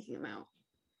river and taking them out.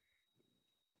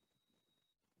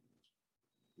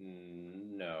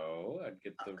 No, I'd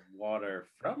get the water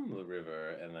from the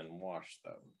river and then wash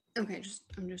them. Okay, I'm just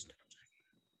double checking.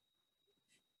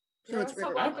 You're it's also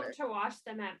river welcome water. to wash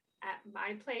them at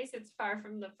my place. It's far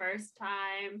from the first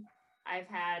time I've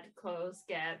had clothes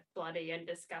get bloody and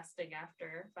disgusting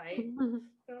after a fight.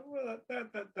 Well,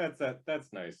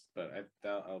 that's nice, but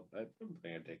I'm going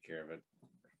to take care of it.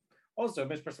 Also,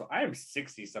 Miss Percival, I'm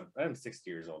 60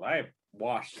 years old. I've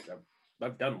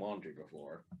done laundry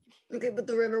before. Okay, but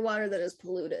the river water that is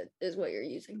polluted is what you're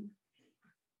using.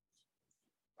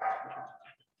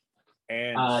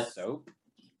 And soap.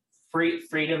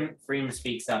 Freedom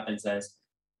speaks up and says,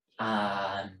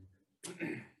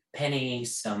 Penny,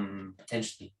 some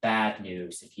potentially bad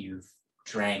news. If you've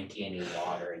drank any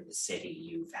water in the city,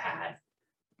 you've had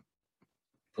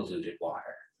polluted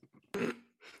water.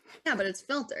 Yeah, but it's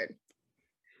filtered.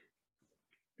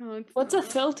 What's a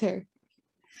filter?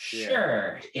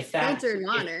 Sure. If that Filtered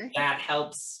water. If that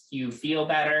helps you feel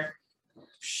better,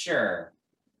 sure.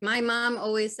 My mom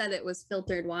always said it was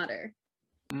filtered water.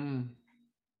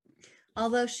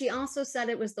 Although she also said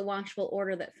it was the watchful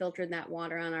order that filtered that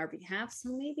water on our behalf, so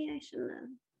maybe I shouldn't have.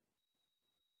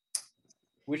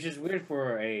 Which is weird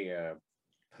for a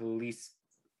police,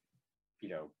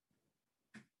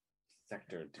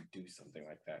 sector to do something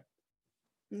like that.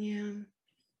 Yeah.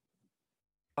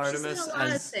 Artemis, She's seen a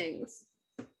lot of things.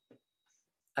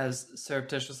 as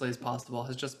surreptitiously as possible,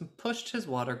 has just pushed his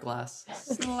water glass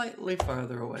slightly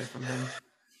farther away from him.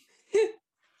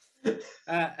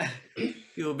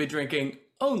 You will be drinking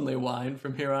only wine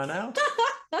from here on out.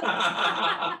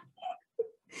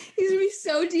 He's gonna be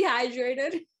so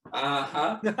dehydrated.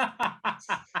 Oh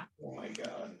my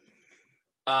god.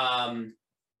 Anyway.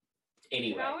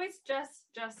 You can always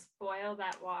just boil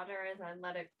that water and then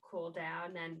let it cool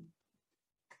down and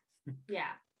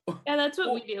yeah. Yeah, that's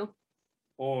what we do.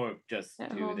 Or just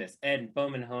At do home. this. And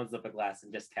Bowman holds up a glass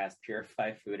and just casts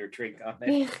purify food or drink on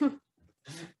it.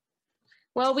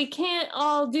 Well, we can't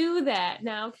all do that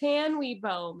now, can we,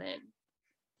 Bowman?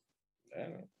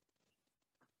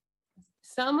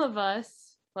 Some of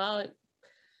us, well,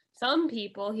 some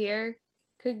people here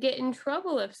could get in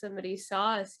trouble if somebody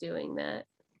saw us doing that.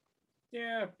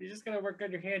 Yeah, you're just gonna work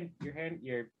on your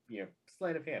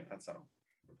sleight of hand. That's all.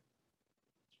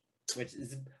 Which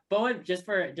is Bowman just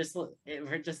for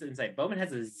insight. Bowman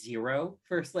has a 0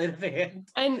 for sleight of hand.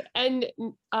 And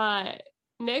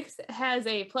Nyx has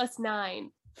a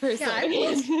 +9 for Yeah, sleight I'm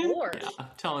of hand. +4. Yeah,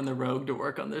 telling the rogue to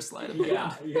work on their sleight of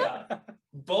Yeah, hand. yeah.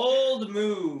 Bold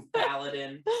move,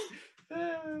 Paladin.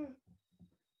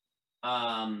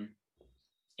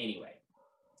 Anyway.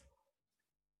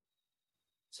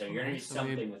 So you're gonna do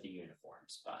something with the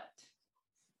uniforms, but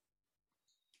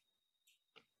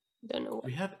Don't know Do what.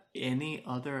 we have any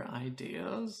other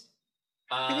ideas?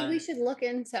 I think we should look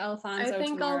into Alfonso I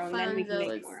think tomorrow, and then we can Alfonso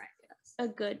make is- more ideas. A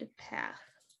good path.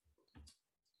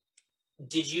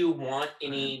 did you want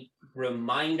any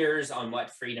reminders on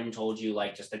what Freedom told you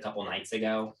like just a couple nights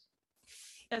ago?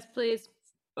 Yes, please.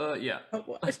 Yeah. Oh,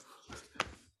 what?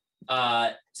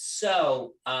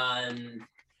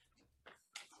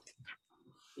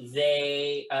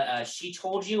 She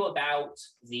told you about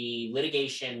the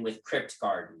litigation with Crypt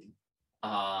Garden,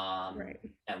 Right.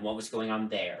 and what was going on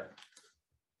there.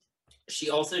 She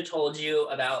also told you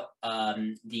about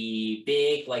the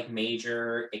big, like,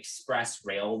 major express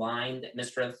rail line that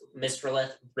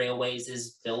Mistralith Railways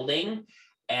is building,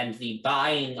 and the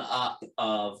buying up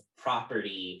of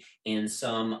property in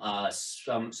some of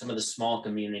the small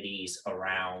communities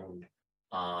around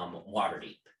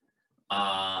Waterdeep,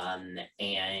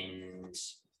 and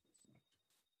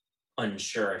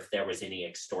unsure if there was any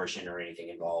extortion or anything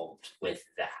involved with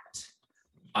that.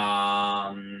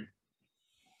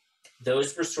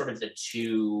 Those were sort of the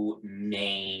two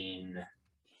main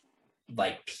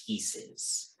like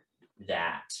pieces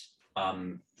that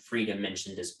Freedom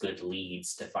mentioned as good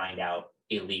leads to find out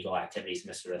illegal activities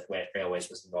Mr. Railways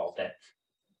was involved in.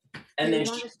 And Maybe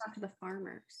then we want to talk to the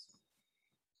farmers.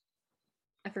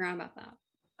 I forgot about that.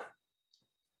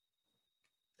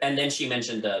 and then she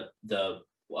mentioned the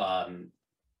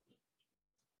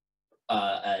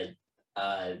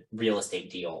real estate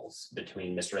deals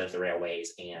between Mr.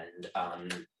 Railways and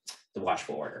the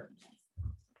Watchful Order.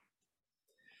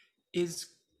 Is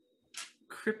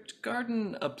Crypt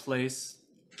Garden a place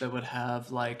that would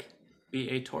have like be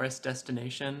a tourist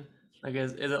destination? Like,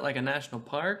 is it like a national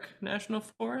park, national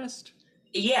forest?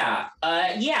 Yeah,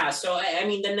 So I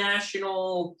mean, the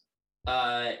national,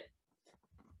 there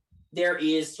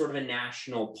is sort of a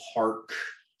national park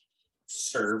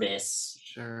service.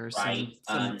 Sure, Right,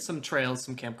 some trails,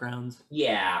 some campgrounds.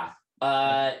 Yeah.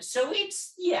 So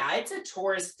it's a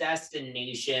tourist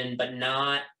destination, but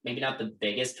maybe not the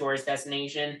biggest tourist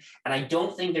destination. And I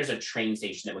don't think there's a train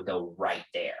station that would go right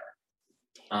there.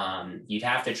 You'd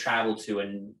have to travel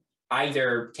to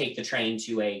either take the train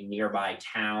to a nearby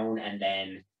town and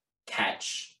then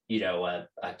catch, a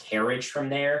carriage from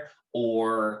there,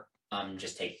 or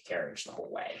just take a carriage the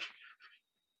whole way.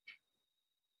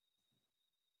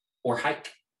 Or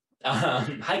hike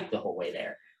the whole way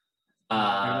there.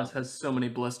 Ernest has so many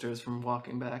blisters from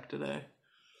walking back today.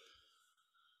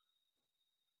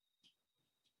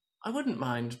 I wouldn't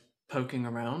mind poking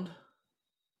around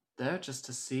there just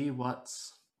to see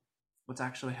what's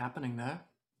actually happening there.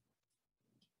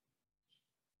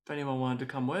 If anyone wanted to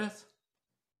come with,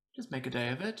 just make a day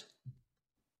of it.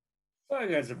 Well, I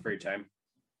got some free time.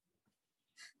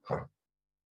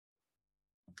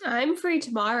 I'm free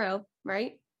tomorrow,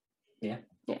 right? Yeah.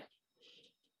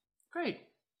 Great.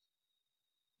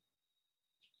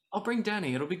 I'll bring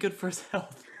Danny. It'll be good for his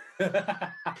health.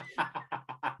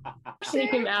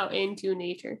 Take him out into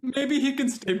nature. Maybe he can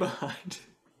stay behind.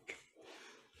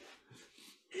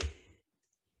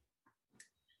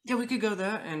 Yeah, we could go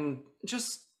there and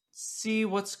just see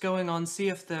what's going on, see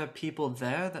if there are people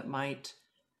there that might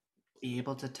be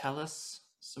able to tell us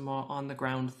some more on the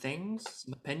ground things,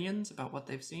 some opinions about what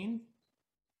they've seen.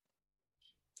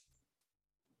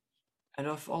 And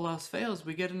if all else fails,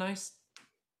 we get a nice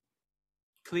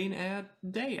clean air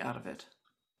day out of it.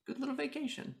 Good little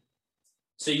vacation.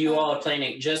 So you all are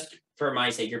planning, just for my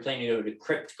sake, you're planning to go to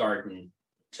Crypt Garden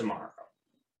tomorrow.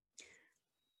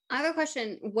 I have a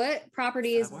question. What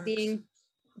property is That works. being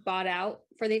bought out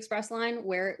for the express line?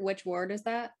 Which ward is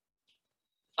that?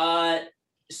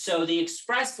 So the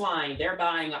express line, they're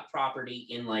buying up property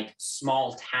in like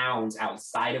small towns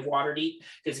outside of Waterdeep.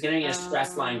 It's going to be an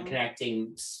express line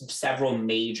connecting several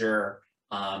major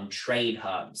trade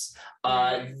hubs.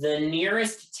 The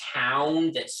nearest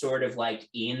town that's sort of like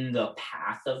in the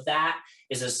path of that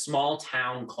is a small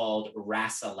town called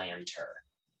Rassalanter.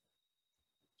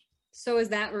 So is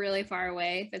that really far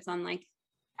away if it's on like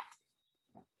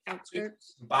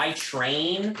outskirts? By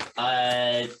train,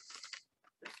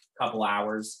 couple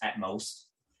hours at most.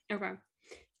 Okay.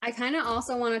 I kind of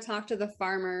also want to talk to the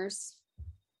farmers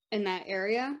in that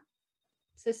area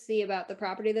to see about the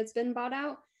property that's been bought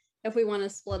out. If we want to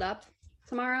split up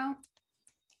tomorrow.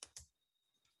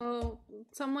 Well,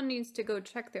 someone needs to go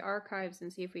check the archives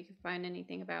and see if we can find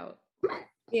anything about.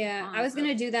 Yeah, I was going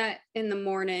to do that in the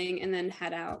morning and then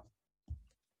head out.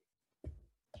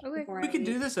 Okay. We could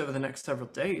do this over the next several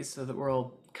days so that we're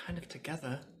all kind of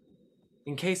together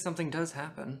in case something does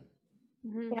happen.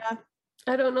 Yeah.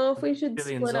 I don't know if we should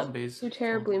Billion split up zombies. too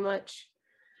terribly much.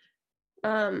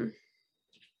 So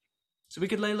we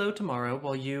could lay low tomorrow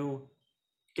while you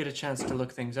get a chance to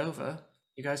look things over.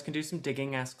 You guys can do some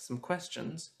digging, ask some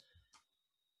questions.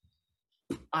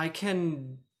 I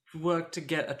can work to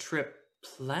get a trip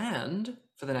planned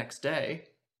for the next day.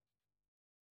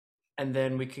 And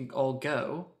then we can all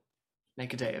go,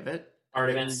 make a day of it.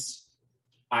 Artemis,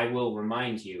 I will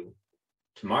remind you,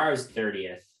 tomorrow's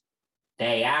 30th.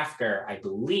 Day after, I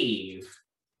believe.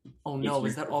 Oh no,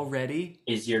 is that already?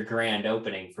 Is your grand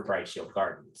opening for Bright Shield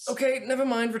Gardens. Okay, never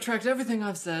mind. Retract everything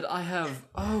I've said. I have,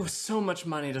 so much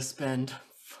money to spend.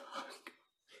 Fuck.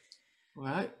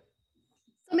 What?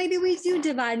 So maybe we do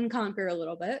divide and conquer a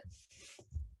little bit.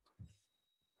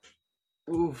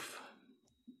 Oof.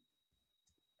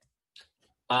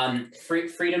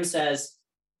 Freedom says,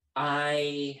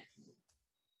 I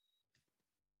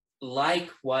like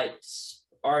what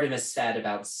Artemis said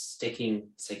about sticking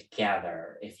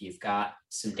together if you've got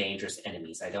some dangerous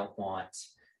enemies. I don't want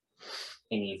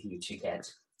any of you to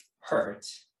get hurt.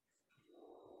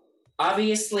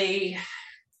 Obviously,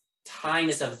 time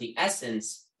is of the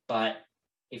essence, but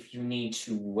if you need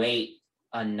to wait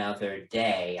another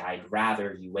day, I'd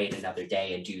rather you wait another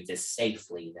day and do this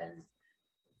safely than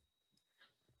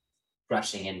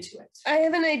rushing into it. I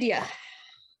have an idea.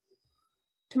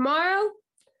 Tomorrow,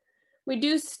 we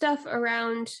do stuff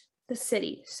around the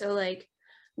city. So, like,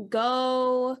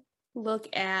 go look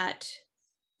at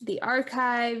the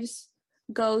archives,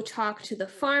 go talk to the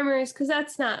farmers, because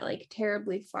that's not, like,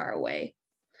 terribly far away.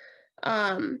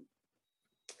 And,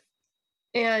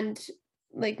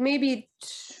 like, maybe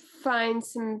find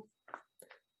some...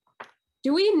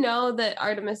 Do we know that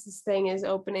Artemis's thing is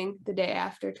opening the day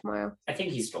after tomorrow? I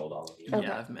think he's told all of you. Okay.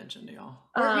 Yeah, I've mentioned to y'all.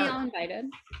 Weren't we all invited?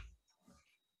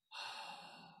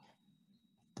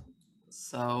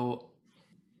 So,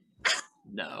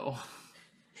 no.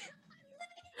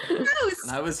 Gross.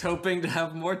 And I was hoping to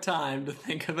have more time to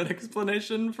think of an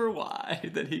explanation for why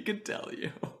that he could tell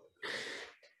you.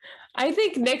 I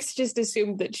think Nyx just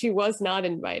assumed that she was not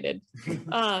invited.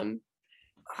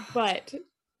 But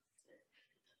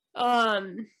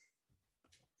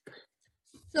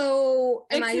So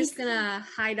am Nyx I is- just gonna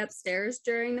hide upstairs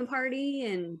during the party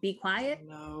and be quiet?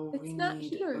 No, It's not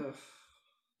here.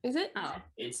 Is it? Oh.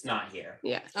 It's not here.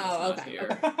 Yeah. Oh, okay.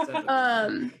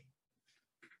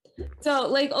 So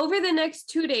like over the next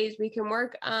 2 days, we can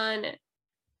work on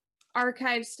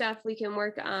archive stuff. We can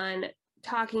work on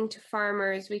talking to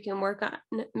farmers. We can work on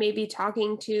maybe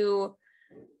talking to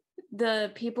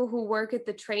the people who work at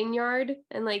the train yard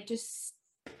and like just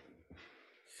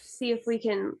see if we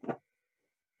can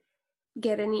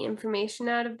get any information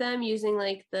out of them using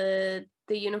like the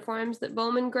uniforms that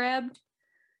Bowman grabbed.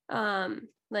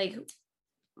 Like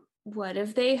what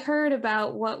if they heard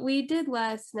about what we did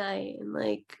last night and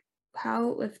like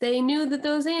how if they knew that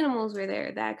those animals were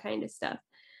there, that kind of stuff.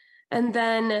 And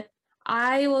then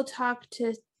I will talk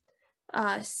to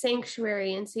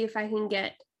Sanctuary and see if I can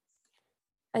get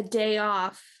a day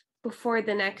off before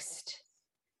the next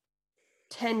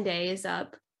 10 days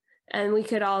up, and we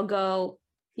could all go.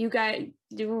 You guys,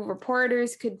 the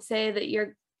reporters could say that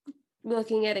you're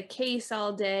looking at a case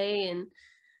all day, and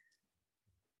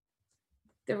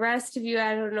the rest of you,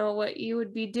 I don't know what you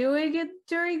would be doing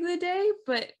during the day,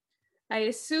 but I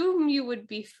assume you would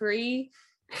be free.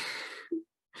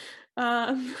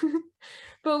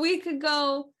 But we could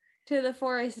go to the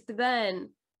forest then,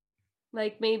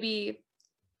 like maybe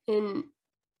in,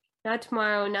 not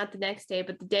tomorrow, not the next day,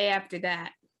 but the day after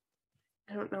that.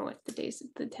 I don't know what the days of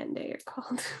the 10-day are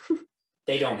called.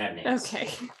 They don't have names. Okay.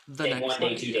 The Day next 1 day,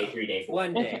 one, 2 day, 3 day, 4.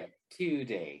 1 day, Okay. 2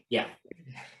 day. Yeah.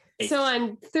 So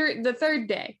on the third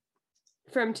day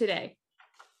from today,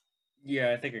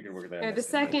 Yeah, I think I could work that. Yeah, in the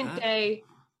this one. second day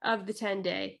of the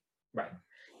 10-day. Right.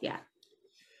 Yeah.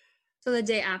 So the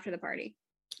day after the party.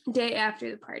 Day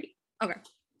after the party.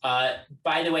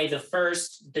 By the way,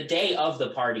 the day of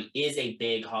the party is a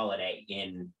big holiday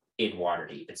in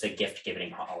Waterdeep. It's a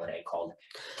gift-giving holiday called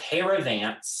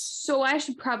Caravance. So I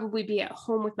should probably be at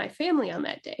home with my family on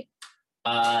that day.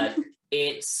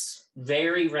 It's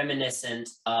very reminiscent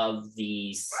of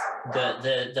the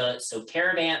so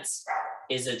Caravance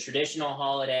is a traditional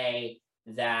holiday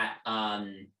that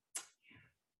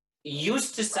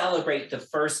used to celebrate the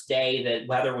first day that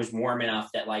weather was warm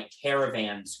enough that like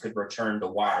caravans could return to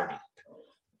Waterdeep.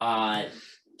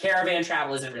 Caravan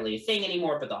travel isn't really a thing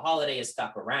anymore, but the holiday is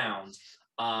stuck around.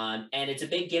 And it's a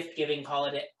big gift-giving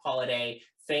holiday.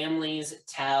 Families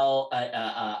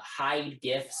hide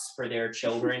gifts for their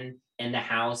children in the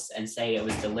house and say it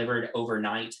was delivered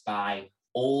overnight by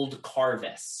Old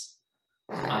Carvis,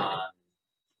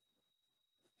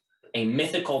 a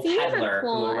mythical peddler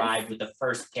who arrived with the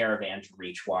first caravan to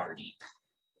reach Waterdeep.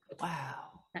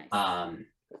 Wow. Nice.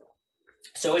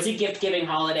 So it's a gift-giving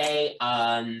holiday,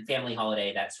 family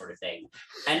holiday, that sort of thing.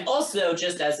 And also,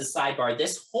 just as a sidebar,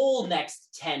 this whole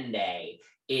next 10-day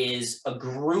is a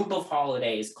group of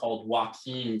holidays called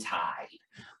Joaquin Tide.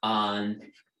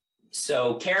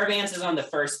 So Caravans is on the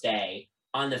first day.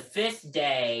 On the 5th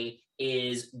day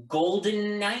is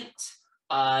Golden Night.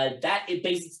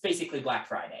 It's basically Black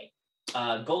Friday.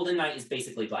 Golden Night is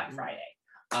basically Black Friday.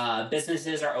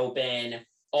 Businesses are open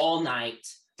all night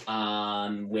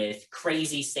with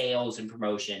crazy sales and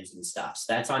promotions and stuff.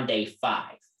 So that's on day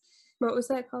 5. What was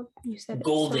that called? You said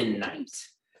Golden Night.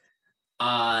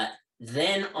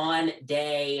 Then on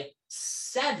day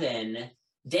 7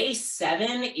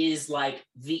 is like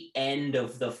the end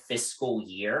of the fiscal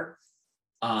year.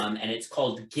 And it's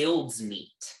called Guild's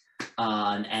Meet.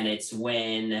 And it's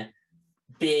when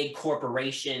big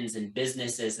corporations and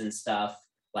businesses and stuff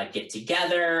like get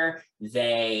together.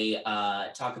 They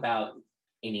talk about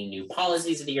any new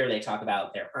policies of the year. They talk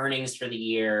about their earnings for the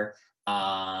year.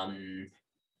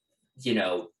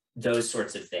 Those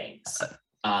sorts of things.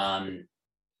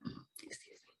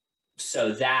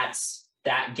 So that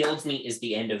Guild's Meet is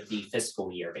the end of the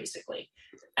fiscal year, basically.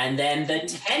 And then the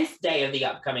 10th day of the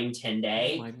upcoming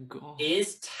 10-day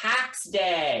is Tax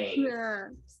Day. Yeah.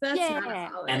 So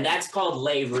that's And that's called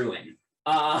Lay Ruin.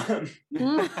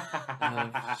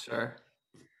 Sure.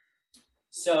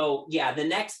 So yeah, the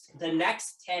next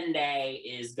 10-day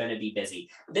is going to be busy.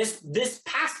 This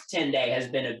past 10-day has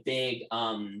been a big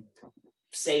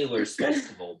sailors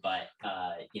festival, but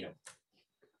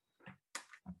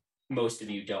most of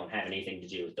you don't have anything to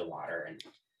do with the water, and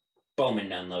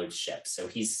Bowman unloads ships, so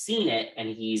he's seen it and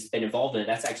he's been involved in it.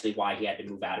 That's actually why he had to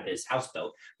move out of his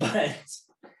houseboat. But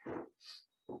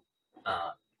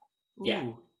yeah.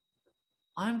 Ooh,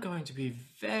 I'm going to be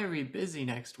very busy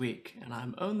next week, and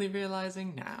I'm only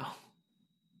realizing now.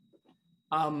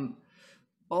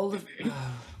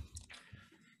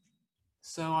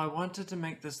 So I wanted to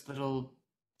make this little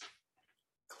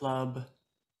club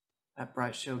at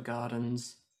Bright Shield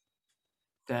Gardens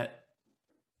that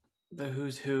the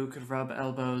who's who could rub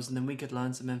elbows, and then we could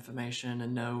learn some information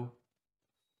and know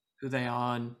who they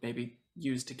are and maybe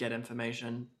use to get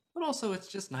information. But also it's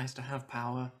just nice to have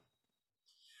power.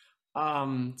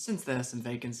 Since there's some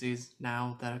vacancies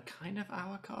now that are kind of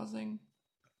our causing,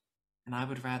 and I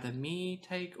would rather me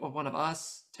take, or one of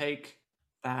us take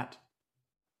that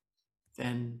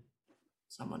than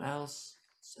someone else.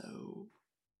 So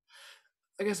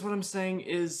I guess what I'm saying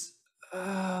is,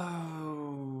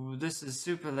 this is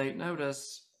super late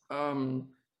notice.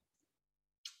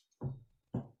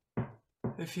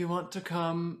 If you want to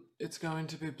come, it's going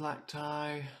to be black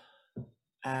tie,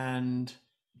 and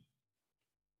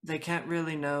they can't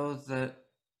really know that,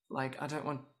 like, I don't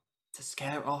want to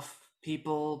scare off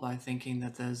people by thinking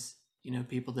that there's,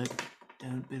 people that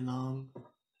don't belong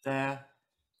there.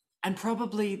 And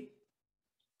probably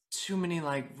too many,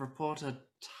 reporter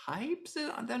types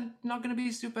they're not going to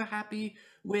be super happy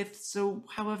with. So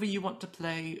however you want to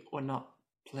play or not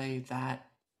play that,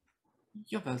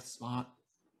 you're both smart.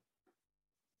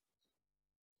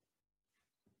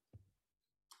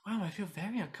 Wow, I feel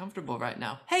very uncomfortable right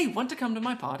now. Hey, want to come to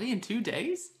my party in 2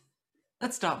 days?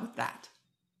 Let's start with that.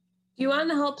 Do you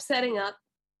want help setting up?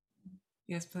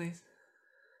 Yes, please.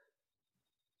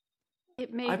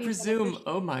 It may I be presume,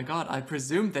 oh my god, I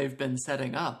presume they've been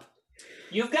setting up.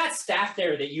 You've got staff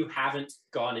there that you haven't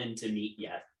gone in to meet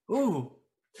yet. Ooh.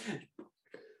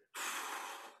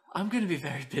 I'm going to be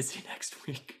very busy next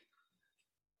week.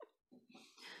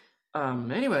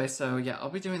 Anyway, so yeah, I'll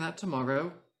be doing that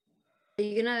tomorrow. Are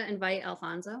you gonna invite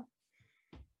Alfonso?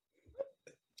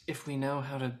 if we know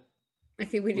how to I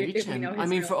think we do. reach If we him. know I his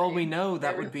mean, real for all we name. know,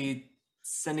 that would be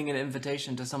sending an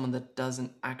invitation to someone that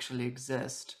doesn't actually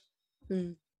exist.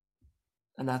 Hmm.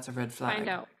 And that's a red flag. Find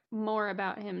out more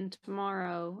about him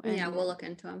tomorrow. And Yeah, we'll look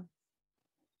into him.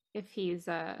 if he's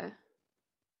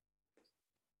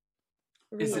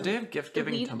Is the day of gift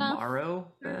giving Believe enough?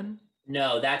 tomorrow, Ben?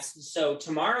 No, so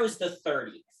tomorrow's the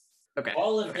 30th. Okay.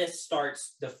 All of this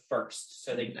starts the 1st.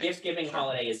 So the Next, gift giving sure.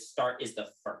 holiday is the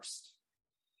 1st.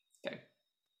 Okay.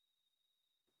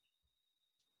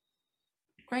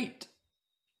 Great.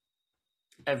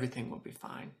 Everything will be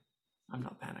fine. I'm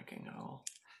not panicking at all.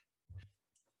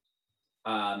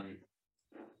 All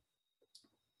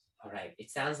right. It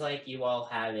sounds like you all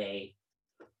have a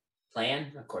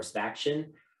plan, a course of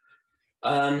action.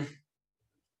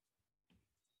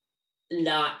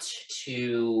 Not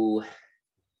to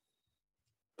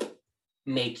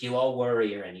make you all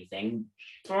worry or anything,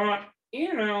 but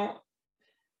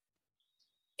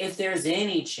if there's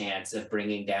any chance of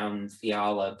bringing down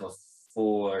Fiala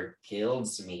before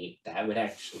guilds meet, that would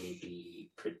actually be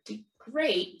pretty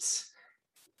great.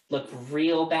 Look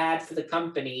real bad for the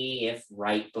company if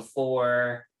right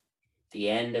before the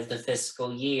end of the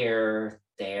fiscal year,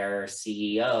 their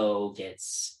CEO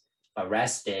gets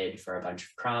arrested for a bunch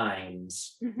of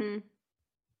crimes. Mm-hmm.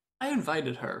 I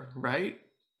invited her, right?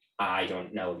 I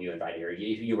don't know if you invited her.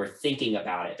 You were thinking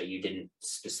about it, but you didn't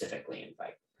specifically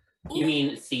invite. You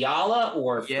mean Fiala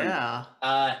or Frida?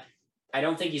 Yeah. I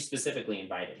don't think you specifically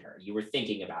invited her. You were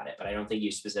thinking about it, but I don't think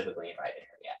you specifically invited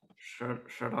her yet.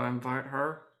 Should I invite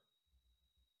her?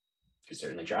 You could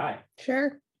certainly try.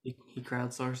 Sure. He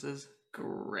crowdsources.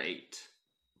 Great.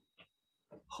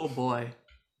 Oh boy.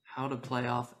 How to play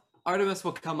off. Artemis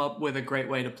will come up with a great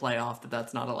way to play off that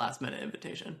that's not a last minute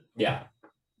invitation. Yeah.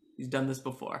 He's done this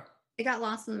before. It got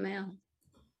lost in the mail.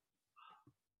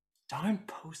 Darn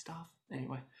post off.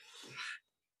 Anyway.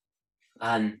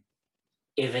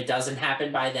 If it doesn't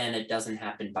happen by then, it doesn't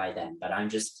happen by then. But I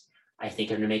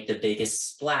think I'm going to make the biggest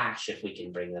splash if we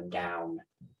can bring them down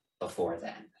before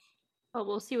then. Well,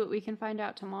 we'll see what we can find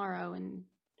out tomorrow, and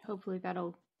hopefully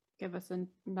that'll give us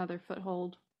another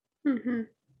foothold. Mm-hmm.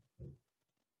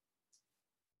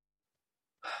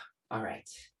 All right.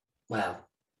 Well,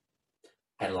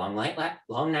 I had a long night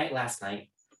last night.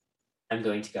 I'm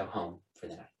going to go home for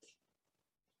the night.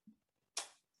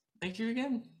 Thank you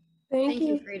again. Thank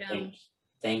you. Freedom.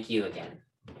 Thank you again,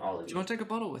 all of Do you. you want to take a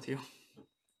bottle with you?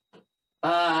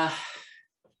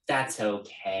 That's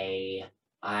okay.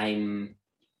 I'm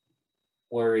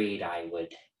worried I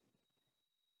would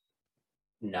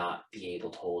not be able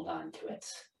to hold on to it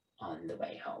on the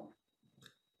way home.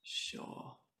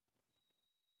 Sure.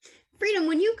 Freedom,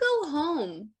 when you go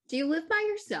home, do you live by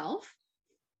yourself?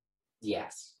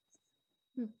 Yes.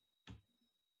 Hmm.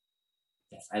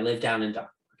 Yes, I live down in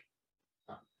Dock.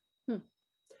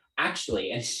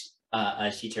 Actually, and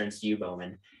she turns to you,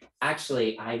 Bowman.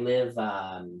 Actually, I live.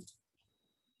 Are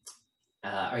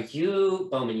you,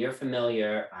 Bowman? You're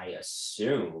familiar, I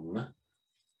assume,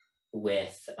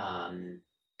 with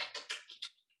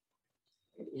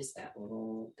what is that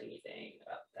little thingy thing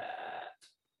about that?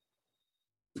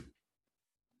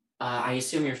 I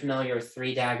assume you're familiar with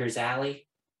Three Daggers Alley.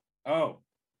 Oh,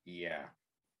 yeah.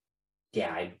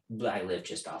 Yeah, I live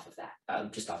just off of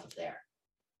that. Just off of there.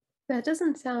 That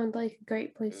doesn't sound like a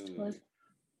great place to live.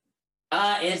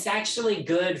 It's actually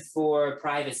good for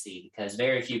privacy because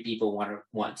very few people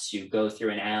want to go through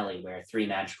an alley where three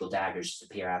magical daggers just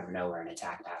appear out of nowhere and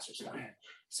attack passersby.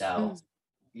 So,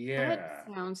 Yeah. That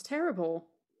sounds terrible.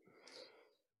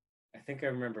 I think I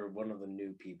remember one of the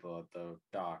new people at the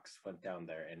docks went down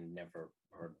there and never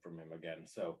heard from him again.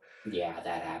 So, yeah,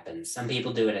 that happens. Some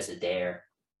people do it as a dare.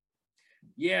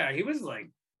 yeah, he was like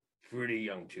pretty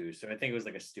young too. So I think it was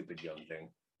like a stupid young thing.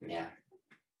 Yeah.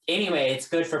 Anyway, it's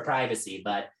good for privacy,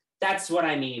 but that's what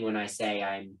I mean when I say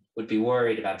I would be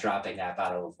worried about dropping that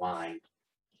bottle of wine.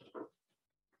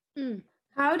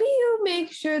 How do you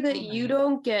make sure that you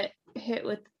don't get hit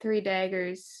with 3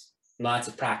 daggers? Lots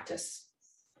of practice.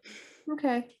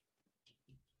 Okay.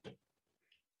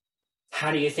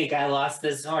 How do you think I lost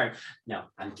this horn? No,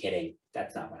 I'm kidding.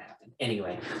 That's not what happened.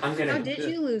 Anyway, I'm gonna. How did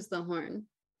you lose the horn?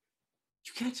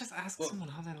 You can't just ask someone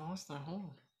how they lost their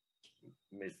horn.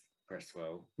 Miss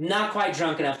Creswell. Not quite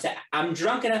drunk enough to. I'm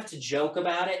drunk enough to joke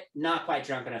about it. Not quite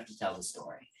drunk enough to tell the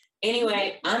story.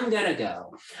 Anyway, I'm gonna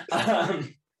go.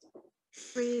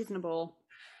 Reasonable.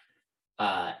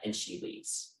 And she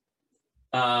leaves.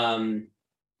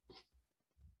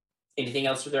 Anything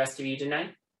else for the rest of you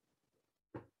tonight?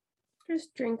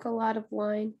 Just drink a lot of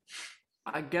wine.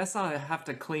 I guess I have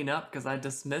to clean up because I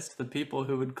dismissed the people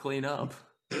who would clean up.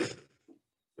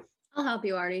 I'll help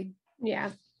you, Artie. Yeah.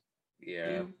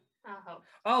 Yeah. I'll help.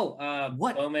 Oh,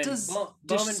 What Bowman, does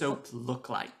dish soap look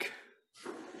like?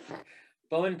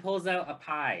 Bowman pulls out a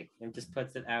pie and just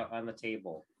puts it out on the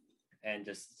table and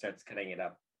just starts cutting it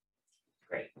up.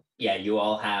 Great. Yeah, you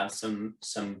all have some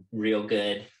real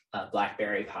good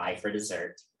blackberry pie for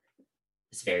dessert.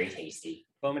 It's very tasty.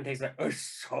 Bowman takes it.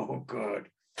 It's so good.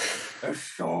 It's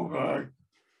so good.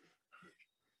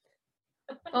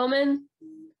 Omen,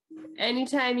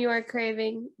 anytime you are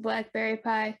craving blackberry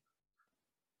pie,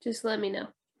 just let me know.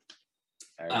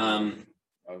 I'll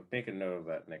make a note of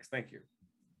that next. Thank you.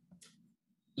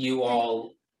 You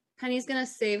all Penny's gonna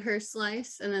save her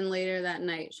slice, and then later that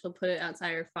night she'll put it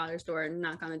outside her father's door and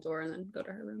knock on the door, and then go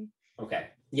to her room. okay?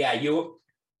 Yeah, you'll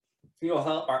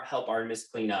help Artemis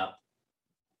clean up.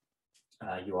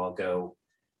 You all go,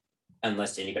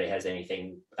 unless anybody has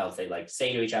anything else they'd like to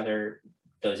say to each other.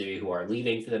 Those of you who are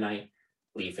leaving for the night,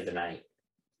 leave for the night.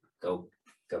 Go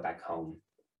back home.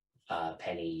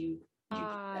 Penny, you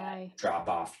drop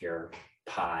off your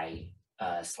pie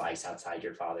slice outside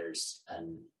your father's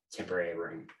temporary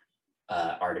room.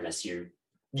 Artemis, you're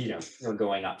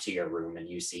going up to your room, and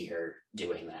you see her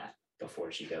doing that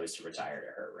before she goes to retire to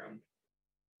her room.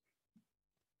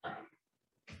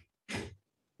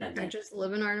 And I then just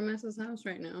live in Artemis's house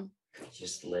right now.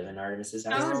 just live in Artemis's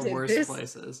How house. There are did worse this-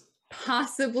 places.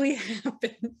 Possibly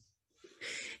happen.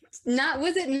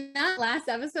 Was it not last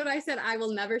episode I said I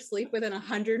will never sleep within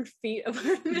 100 feet of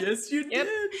Artemis? Yes, you Yep.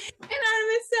 did. And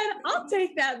Artemis said, I'll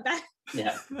take that back.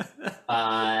 Yeah.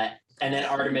 And then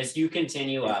Artemis, you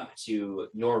continue up to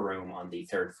your room on the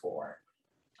third floor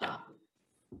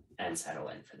and settle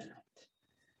in for the night.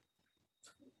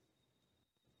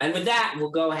 And with that,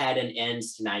 we'll go ahead and end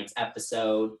tonight's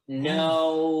episode.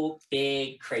 No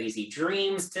big crazy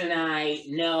dreams tonight.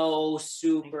 No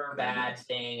super bad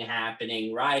thing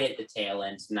happening right at the tail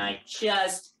end tonight.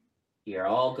 Just you're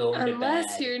all going to bed.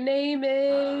 Unless your name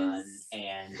is.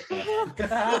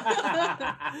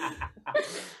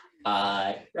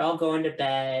 You're all going to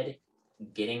bed,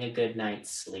 getting a good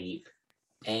night's sleep,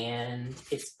 and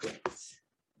it's great.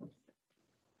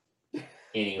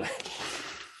 Anyway.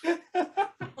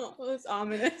 Oh, it was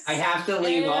ominous. I have to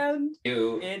leave off And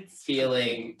you It's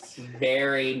feeling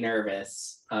very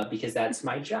nervous because that's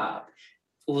my job.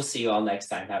 We'll see you all next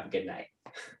time. Have a good night.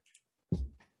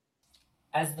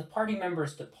 As the party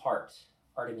members depart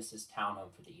Artemis's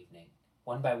townhome for the evening,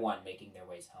 one by one making their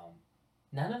ways home,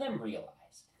 none of them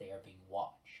realize they are being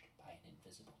watched by an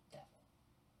invisible devil.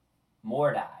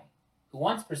 Mordai, who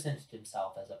once presented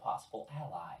himself as a possible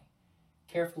ally,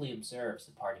 carefully observes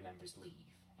the party members leave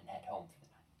and head home for the night.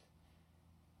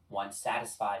 Once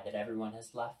satisfied that everyone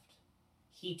has left,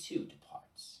 he too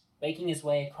departs, making his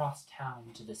way across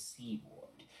town to the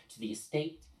seaward, to the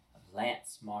estate of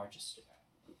Lance Margister.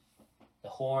 The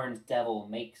horned devil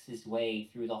makes his way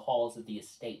through the halls of the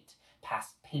estate,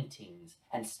 past paintings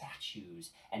and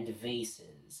statues and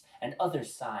vases and other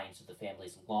signs of the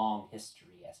family's long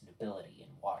history as nobility in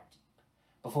Waterdeep,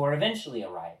 before eventually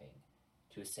arriving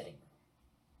to a sitting room.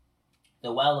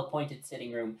 The well-appointed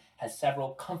sitting room has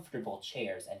several comfortable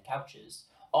chairs and couches,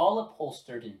 all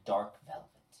upholstered in dark velvet.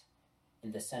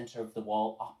 In the center of the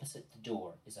wall opposite the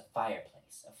door is a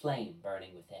fireplace, a flame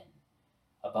burning within.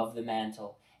 Above the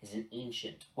mantel is an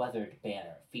ancient, weathered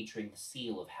banner featuring the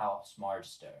seal of House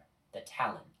Margister, the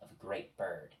talon of a great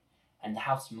bird, and the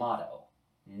house motto,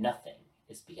 "Nothing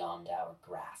is beyond our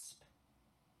grasp."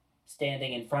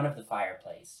 Standing in front of the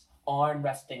fireplace, arm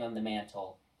resting on the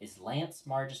mantel, is Lance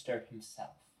Margister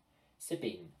himself,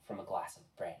 sipping from a glass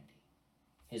of brandy.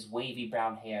 His wavy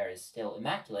brown hair is still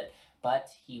immaculate, but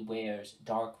he wears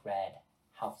dark red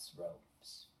house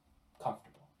robes,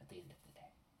 comfortable at the end of the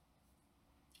day.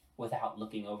 Without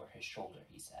looking over his shoulder,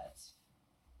 he says,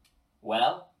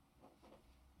 "Well?"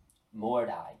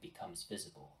 Mordai becomes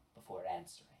visible before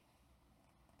answering.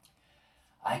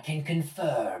 "I can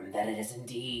confirm that it is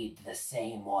indeed the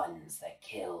same ones that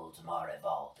killed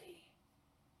Marivaldi.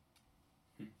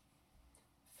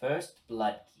 First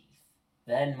Bloodkeith,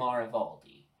 then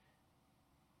Marivaldi,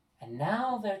 and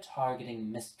now they're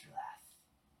targeting Mistralath.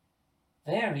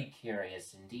 Very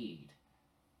curious indeed.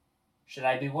 Should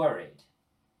I be worried?"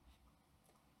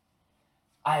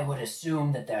 "I would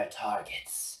assume that their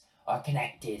targets are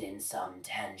connected in some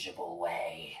tangible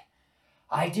way.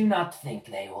 I do not think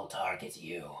they will target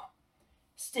you.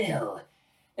 Still,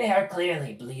 they are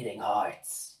clearly bleeding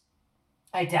hearts.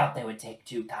 I doubt they would take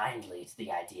too kindly to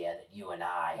the idea that you and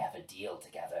I have a deal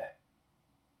together."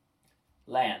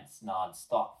 Lance nods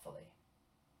thoughtfully.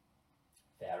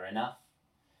 "Fair enough.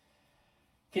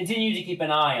 Continue to keep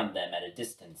an eye on them at a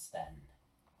distance, then.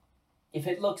 If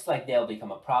it looks like they'll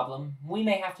become a problem, we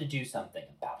may have to do something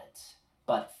about it.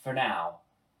 But for now,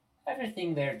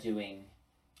 everything they're doing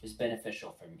is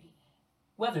beneficial for me,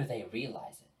 whether they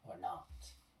realize it or not.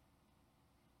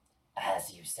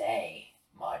 As you say,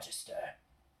 Magister.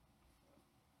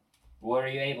 Were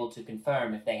you able to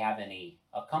confirm if they have any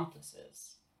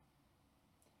accomplices?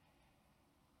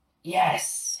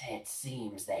 Yes, it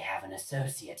seems they have an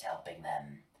associate helping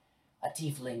them. A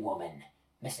tiefling woman,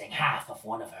 missing half of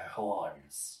one of her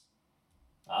horns.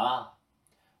 Ah,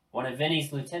 one of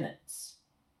Vinny's lieutenants.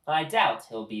 I doubt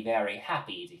he'll be very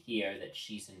happy to hear that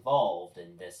she's involved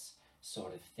in this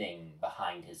sort of thing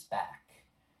behind his back.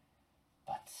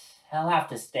 But he'll have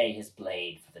to stay his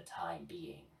blade for the time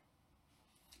being.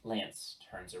 Lance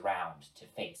turns around to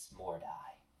face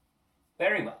Mordai.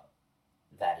 Very well,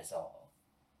 that is all.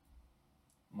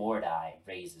 Mordai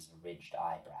raises a ridged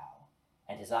eyebrow,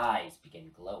 and his eyes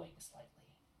begin glowing slightly.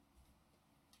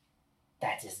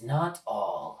 That is not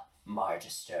all,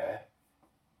 Magister.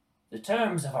 The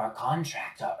terms of our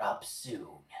contract are up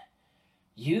soon.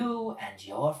 You and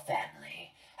your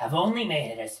family have only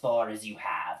made it as far as you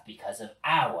have because of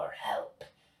our help.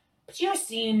 But you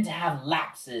seem to have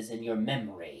lapses in your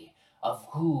memory of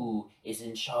who is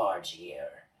in charge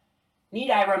here. Need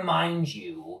I remind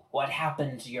you what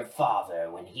happened to your father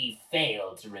when he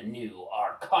failed to renew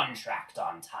our contract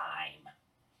on time?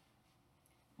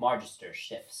 Magister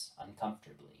shifts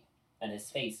uncomfortably, and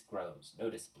his face grows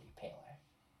noticeably paler.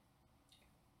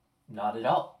 Not at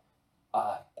all.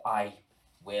 I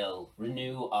will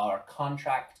renew our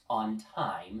contract on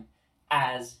time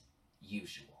as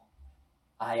usual.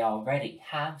 I already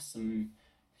have some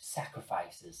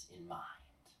sacrifices in mind.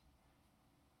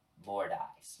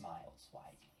 Mordai smiles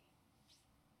widely.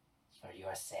 For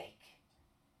your sake,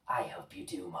 I hope you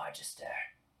do, Magister.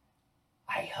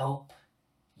 I hope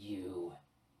you